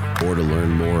Fuel. Or to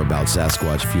learn more about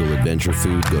Sasquatch Fuel Adventure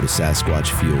Food, go to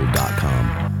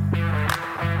SasquatchFuel.com.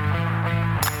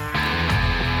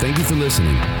 Thank you for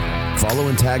listening. Follow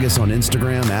and tag us on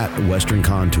Instagram at Western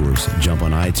Contours. Jump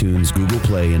on iTunes, Google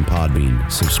Play, and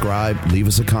Podbean. Subscribe, leave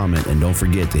us a comment, and don't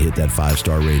forget to hit that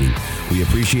 5-star rating. We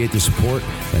appreciate the support,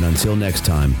 and until next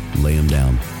time, lay 'em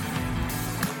down.